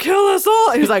gonna kill us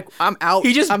all. And he's like, I'm out.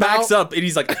 He just I'm backs out. up and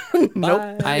he's like, Nope.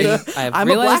 I've I'm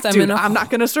a realized black I'm dude. in a I'm not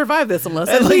gonna survive this unless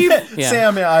I And leave. Yeah.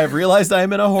 Sam, I've realized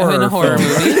I'm in a horror, I'm in a horror film.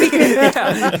 movie.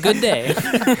 Good day.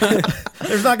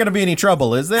 There's not going to be any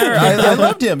trouble, is there? I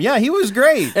loved him. Yeah, he was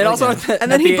great. and also,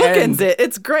 And then he bookends it.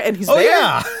 It's great, and he's Oh, there.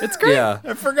 yeah. It's great. Yeah.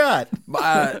 I forgot.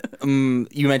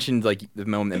 You mentioned like the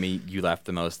moment that made you laugh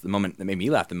the most. The moment that made me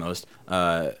laugh the most.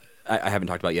 I haven't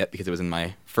talked about yet because it was in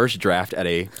my first draft at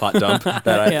a plot dump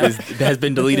that has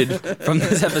been deleted from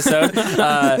this episode.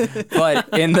 But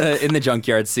in the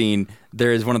junkyard scene,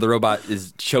 there is one of the robot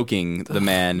is choking the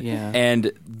man, Yeah.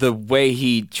 and the way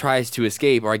he tries to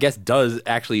escape, or I guess does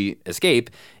actually escape,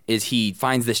 is he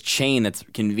finds this chain that's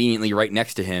conveniently right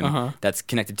next to him that's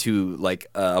connected to like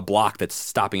a block that's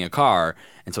stopping a car,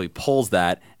 and so he pulls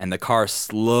that, and the car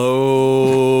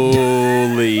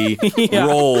slowly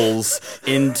rolls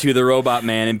into the robot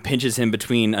man and pinches him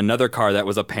between another car that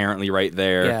was apparently right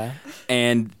there. Yeah.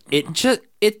 And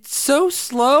it's so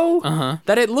slow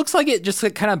that it looks like it just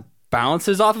kind of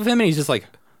bounces off of him, and he's just like,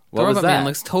 what The was robot that? man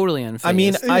looks totally unfazed. I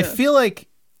mean, I feel like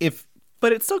if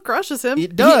But it still crushes him.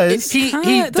 it does, He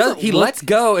doesn't look- lets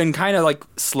go and kind of like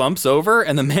slumps over,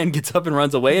 and the man gets up and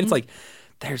runs away. And it's like,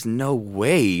 there's no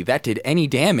way that did any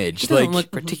damage. he doesn't Like,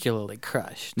 look particularly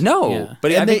crushed. no, Yeah.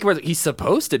 but And I think where he's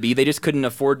supposed to be. They just couldn't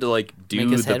afford to like do Make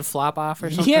his the head flop off or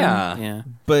something. Yeah. Yeah.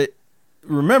 but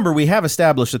remember, we have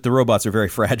established that the robots are very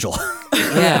fragile.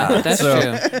 Yeah, that's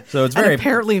true. So it's and very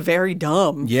apparently very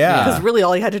dumb. Yeah. Because really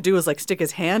all he had to do was like stick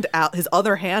his hand out, his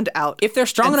other hand out. If they're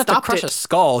strong and enough to stopped crush it. a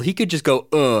skull, he could just go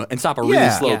and stop a really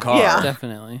Yeah. slow Yeah. car. Yeah.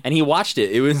 Definitely. And he watched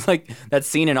it. It was like that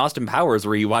scene in Austin Powers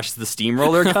where he watched the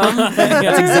steamroller come.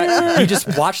 That's exactly. He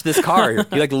just watched this car.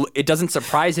 He it doesn't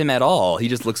surprise him at all. He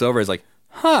just looks over. And is like,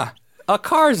 huh. A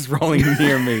car's rolling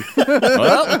near me.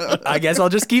 Well, I guess I'll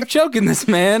just keep choking this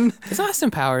man. Is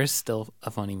Austin Powers still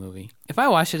a funny movie? If I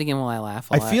watch it again, will I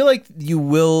laugh a lot? I feel like you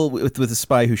will with The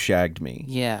Spy Who Shagged Me.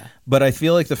 Yeah. But I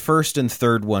feel like the first and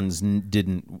third ones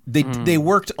didn't. They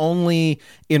worked only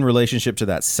in relationship to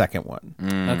that second one.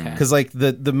 Okay. Because like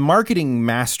the marketing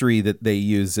mastery that they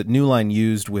used, that New Line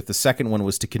used with the second one,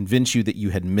 was to convince you that you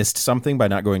had missed something by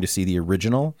not going to see the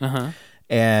original.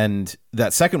 And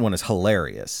that second one is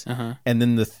hilarious. And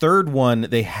then the third one,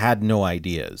 they had no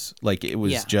ideas. Like it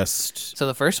was just. So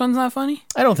the first one's not funny,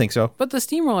 I don't think so. but the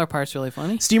steamroller part's really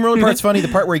funny. Steamroller part's funny. The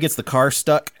part where he gets the car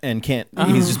stuck and can't,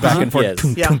 he's just back and forth.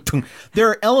 Yes. Tung, tung, tung. There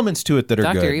are elements to it that are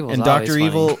Dr. good. Evil's and always Dr.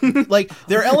 Evil, like,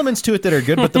 there are elements to it that are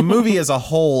good, but the movie as a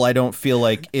whole, I don't feel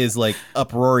like is like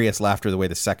uproarious laughter the way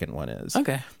the second one is.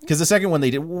 Okay. Because the second one,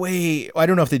 they did I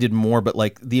don't know if they did more, but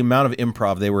like the amount of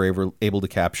improv they were able to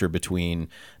capture between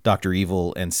Dr.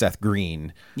 Evil and Seth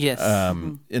Green. Yes.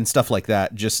 And stuff like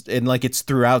that. And like it's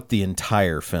throughout the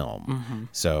entire film.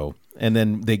 So, and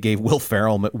then they gave Will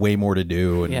Ferrell way more to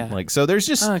do. And like, so there's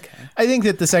just, Okay. I think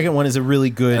that the second one is a really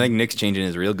good, I think Nick's changing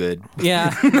is real good.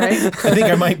 Yeah. Right? I think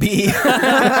I might be.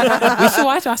 We should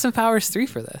watch Austin Powers 3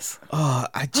 for this.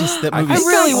 That I movie.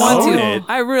 really want own to. it.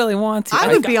 I really want to. I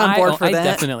would be on board for I that.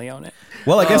 definitely own it.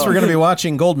 Well, I guess we're going to be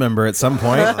watching Goldmember at some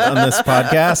point on this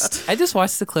podcast. I just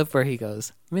watched the clip where he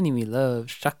goes, "Minnie me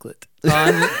loves chocolate" on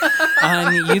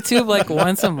YouTube like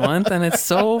once a month, and it's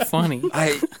so funny.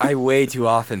 I way too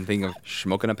often think of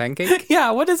smoking a pancake. Yeah,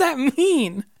 what does that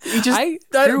mean? I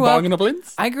Bonging a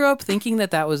blintz? I grew up thinking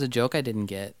that was a joke I didn't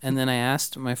get, and then I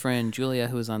asked my friend Julia,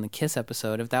 who was on the Kiss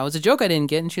episode, if that was a joke I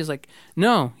didn't get, and she was like,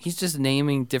 "No, he's just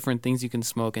naming different things you can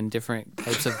smoke and different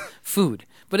types of food."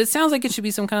 But it sounds like it should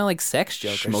be some kind of like sex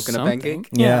joke Smoking or a something. pancake?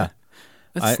 Yeah.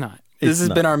 It's not. This has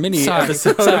been our mini Sorry.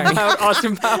 episode Sorry. about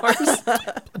Austin Powers.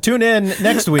 Tune in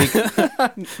next week. No,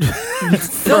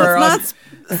 it's not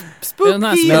spooky. It's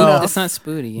not, No. it's not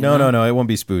spooty. you No, know? no, it won't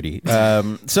be spooty.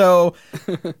 So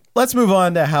let's move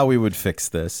on to how we would fix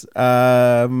this.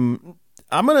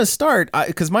 I'm going to start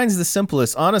because mine's the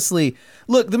simplest. Honestly,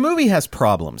 look, the movie has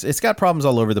problems. It's got problems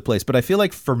all over the place. But I feel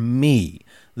like for me,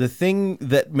 the thing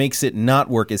that makes it not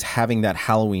work is having that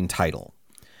Halloween title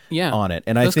on it.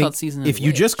 And It I was think called Season of if the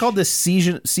you just Witch. called this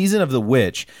season of the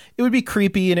Witch, it would be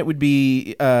creepy and it would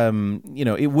be,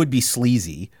 it would be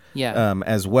sleazy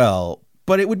as well.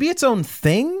 But it would be its own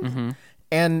thing.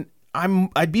 And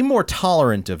I'd be more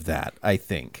tolerant of that, I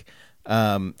think.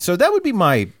 So that would be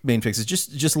my main fix is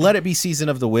just let it be Season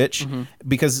of the Witch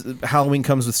because Halloween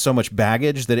comes with so much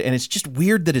baggage and it's just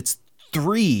weird that it's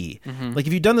 3. Like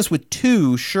if you'd done this with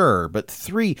 2, sure, but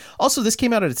 3. Also, this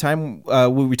came out at a time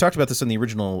we talked about this in the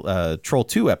original Troll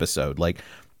 2 episode. Like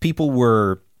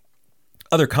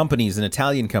other companies and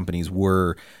Italian companies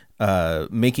were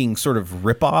making sort of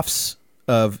ripoffs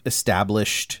of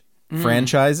established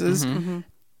franchises.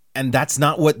 And that's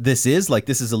not what this is. Like,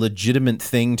 this is a legitimate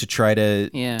thing to try to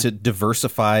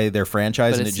diversify their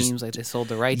franchise. But and it seems like they sold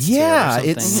the rights. yeah, to it, or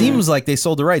it something. seems like they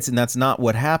sold the rights, and that's not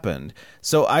what happened.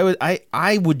 So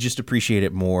I would just appreciate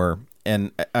it more,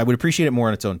 and I would appreciate it more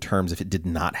on its own terms if it did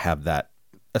not have that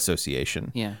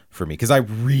association. For me, because I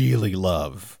really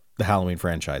love the Halloween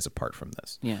franchise apart from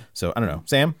this. So I don't know,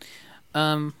 Sam.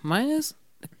 Mine is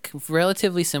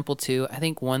relatively simple too. I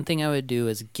think one thing I would do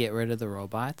is get rid of the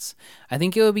robots. I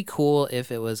think it would be cool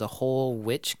if it was a whole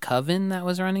witch coven that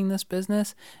was running this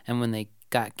business, and when they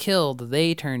got killed,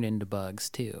 they turned into bugs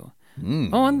too.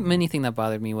 One mini thing that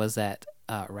bothered me was that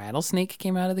rattlesnake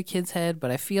came out of the kid's head, but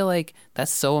I feel like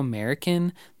that's so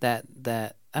American that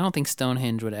I don't think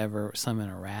Stonehenge would ever summon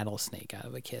a rattlesnake out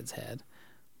of a kid's head.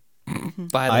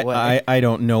 By the way, I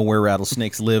don't know where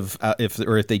rattlesnakes live,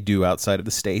 if they do outside of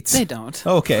the States. they don't.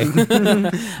 Okay.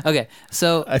 Okay,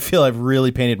 so I feel I've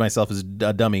really painted myself as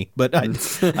a dummy, but I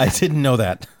didn't know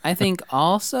that. I think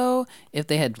also if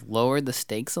they had lowered the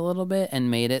stakes a little bit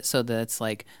and made it so that it's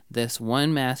like this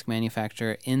one mask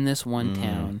manufacturer in this one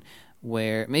town,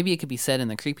 where maybe it could be set in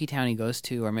the creepy town he goes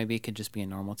to, or maybe it could just be a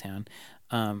normal town.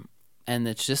 And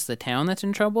it's just the town that's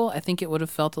in trouble, I think it would have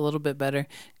felt a little bit better.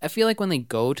 I feel like when they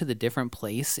go to the different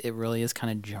place, it really is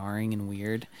kind of jarring and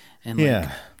weird and like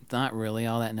not really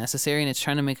all that necessary. And it's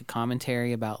trying to make a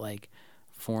commentary about like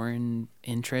foreign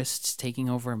interests taking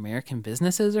over American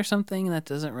businesses or something that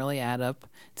doesn't really add up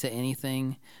to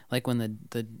anything. Like when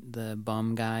the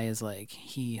bum guy is like,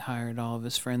 he hired all of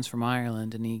his friends from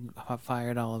Ireland and he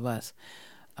fired all of us.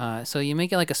 So you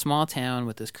make it like a small town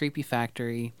with this creepy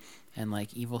factory, and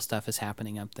like evil stuff is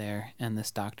happening up there, and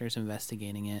this doctor's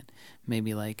investigating it.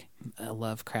 Maybe like a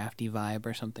Lovecrafty vibe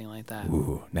or something like that.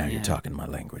 Ooh, now you're talking my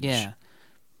language. Yeah.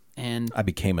 And I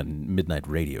became a midnight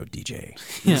radio DJ.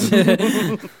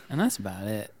 and that's about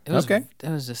it. It was Okay. It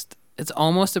was just. It's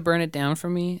almost a burn it down for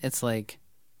me. It's like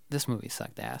this movie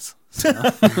sucked ass.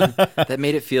 That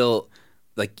made it feel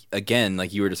like, again,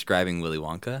 like you were describing Willy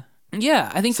Wonka.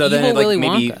 Yeah, I think So evil then it like Willy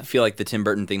maybe Wonka. feel like the Tim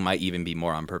Burton thing might even be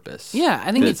more on purpose. Yeah,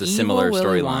 I think it's a evil similar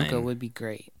Willy Wonka storyline. would be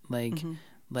great. Like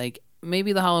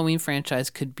maybe the Halloween franchise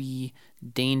could be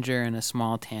danger in a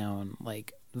small town,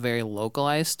 like very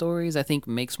localized stories. I think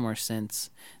makes more sense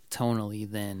tonally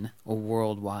than a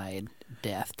worldwide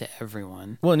death to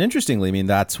everyone. Well, and interestingly, I mean,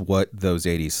 that's what those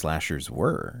 80s slashers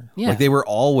were. Yeah. Like, they were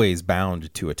always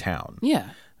bound to a town. Yeah.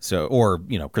 So, or,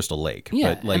 Crystal Lake.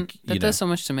 Yeah, But, like, and that does so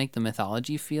much to make the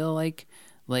mythology feel like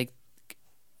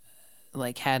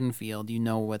Haddonfield, you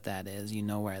know what that is, you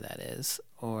know where that is,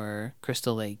 or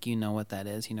Crystal Lake, you know what that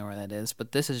is, you know where that is.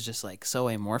 But this is just like so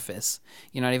amorphous.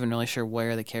 You're not even really sure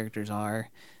where the characters are.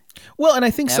 Well, and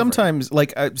I think Ever. sometimes,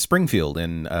 like Springfield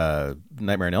in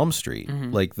Nightmare on Elm Street,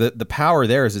 Mm-hmm. like the power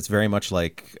there is it's very much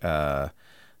like Arkham.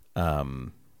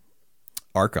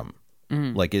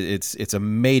 Mm-hmm. Like it's a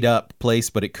made up place,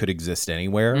 but it could exist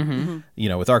anywhere.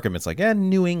 With Arkham, it's like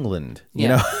New England.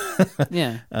 Yeah.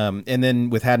 Yeah, And then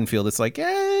with Haddonfield, it's like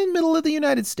middle of the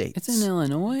United States. it's in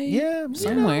Illinois. Yeah,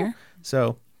 somewhere.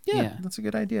 So Yeah. that's a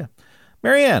good idea.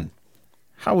 Marianne,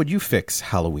 how would you fix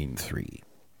Halloween 3?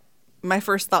 My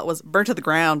first thought was burn to the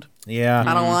ground. Yeah.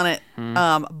 I don't want it.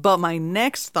 But my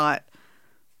next thought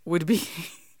would be,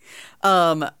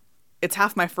 it's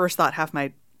half my first thought, half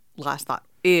my last thought.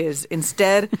 Is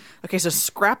instead, okay, so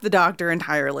scrap the doctor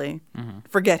entirely.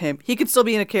 Forget him. He could still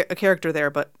be a character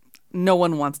there, but no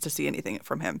one wants to see anything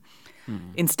from him.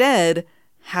 Instead,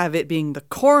 have it being the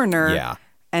coroner Yeah.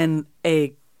 and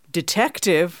a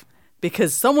detective,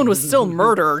 because someone was still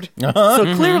murdered.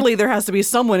 So clearly there has to be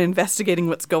someone investigating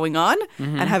what's going on,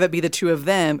 and have it be the two of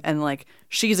them, and like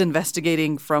she's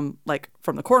investigating from the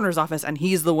coroner's office, and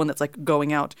he's the one that's like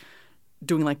going out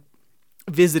doing like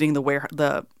visiting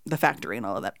the factory and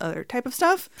all of that other type of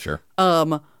stuff. Sure.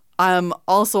 I'm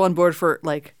also on board for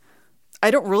like,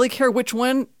 I don't really care which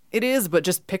one it is, but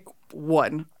just pick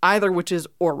one, either witches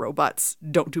or robots.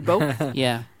 Don't do both.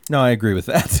 Yeah. No, I agree with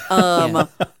that.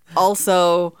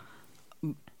 Also,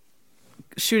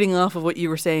 shooting off of what you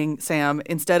were saying, Sam,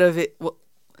 instead of it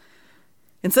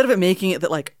making it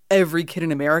that like every kid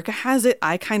in America has it,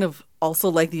 I kind of also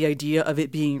like the idea of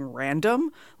it being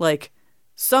random. Like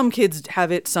some kids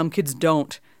have it, some kids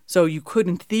don't. So you could,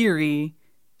 in theory,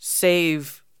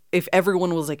 save, if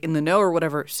everyone was like in the know or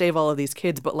whatever, save all of these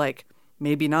kids, but like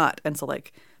maybe not. And so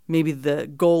like maybe the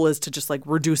goal is to just like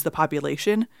reduce the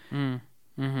population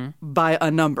by a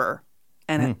number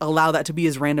and allow that to be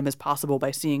as random as possible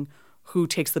by seeing who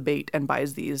takes the bait and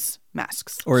buys these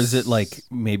masks. Or is it like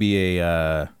maybe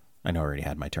I know I already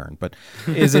had my turn, but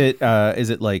is it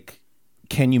like,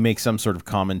 can you make some sort of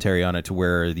commentary on it to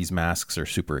where these masks are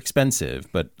super expensive,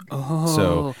 but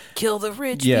so Kill the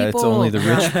rich yeah, people. it's only the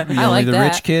rich, only like the that.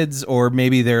 rich kids, or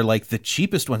maybe they're like the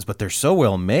cheapest ones, but they're so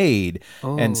well made,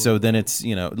 and so then it's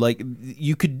like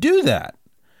you could do that,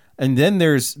 and then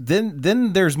there's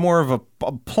more of a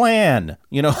plan,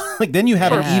 like then you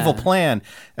have an evil plan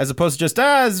as opposed to just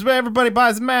everybody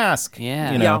buys a mask,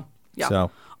 Yeah. Yeah.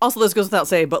 So Also, this goes without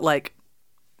saying, but like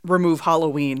remove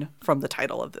Halloween from the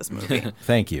title of this movie.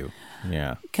 thank you,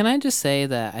 yeah. Can I just say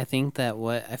that I think that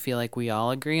what I feel like we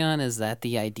all agree on is that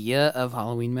the idea of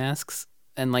Halloween masks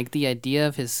and like the idea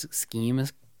of his scheme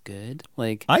is good.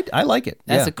 Like I like it.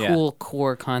 that's yeah. a cool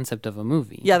core concept of a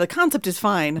movie. Yeah, the concept is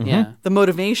fine. Yeah. The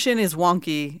motivation is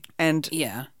wonky, and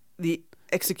Yeah. the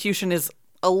execution is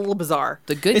a little bizarre.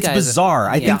 The good It's guys. bizarre.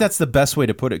 I Yeah. think that's the best way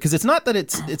to put it, because it's not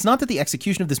that the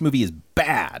execution of this movie is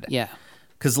bad. Yeah.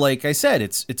 Because, like I said,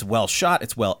 it's well shot,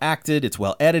 it's well acted, it's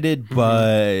well edited,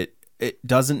 but it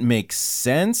doesn't make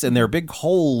sense, and there are big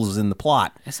holes in the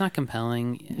plot. It's not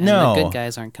compelling. And No. The good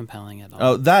guys aren't compelling at all.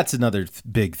 Oh, that's another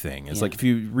big thing. Is Yeah. like if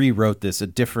you rewrote this a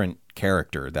different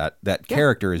character, that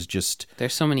character is just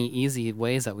There's so many easy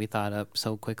ways that we thought up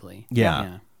so quickly.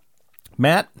 Yeah.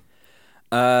 Matt.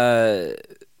 I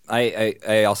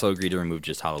also agree to remove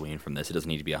just Halloween from this. It doesn't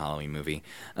need to be a Halloween movie.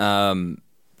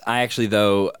 I actually,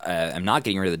 though, am not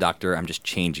getting rid of the doctor. I'm just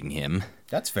changing him.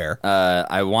 That's fair.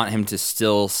 I want him to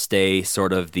still stay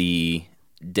sort of the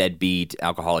deadbeat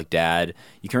alcoholic dad.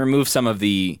 You can remove some of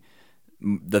the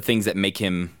things that make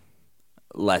him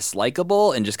less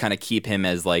likable and just kind of keep him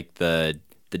as like the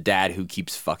dad who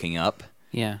keeps fucking up.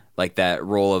 Yeah. Like that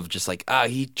role of just like,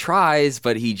 he tries,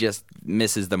 but he just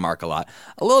misses the mark a lot.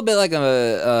 A little bit like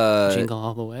a Jingle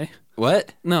All the Way.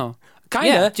 What? No. Kinda.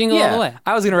 Yeah, Jingle All the Way.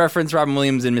 I was gonna reference Robin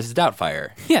Williams in Mrs. Doubtfire,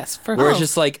 Yes. For where it's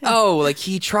just like, like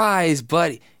he tries,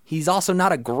 but he's also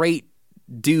not a great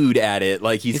dude at it.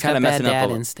 Like he's kind of messing bad up.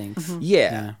 dad instincts.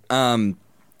 Yeah.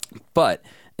 But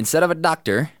instead of a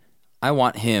doctor, I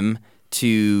want him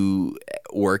to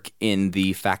work in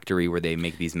the factory where they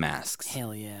make these masks.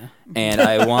 Hell yeah. And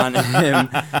I want him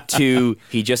to,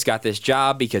 he just got this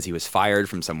job because he was fired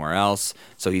from somewhere else.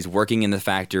 So he's working in the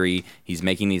factory. He's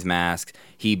making these masks.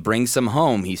 He brings some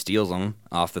home. He steals them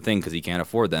off the thing because he can't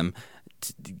afford them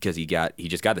because he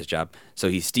just got this job. So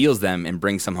he steals them and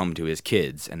brings some home to his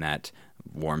kids, and that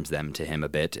warms them to him a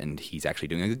bit, and he's actually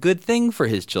doing a good thing for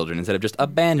his children instead of just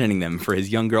abandoning them for his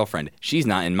young girlfriend. She's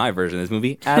not in my version of this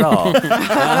movie at all.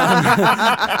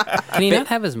 Can he not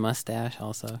have his mustache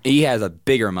also? He has a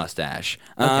bigger mustache.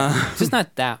 Just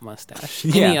not that mustache.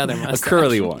 Any other mustache. A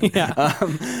curly one. Yeah.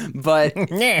 But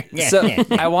so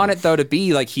I want it though to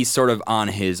be like he's sort of on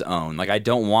his own. Like I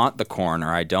don't want the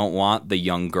coroner. I don't want the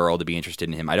young girl to be interested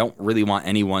in him. I don't really want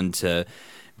anyone to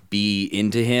be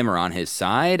into him or on his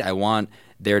side. I want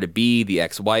there to be the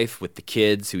ex-wife with the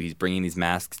kids who he's bringing these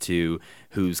masks to,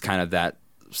 who's kind of that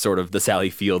sort of the Sally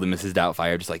Field and Mrs.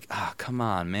 Doubtfire, just like, come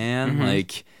on, man.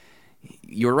 Like,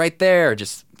 you're right there.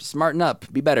 Just smarten up.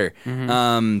 Be better.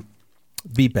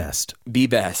 Be best. Be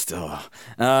best.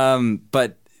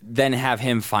 But then have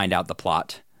him find out the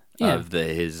plot of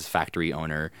his factory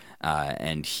owner,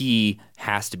 and he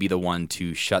has to be the one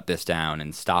to shut this down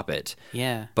and stop it.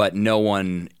 Yeah. But no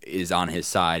one is on his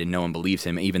side, and no one believes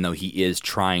him, even though he is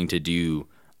trying to do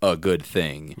a good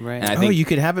thing. Right. And I think you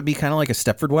could have it be kind of like a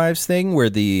Stepford Wives thing, where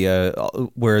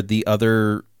the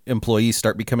other employees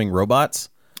start becoming robots.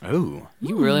 Oh,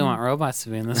 You really want robots to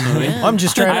be in this movie? I'm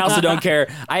just trying. I also don't care.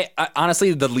 I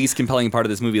honestly, the least compelling part of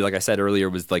this movie, like I said earlier,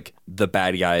 was like the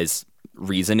bad guys'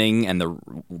 reasoning and the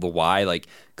why. Like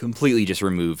completely just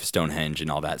remove Stonehenge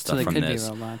and all that stuff they from could this.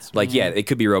 be robots. Like it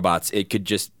could be robots. It could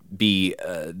just be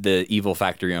the evil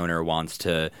factory owner wants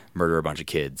to murder a bunch of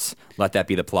kids. Let that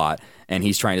be the plot, and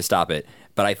he's trying to stop it.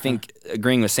 But I think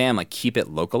agreeing with Sam, like keep it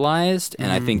localized,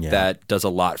 and I think that does a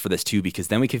lot for this too, because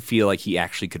then we could feel like he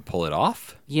actually could pull it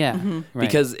off. Yeah. Right.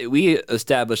 Because we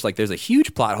established like there's a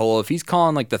huge plot hole. If he's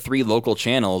calling like the 3 local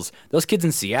channels, those kids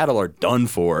in Seattle are done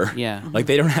for. Yeah. Like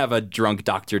they don't have a drunk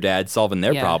doctor dad solving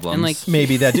their problems. And like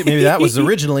Maybe that was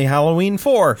originally Halloween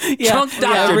 4. Drunk doctor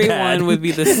everyone dad. would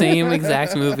be the same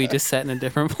exact movie, just set in a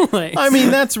different place. I mean,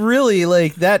 that's really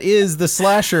like that is the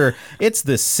slasher. It's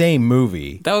the same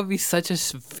movie. that would be such a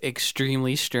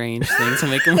extremely strange thing to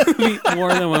make a movie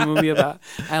more than one movie about.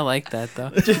 I like that though.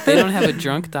 They don't have a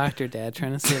drunk doctor dad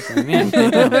trying to save them. Yeah, they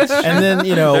don't. And then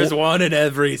There's one in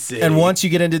every city. and once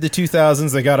you get into the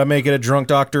 2000s, they got to make it a drunk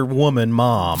doctor woman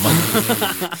mom.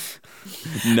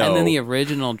 no. And then the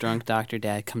original drunk doctor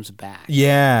dad comes back.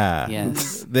 Yeah.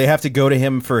 Yes. They have to go to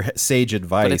him for sage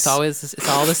advice. But it's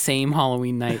all the same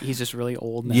Halloween night. He's just really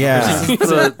old now. Yeah.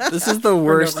 this is the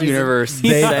worst universe since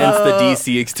the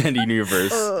DC extended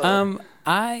universe.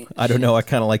 I don't know. I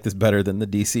kind of like this better than the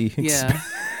DC Yeah.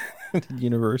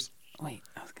 universe. Wait,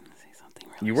 I was gonna say something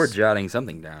really You were jotting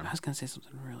something down. I was gonna say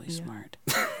something really smart.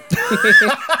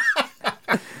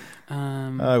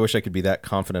 I wish I could be that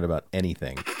confident about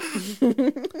anything.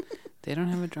 They don't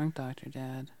have a drunk doctor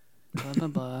dad. Blah blah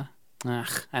blah.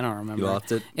 Ugh, I don't remember. You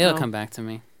lost it? It'll come back to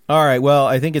me. All right. Well,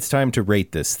 I think it's time to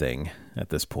rate this thing at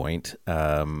this point.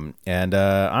 And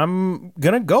I'm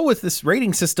going to go with this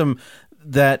rating system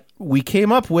that we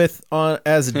came up with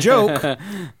as a joke,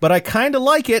 but I kind of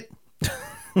like it.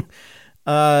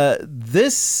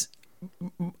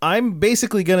 I'm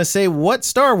basically going to say, what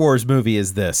Star Wars movie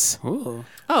is this? Ooh.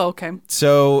 Oh, okay.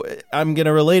 So I'm going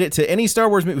to relate it to any Star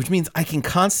Wars movie, which means I can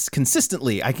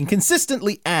consistently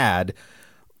add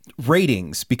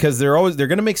ratings, because they're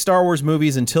going to make Star Wars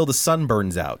movies until the sun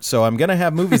burns out. So I'm going to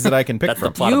have movies that I can pick That's the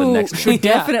from. plot of the You next one. should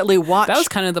definitely watch That was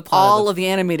kind of the plot all of the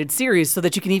animated series so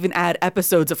that you can even add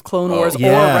episodes of Clone Wars or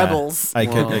Yeah. Rebels. I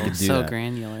could do so that.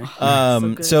 granular.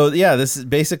 So yeah, this is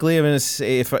basically, I'm going to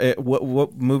say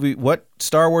what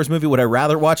Star Wars movie would I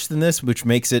rather watch than this, which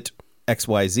makes it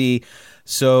XYZ.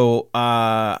 So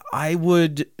I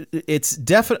would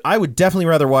definitely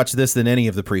rather watch this than any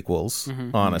of the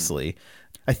prequels, honestly.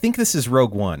 I think this is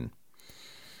Rogue One.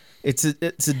 It's a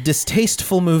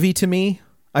distasteful movie to me.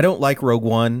 I don't like Rogue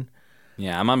One.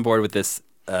 Yeah, I'm on board with this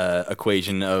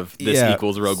equation of this Yeah.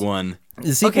 equals Rogue One.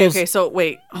 The sequels, Okay, so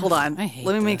wait, hold on. I hate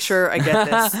Let me make this. sure I get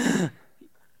this.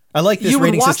 I like this You would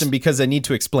rating watch- system because I need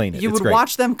to explain it. You It's would great.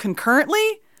 watch them concurrently?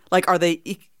 Like, are they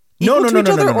No, equal no, to no, each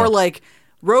no, other? no, no. Or like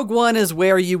Rogue One is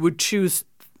where you would choose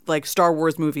like Star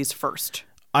Wars movies first?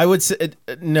 I would say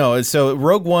no. So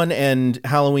Rogue One and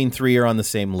Halloween 3 are on the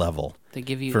same level. They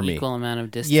give you for me. equal amount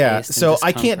of distaste. Yeah, and so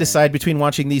I can't discomfort. decide between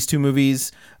watching these two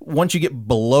movies. Once you get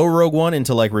below Rogue One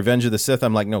into like Revenge of the Sith,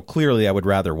 I'm like, no, clearly I would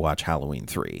rather watch Halloween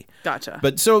 3. Gotcha.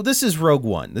 But so this is Rogue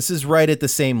One. This is right at the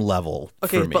same level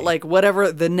Okay, for me. but like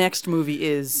whatever the next movie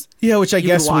is. yeah, which I you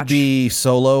guess would would watch. be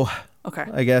Solo. Okay.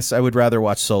 I guess I would rather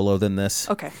watch Solo than this.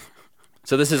 Okay.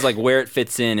 So this is like where it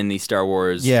fits in the Star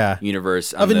Wars Yeah.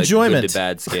 universe on Of the enjoyment. good to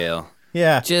bad scale.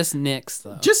 Yeah, Just Nick's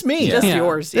though. just me. Just Yeah.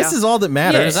 yours. This yeah. is all that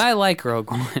matters. because I like Rogue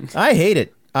One. I hate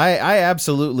it. I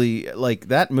absolutely like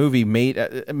that movie.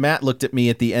 Matt looked at me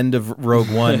at the end of Rogue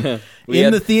One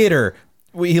in the theater.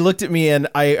 He looked at me and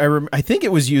I think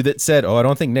it was you that said, "Oh, I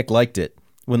don't think Nick liked it."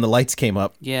 When the lights came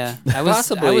up. Yeah, I was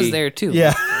Possibly. there too.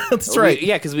 Yeah, that's right.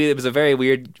 Yeah, because it was a very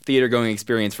weird theater going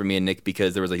experience for me and Nick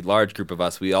because there was a large group of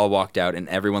us. We all walked out and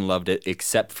everyone loved it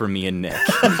except for me and Nick.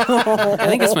 I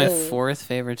think it's my fourth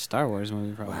favorite Star Wars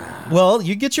movie. Probably. Well,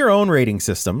 you get your own rating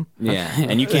system. Yeah,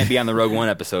 and you can't be on the Rogue One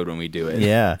episode when we do it.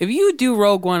 Yeah. If you do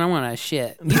Rogue One, I want to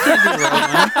shit. You can't do Rogue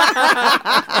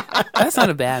One. That's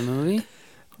not a bad movie.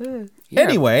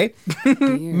 Anyway,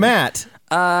 Matt.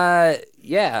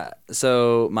 Yeah.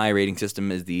 So my rating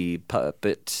system is the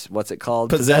puppet. What's it called?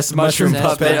 Possessed Mushroom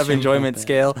Puppet Puppet. of enjoyment Puppet.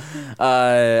 scale.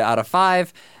 Out of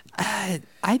 5.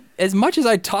 As much as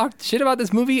I talked shit about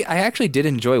this movie, I actually did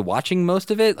enjoy watching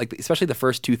most of it, like especially the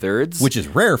first 2/3. Which is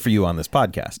rare for you on this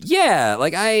podcast. Yeah,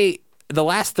 like the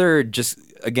last third just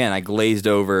again I glazed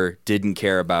over, didn't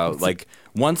care about. Like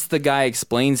once the guy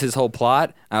explains his whole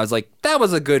plot, I was like, that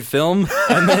was a good film,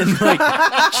 and then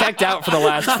like checked out for the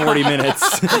last 40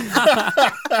 minutes.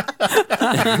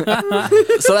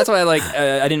 So that's why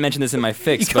I didn't mention this in my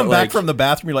fix. You come but back like, from the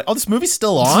bathroom, you're like, "Oh, this movie's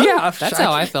still on." yeah, That's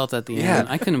how I felt at the end.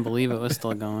 I couldn't believe it was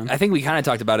still going. I think we kind of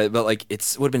talked about it, but like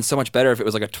would have been so much better if it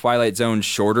was like a Twilight Zone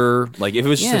shorter. Like if it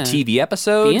was just Yeah. a TV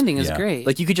episode. The ending is Yeah. great.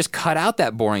 Like you could just cut out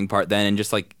that boring part then and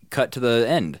just like cut to the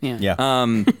end. yeah.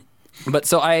 Yeah. But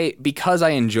so because I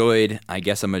enjoyed, I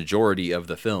guess, a majority of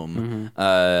the film,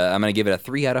 I'm gonna give it a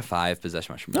 3 out of 5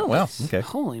 Possession Mushroom. Oh well. Okay.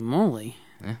 Holy moly.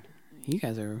 You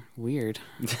guys are weird.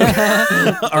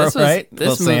 All right.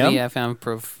 This Well, movie Sam? I found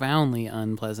profoundly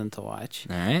unpleasant to watch.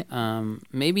 All right.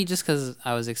 Maybe just because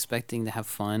I was expecting to have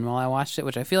fun while I watched it,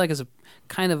 which I feel like is a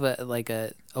kind of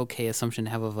a okay assumption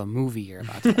to have of a movie you're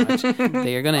about to watch. That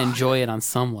you're gonna enjoy it on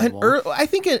some level. I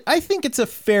think it's a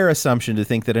fair assumption to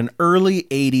think that an early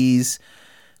 '80s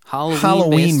Halloween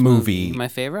Halloween movie my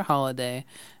favorite holiday,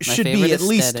 my should favorite be at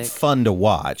least aesthetic. fun to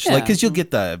watch. Yeah. Like, because you'll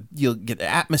get the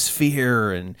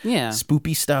atmosphere and Yeah.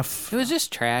 spoopy stuff. It was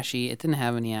just trashy. It didn't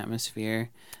have any atmosphere.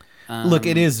 Look,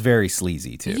 it is very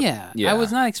sleazy too. Yeah, Yeah. I was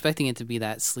not expecting it to be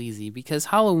that sleazy because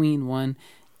Halloween 1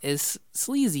 is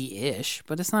sleazy-ish,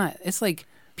 but it's not. It's like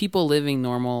people living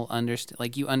normal.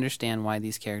 Like you understand why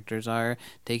these characters are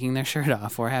taking their shirt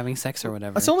off or having sex or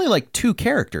whatever. It's only like 2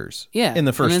 characters. Yeah, In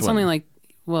the first and it's one. only like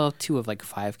 2 of like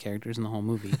 5 characters in the whole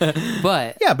movie.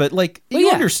 But Yeah, but like you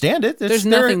yeah. understand it. There's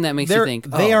nothing that makes you think,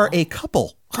 they oh. are a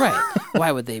couple. right,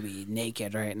 why would they be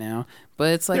naked right now?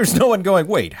 But it's like There's no one going,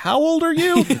 "Wait, how old are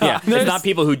you?" Yeah, it's not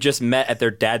people who just met at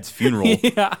their dad's funeral.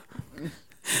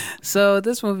 So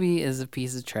this movie is a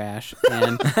piece of trash,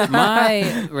 and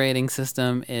my rating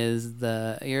system is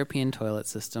the European toilet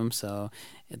system. So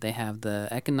they have the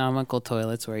economical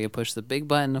toilets where you push the big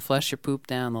button to flush your poop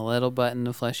down, the little button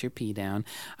to flush your pee down.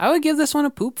 I would give this one a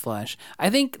poop flush. I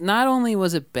think not only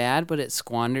was it bad, but it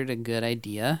squandered a good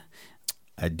idea.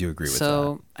 I do agree with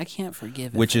So I can't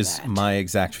forgive that. it. Which for is that. my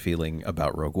exact feeling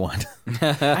about Rogue One.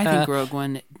 I think Rogue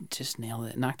One just nailed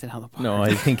it, knocked it out of the park. No,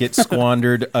 I think it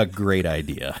squandered a great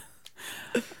idea.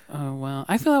 Oh well,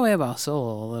 I feel that way about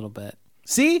Solo a little bit.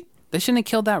 See? They shouldn't have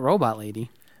killed that robot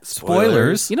lady.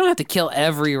 Spoilers. You don't have to kill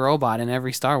every robot in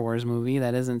every Star Wars movie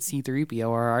that isn't C-3PO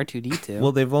or R2-D2.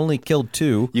 Well, they've only killed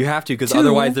 2. You have to, because 2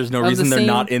 otherwise there's no of the reason they're same-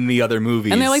 not in the other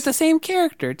movies. and they're like the same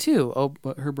character, too. Oh,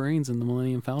 but her brain's in the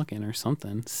Millennium Falcon or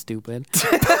something stupid.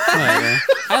 Whatever.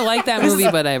 I like that movie,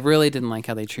 but I really didn't like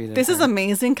how they treated This her. is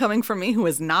amazing coming from me who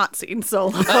has not seen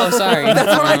Solo. Oh, sorry.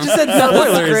 I just said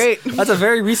spoilers. great. That's a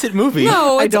very recent movie.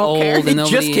 No, I it's don't old. care. And It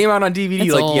nobody, just came out on DVD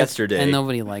it's like old, yesterday. And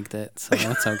nobody liked it, so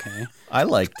that's okay. I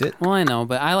liked it. Well, I know,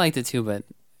 but I liked it too, but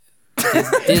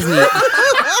Disney...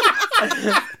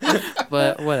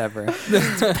 but whatever.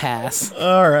 Pass.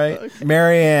 All right.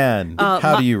 Marianne,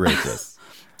 how do you rate this?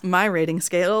 My rating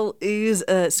scale is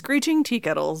screeching tea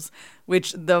kettles,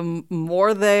 which the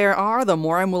more there are, the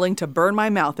more I'm willing to burn my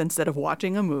mouth instead of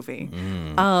watching a movie.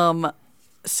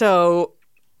 So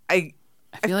I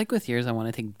I feel like with yours, I want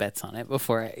to take bets on it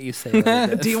before you say what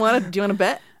it is. do you want to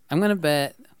bet? I'm gonna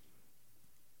bet.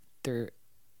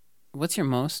 What's your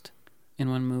most in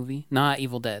one movie? Not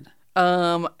Evil Dead.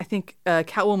 I think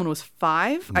Catwoman was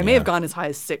 5. I may have gone as high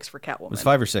as 6 for Catwoman. It was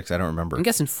 5 or 6. I don't remember. I'm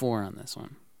guessing 4 on this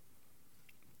one.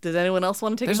 Does anyone else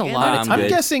want to take There's a a gander? lot of I'm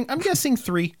time. I'm guessing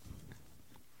 3.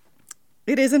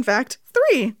 It is, in fact,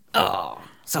 3. Oh,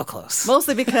 so close.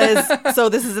 Mostly because, so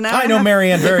this is an hour I and a know half.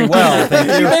 Marianne very well. Thank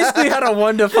You you. basically had a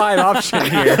 1 to 5 option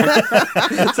here.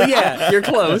 So yeah, you're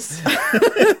close.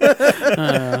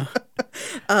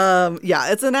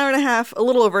 Yeah, it's an hour and a half, a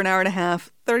little over an hour and a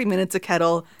half, 30 minutes a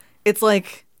kettle. It's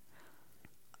like,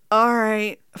 all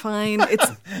right, fine.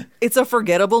 It's a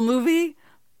forgettable movie.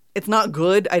 It's not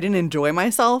good. I didn't enjoy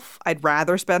myself. I'd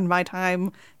rather spend my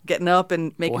time getting up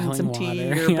and making Boiling some tea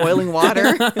water. or boiling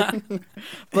water.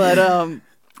 But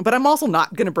I'm also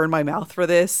not gonna burn my mouth for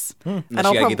this. And You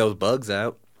gotta get those bugs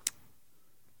out.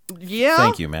 yeah.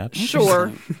 Thank you, Matt.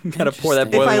 Sure. You gotta pour that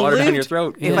If I boiling water down lived- your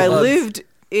throat. If I lived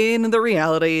in the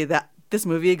reality that this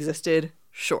movie existed,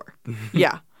 sure.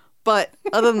 Yeah. But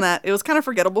other than that, it was kind of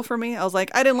forgettable for me. I was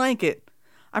like, I didn't like it.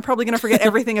 I'm probably going to forget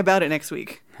everything about it next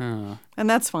week. And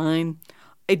that's fine.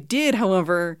 I did,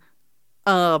 however,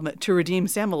 to redeem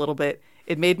Sam a little bit,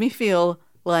 it made me feel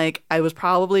like I was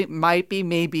probably,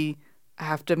 maybe, I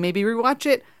have to maybe rewatch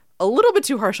it, a little bit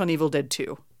too harsh on Evil Dead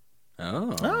 2.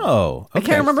 Oh. Oh, I okay.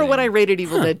 can't remember what I rated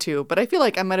Evil Dead 2, but I feel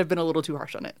like I might have been a little too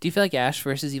harsh on it. Do you feel like Ash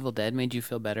versus Evil Dead made you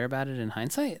feel better about it in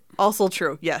hindsight? Also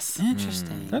true, yes.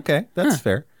 Interesting. Okay, that's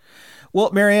fair. Well,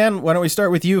 Marianne, why don't we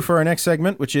start with you for our next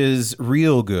segment, which is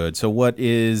Real Good. So what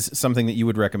is something that you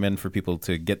would recommend for people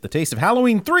to get the taste of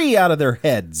Halloween 3 out of their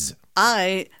heads?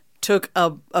 I took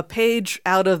a page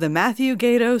out of the Matthew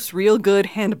Gatos Real Good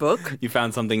Handbook. You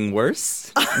found something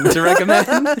worse to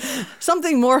recommend?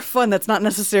 Something more fun that's not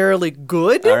necessarily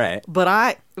good. All right.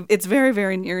 But it's very,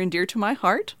 very near and dear to my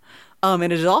heart. And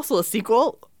it is also a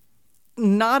sequel.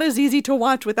 Not as easy to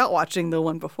watch without watching the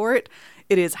one before it.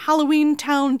 It is Halloween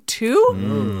Town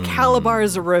 2,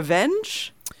 Calabar's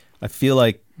Revenge. I feel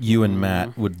like you and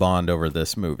Matt would bond over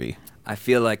this movie. I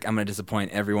feel like I'm going to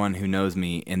disappoint everyone who knows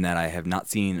me in that I have not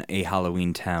seen a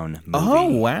Halloween Town movie. Oh,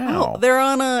 wow. Oh, they're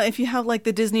on if you have like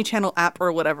the Disney Channel app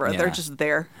or whatever, Yeah. they're just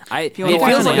there. It you wanna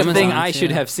watch feels it like on a thing Amazon, I too.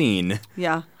 should have seen,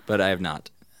 Yeah. but I have not.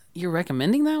 You're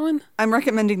recommending that one? I'm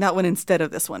recommending that one instead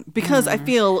of this one because I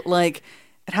feel like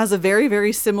it has a very,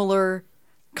 very similar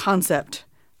concept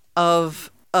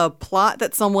of a plot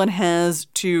that someone has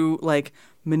to like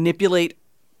manipulate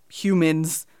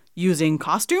humans using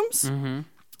costumes.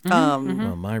 Well,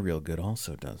 My Real Good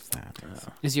also does that.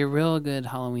 Is your real good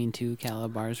Halloween 2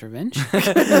 Calabar's Revenge?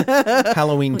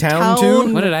 Halloween Town Town-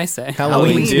 2? What did I say?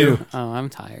 Halloween 2. Oh, I'm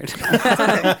tired.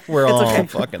 We're all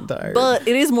fucking tired. But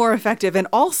it is more effective. And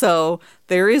also,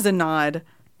 there is a nod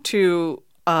to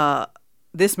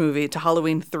this movie, to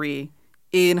Halloween 3,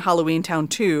 in Halloween Town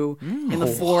 2, in the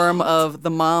form of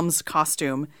the mom's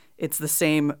costume. It's the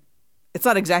same. It's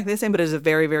not exactly the same, but it is a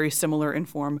very, very similar in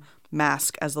form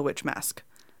mask as the witch mask.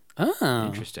 Oh,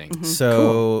 Interesting.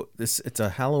 So it's a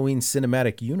Halloween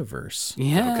cinematic universe.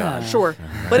 yeah. God. Sure.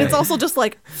 But it's also just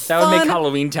like That would make fun.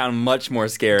 Halloween Town much more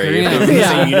scary if Yeah. it was in the Yeah.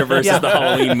 same universe Yeah. as the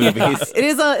Halloween movies. It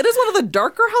is one of the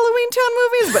darker Halloween Town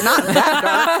movies, but not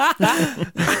that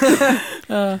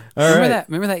dark.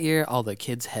 Remember that year all the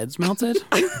kids' heads melted?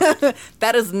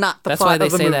 That is not the That's plot why they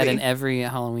of the say movie. that in every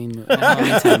Halloween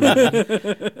Town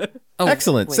movie. Oh,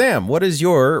 Excellent. wait. Sam, what is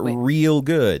your Real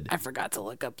Good? I forgot to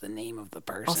look up the name of the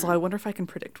person. Also, I wonder if I can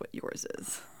predict what yours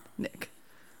is, Nick.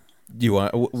 You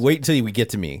want wait till we get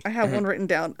to me. I have one written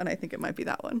down, and I think it might be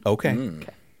that one. Okay.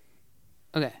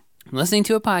 Okay. I'm listening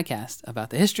to a podcast about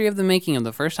the history of the making of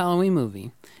the first Halloween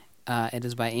movie. It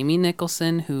is by Amy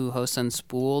Nicholson, who hosts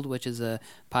Unspooled, which is a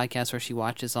podcast where she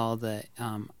watches all the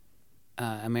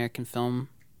American Film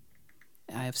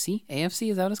AFC,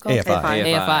 is that what it's called? AFI.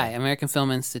 AFI, American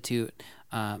Film Institute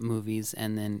movies,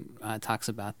 and then talks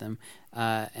about them.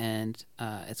 And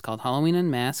it's called Halloween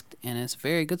Unmasked, and it's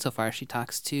very good so far. She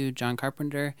talks to John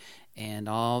Carpenter and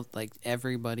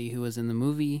everybody who was in the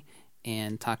movie,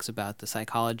 and talks about the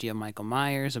psychology of Michael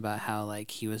Myers, about how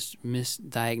he was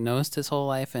misdiagnosed his whole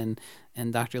life, and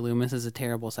Dr. Loomis is a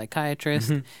terrible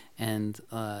psychiatrist, and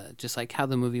just how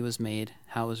the movie was made,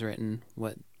 how it was written,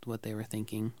 what they were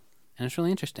thinking. And it's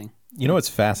really interesting. You know what's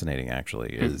fascinating, actually,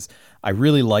 is I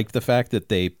really liked the fact that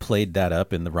they played that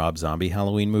up in the Rob Zombie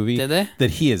Halloween movie. Did they? That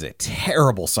he is a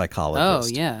terrible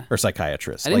psychologist. Oh, yeah. Or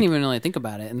psychiatrist. I didn't even really think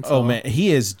about it until... Oh, man.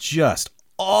 He is just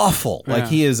awful. Yeah.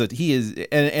 He is,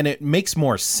 and it makes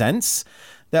more sense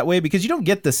that way, because you don't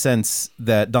get the sense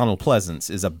that Donald Pleasance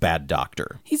is a bad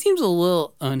doctor. He seems a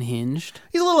little unhinged.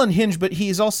 He's a little unhinged, but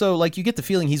he's also like, you get the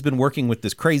feeling he's been working with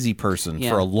this crazy person Yeah.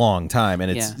 for a long time,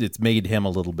 and Yeah. it's made him a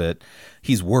little bit.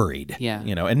 He's worried, Yeah.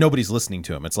 and nobody's listening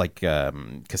to him. It's like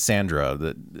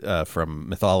Cassandra from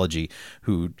mythology,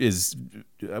 who is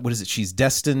what is it? She's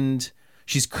destined.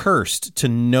 She's cursed to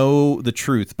know the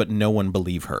truth, but no one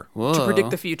believe her. Whoa. To predict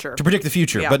the future. To predict the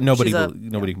future, Yeah, but nobody she's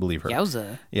nobody can believe her.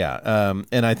 Yowza. Yeah,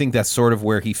 and I think that's sort of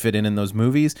where he fit in those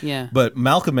movies. Yeah. But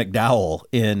Malcolm McDowell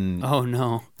in Oh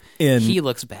no. in He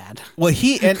looks bad. well,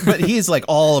 but he's like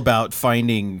all about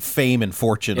finding fame and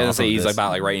fortune. Yeah, off say of he's this.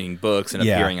 about like writing books and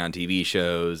Yeah. appearing on TV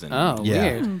shows. And Oh, Yeah.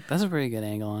 weird. That's a pretty good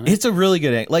angle on it. It's a really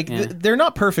good like Yeah. they're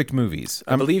not perfect movies.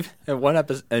 I believe in one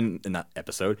episode, not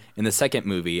episode, in the second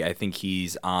movie, I think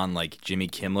he's on like Jimmy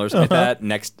Kimmel or something like that.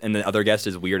 Next, and the other guest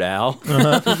is Weird Al,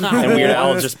 and Weird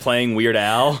Al is just playing Weird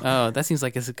Al. Oh, that seems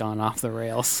like it's gone off the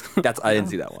rails. I didn't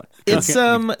see that one. It's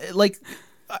like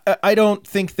I don't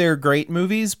think they're great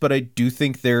movies, but I do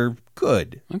think they're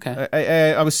good. Okay.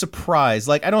 I was surprised.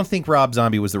 Like, I don't think Rob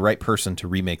Zombie was the right person to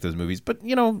remake those movies, but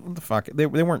the fuck, they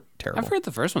weren't terrible. I've heard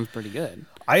the first one's pretty good.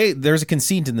 There's a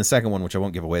conceit in the second one which I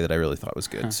won't give away that I really thought was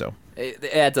good. So It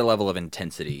adds a level of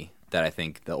intensity that I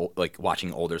think like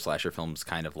watching older slasher films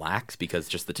kind of lacks, because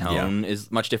just the tone is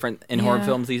much different in horror Yeah.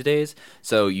 films these days.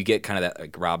 So you get kind of that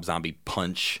like Rob Zombie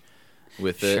punch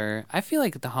with it. Sure. I feel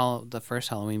like the first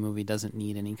Halloween movie doesn't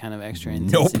need any kind of extra Nope.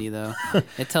 intensity, though.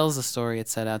 It tells the story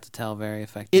it's set out to tell very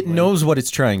effectively. it knows what it's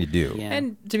trying to do. Yeah.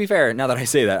 And to be fair, now that I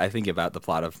say that, I think about the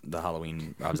plot of the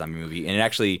Halloween Rob Zombie movie, and it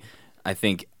actually, I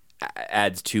think,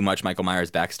 adds too much Michael Myers'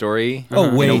 backstory.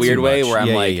 Oh, way in a weird too way, much. where I'm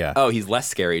Yeah, like, yeah. oh, he's less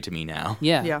scary to me now.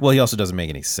 yeah. Yeah. Well, he also doesn't make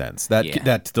any sense. Yeah.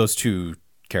 That those two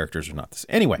characters are not the same.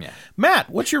 Anyway, Yeah. Matt,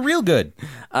 what's your real good?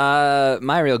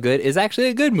 My real good is actually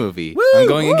a good movie. Woo, I'm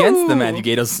going against the woo. Matthew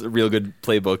Gato's real good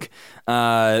playbook,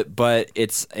 but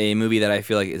it's a movie that I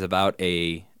feel like is about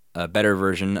a better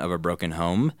version of a broken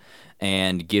home,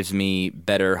 and gives me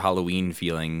better Halloween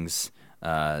feelings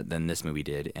than this movie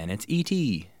did, and it's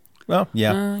E.T. Well,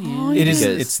 yeah, yeah. it is.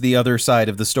 Because- It's the other side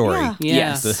of the story. Yeah. Yeah.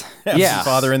 Yes. The Yeah.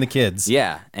 father and the kids.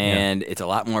 Yeah, and it's a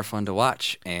lot more fun to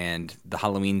watch, and the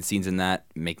Halloween scenes in that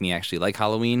make me actually like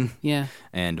Halloween Yeah.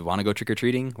 and want to go trick or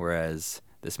treating, whereas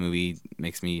this movie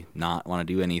makes me not want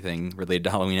to do anything related to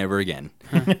Halloween ever again.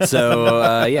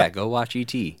 So yeah, go watch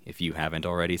E.T. if you haven't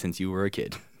already since you were a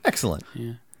kid. Excellent.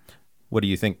 Yeah. What do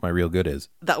you think my real good is?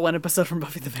 That one episode from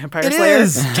Buffy the Vampire It Slayer.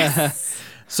 is.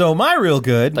 So my real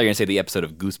good. I thought you were gonna say the episode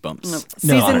of Goosebumps.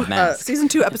 No. Haunted Mask. Season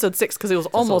 2, episode 6, because it was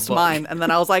almost mine. And then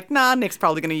I was like, nah, Nick's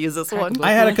probably going to use this one.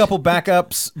 I had a couple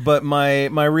backups, but my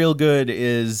real good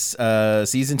is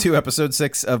season 2, episode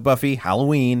 6 of Buffy,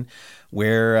 Halloween,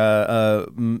 where a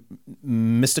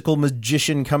mystical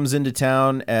magician comes into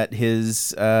town at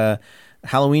his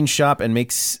Halloween shop and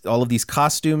makes all of these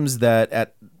costumes that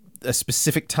at a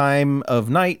specific time of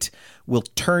night will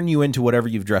turn you into whatever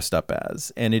you've dressed up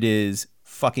as, and it is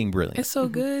fucking brilliant. It's so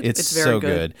good. It's very so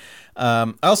good. good.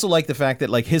 I also like the fact that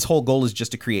like his whole goal is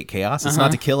just to create chaos. It's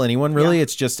not to kill anyone really. Yeah.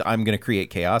 It's just I'm going to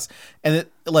create chaos, and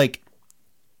it, like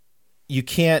you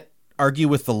can't argue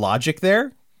with the logic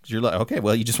there. You're like, okay,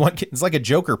 well, you just want it's like a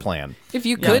Joker plan. If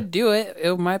you could do it,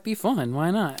 it might be fun.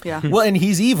 Why not? Yeah. Well, and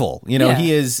he's evil. You know, Yeah.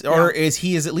 he is, or is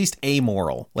he is at least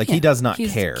amoral. Like he does not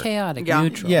He's care. chaotic, Yeah.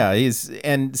 neutral. Yeah,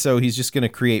 and so he's just going to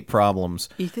create problems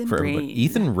Ethan for everybody. Rain.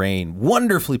 Ethan Rain,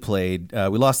 wonderfully played.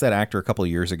 We lost that actor a couple of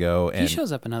years ago, He and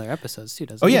shows up in other episodes too,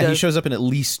 doesn't oh he? yeah, he does. shows up in at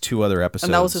least 2 other episodes.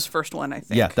 And that was his first one, I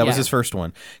think. Yeah, that was Yeah. his first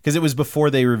one because it was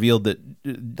before they revealed that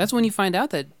That's when you find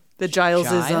out that The Giles,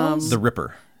 is Giles? the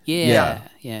Ripper. yeah.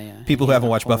 People who Yeah, haven't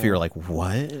watched Buffy whole- are like,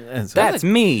 what? And so, That's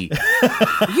me.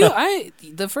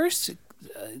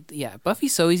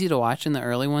 Buffy's so easy to watch in the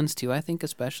early ones too. I think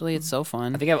especially it's so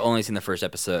fun. I think I've only seen the first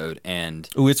episode, and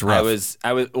Ooh, it's rough.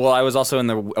 I was also in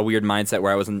a weird mindset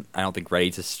where I wasn't, I don't think,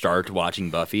 ready to start watching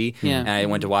Buffy. Yeah. And I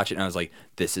went to watch it, and I was like,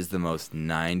 this is the most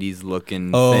 '90s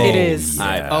looking Oh, thing It is.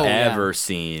 I've Oh, yeah. ever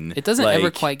seen. It doesn't ever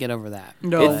Like, quite get over that.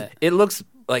 No. but- It looks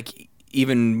like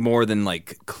even more than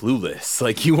like Clueless.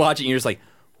 Like you watch it, and you're just like,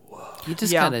 You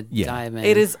just Yeah. gotta Yeah. dive in.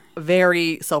 It is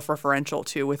very self-referential,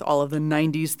 too, with all of the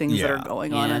 90s things that Yeah. are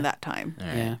going on Yeah. at that time.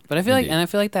 Yeah, but I feel like, Indeed. and I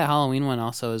feel like that Halloween one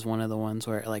also is one of the ones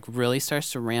where it like really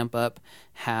starts to ramp up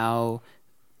how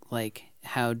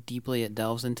deeply it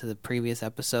delves into the previous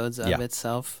episodes of Yeah.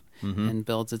 itself and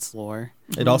builds its lore.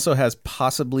 it also has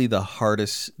possibly the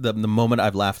hardest, the moment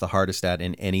I've laughed the hardest at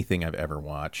in anything I've ever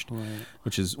watched,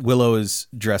 which is Willow is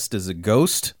dressed as a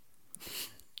ghost.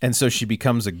 And so she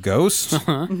becomes a ghost,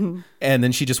 and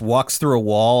then she just walks through a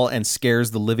wall and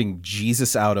scares the living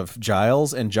Jesus out of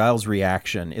Giles. And Giles'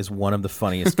 reaction is one of the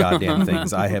funniest goddamn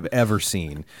things I have ever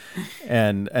seen.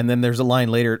 And then there's a line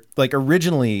later, like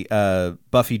originally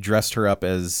Buffy dressed her up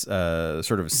as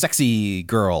sort of a sexy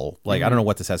girl. Like I don't know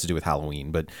what this has to do with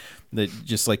Halloween, but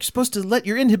just like you're supposed to let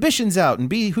your inhibitions out and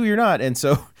be who you're not. And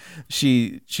so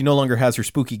she no longer has her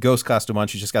spooky ghost costume on.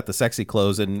 She's just got the sexy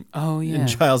clothes. And and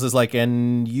Giles is like,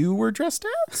 and you were dressed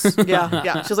as?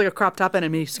 Yeah. She's like a crop top and a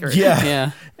mini skirt.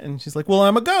 Yeah. And she's like, well,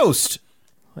 I'm a ghost.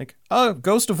 Like, oh,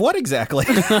 ghost of what exactly?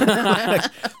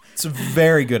 It's a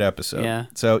very good episode. Yeah.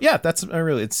 So yeah, that's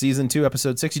it's season 2,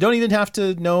 episode 6. You don't even have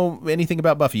to know anything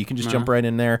about Buffy. You can just jump right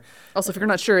in there. Also, if you're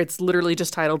not sure, it's literally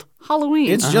just titled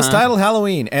Halloween. It's just titled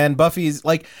Halloween. And Buffy's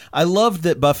like, I loved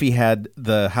that Buffy had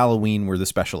the Halloween were the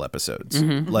special episodes.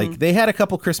 Like they had a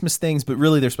couple Christmas things, but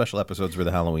really their special episodes were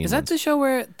the Halloween Is that ones. the show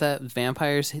where the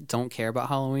vampires don't care about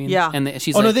Halloween? Yeah. And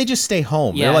she's Oh like, no, they just stay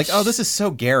home. Yeah, They're like, oh, this is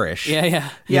so garish. Yeah.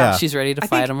 She's ready to I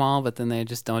fight think- them all, but then they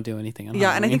just don't do anything on Yeah,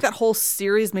 Halloween. and I think that whole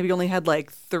series maybe only had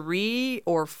like 3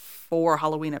 or 4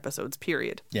 Halloween episodes,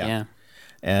 period. Yeah.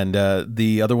 And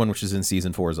the other one, which is in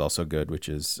season 4, is also good, which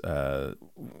is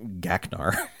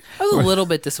Gaknar. I was a little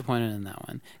bit disappointed in that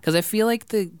one because I feel like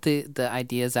the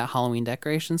idea is that Halloween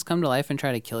decorations come to life and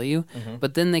try to kill you,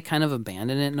 but then they kind of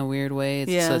abandon it in a weird way.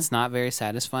 So it's not very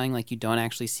satisfying. Like you don't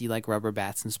actually see like rubber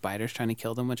bats and spiders trying to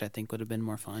kill them, which I think would have been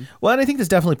more fun. Well, and I think this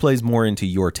definitely plays more into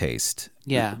your taste.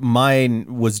 Yeah. Mine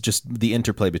was just the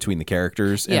interplay between the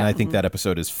characters, and Yeah. I think that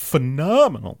episode is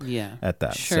phenomenal Yeah. at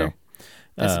that. Sure. So,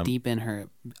 That's deep in her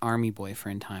army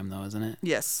boyfriend time, though, isn't it?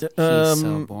 Yes. She's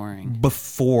so boring.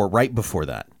 right before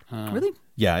that. Really?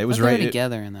 Yeah, it was They were right.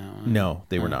 together in that one. No,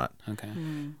 they were not. Okay.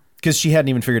 Because she hadn't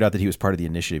even figured out that he was part of the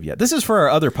initiative yet. This is for our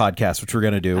other podcast, which we're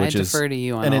going to do, I which is defer to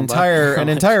you on an all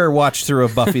entire watch through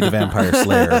of Buffy the Vampire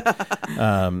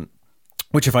Slayer.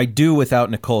 Which if I do without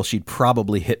Nicole, she'd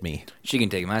probably hit me. She can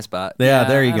take my spot. Yeah,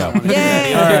 there you go.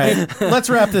 Yay! All right, let's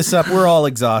wrap this up. We're all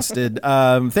exhausted.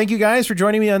 Thank you guys for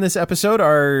joining me on this episode,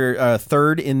 our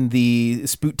third in the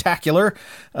spooktacular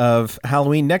of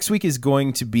Halloween. Next week is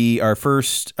going to be our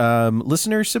first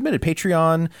listener-submitted,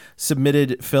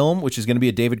 Patreon-submitted film, which is going to be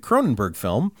a David Cronenberg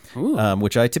film,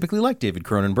 which I typically like David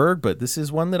Cronenberg, but this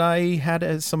is one that I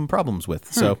had some problems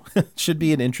with. So it should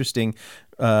be an interesting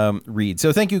read.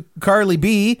 So thank you, Carly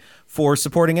B, for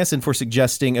supporting us and for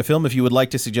suggesting a film. If you would like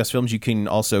to suggest films, you can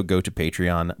also go to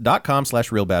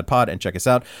patreon.com/realbadpod and check us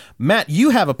out. Matt,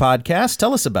 you have a podcast.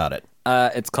 Tell us about it.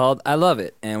 It's called I Love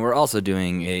It, and we're also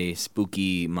doing a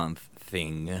spooky month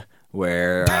thing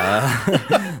where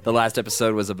the last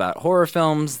episode was about horror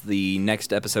films. The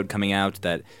next episode coming out,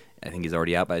 that I think is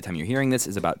already out by the time you're hearing this,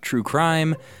 is about true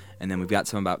crime. And then we've got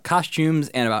some about costumes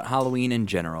and about Halloween in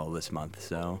general this month.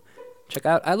 So check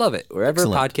out I Love It, wherever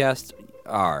Excellent. podcasts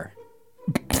are.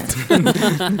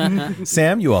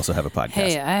 Sam, you also have a podcast.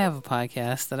 Hey, I have a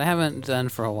podcast that I haven't done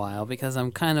for a while because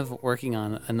I'm kind of working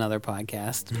on another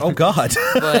podcast. Oh, God.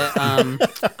 But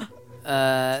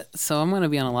so I'm going to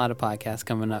be on a lot of podcasts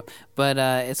coming up. But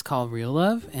it's called Real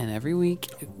Love, and every week,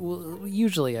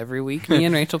 usually every week, me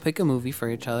and Rachel pick a movie for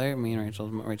each other. Me and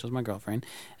Rachel's my girlfriend,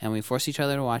 and we force each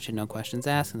other to watch it, no questions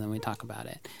asked, and then we talk about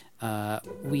it.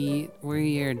 We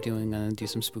are gonna do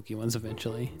some spooky ones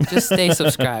eventually. Just stay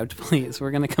subscribed, please.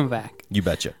 We're gonna come back. You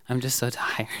betcha. I'm just so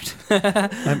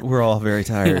tired. We're all very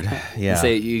tired. Yeah.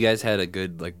 Say you guys had a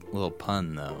good little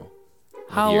pun though.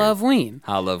 Halloween.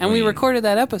 Halloween. And we recorded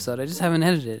that episode. I just haven't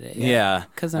edited it yet. Yeah.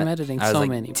 Because I'm editing I was so like,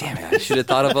 many. Damn it! I should have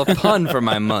thought of a pun for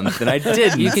my month, and I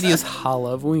didn't. You could use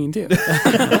Halloween too. I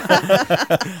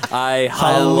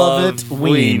Halloween.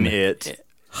 Halloween it.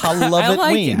 I like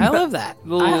Halloween. it. I love that.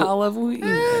 I Halloween.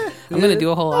 I'm gonna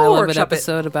do a whole I I'll Love It workshop it.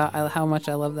 episode about how much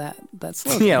I love that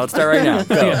slogan. Yeah, let's start right now.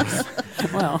 Go.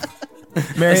 Well,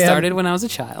 Marianne, it started when I was a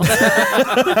child.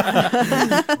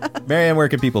 Marianne, where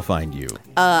can people find you?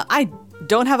 I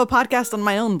don't have a podcast on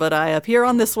my own, but I appear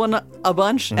on this one a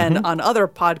bunch and on other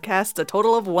podcasts a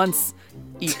total of once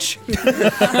each.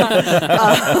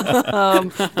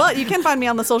 But you can find me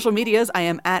on the social medias. I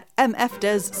am at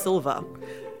MFDesSilva.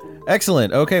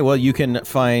 Excellent. Okay, well, you can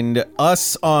find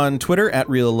us on Twitter at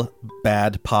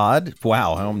RealBadPod.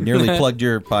 Wow, I nearly plugged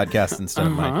your podcast instead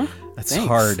of mine. That's Thanks.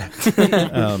 hard.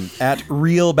 At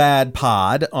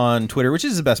RealBadPod on Twitter, which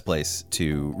is the best place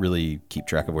to really keep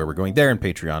track of where we're going. There and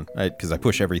Patreon, because I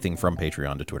push everything from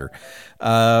Patreon to Twitter.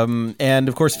 And,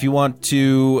 of course, if you want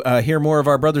to hear more of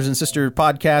our brothers and sister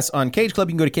podcasts on Cage Club,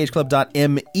 you can go to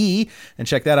cageclub.me and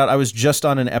check that out. I was just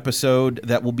on an episode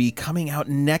that will be coming out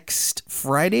next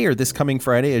Friday, or this coming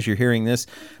Friday as you're hearing this,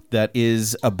 that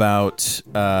is about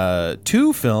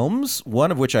 2 films,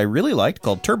 one of which I really liked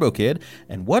called Turbo Kid,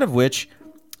 and one of which,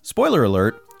 spoiler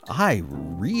alert, I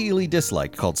really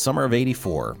disliked called Summer of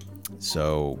 '84.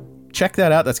 So check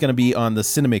that out. That's going to be on the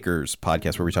Cinemakers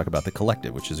podcast where we talk about The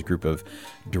Collective, which is a group of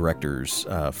directors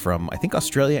from, I think,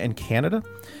 Australia and Canada.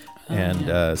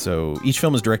 And so each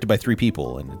film is directed by 3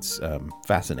 people, and it's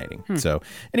fascinating. So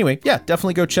anyway, yeah,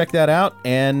 definitely go check that out.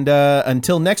 And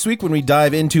until next week when we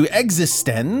dive into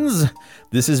Existenz,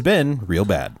 this has been Real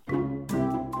Bad.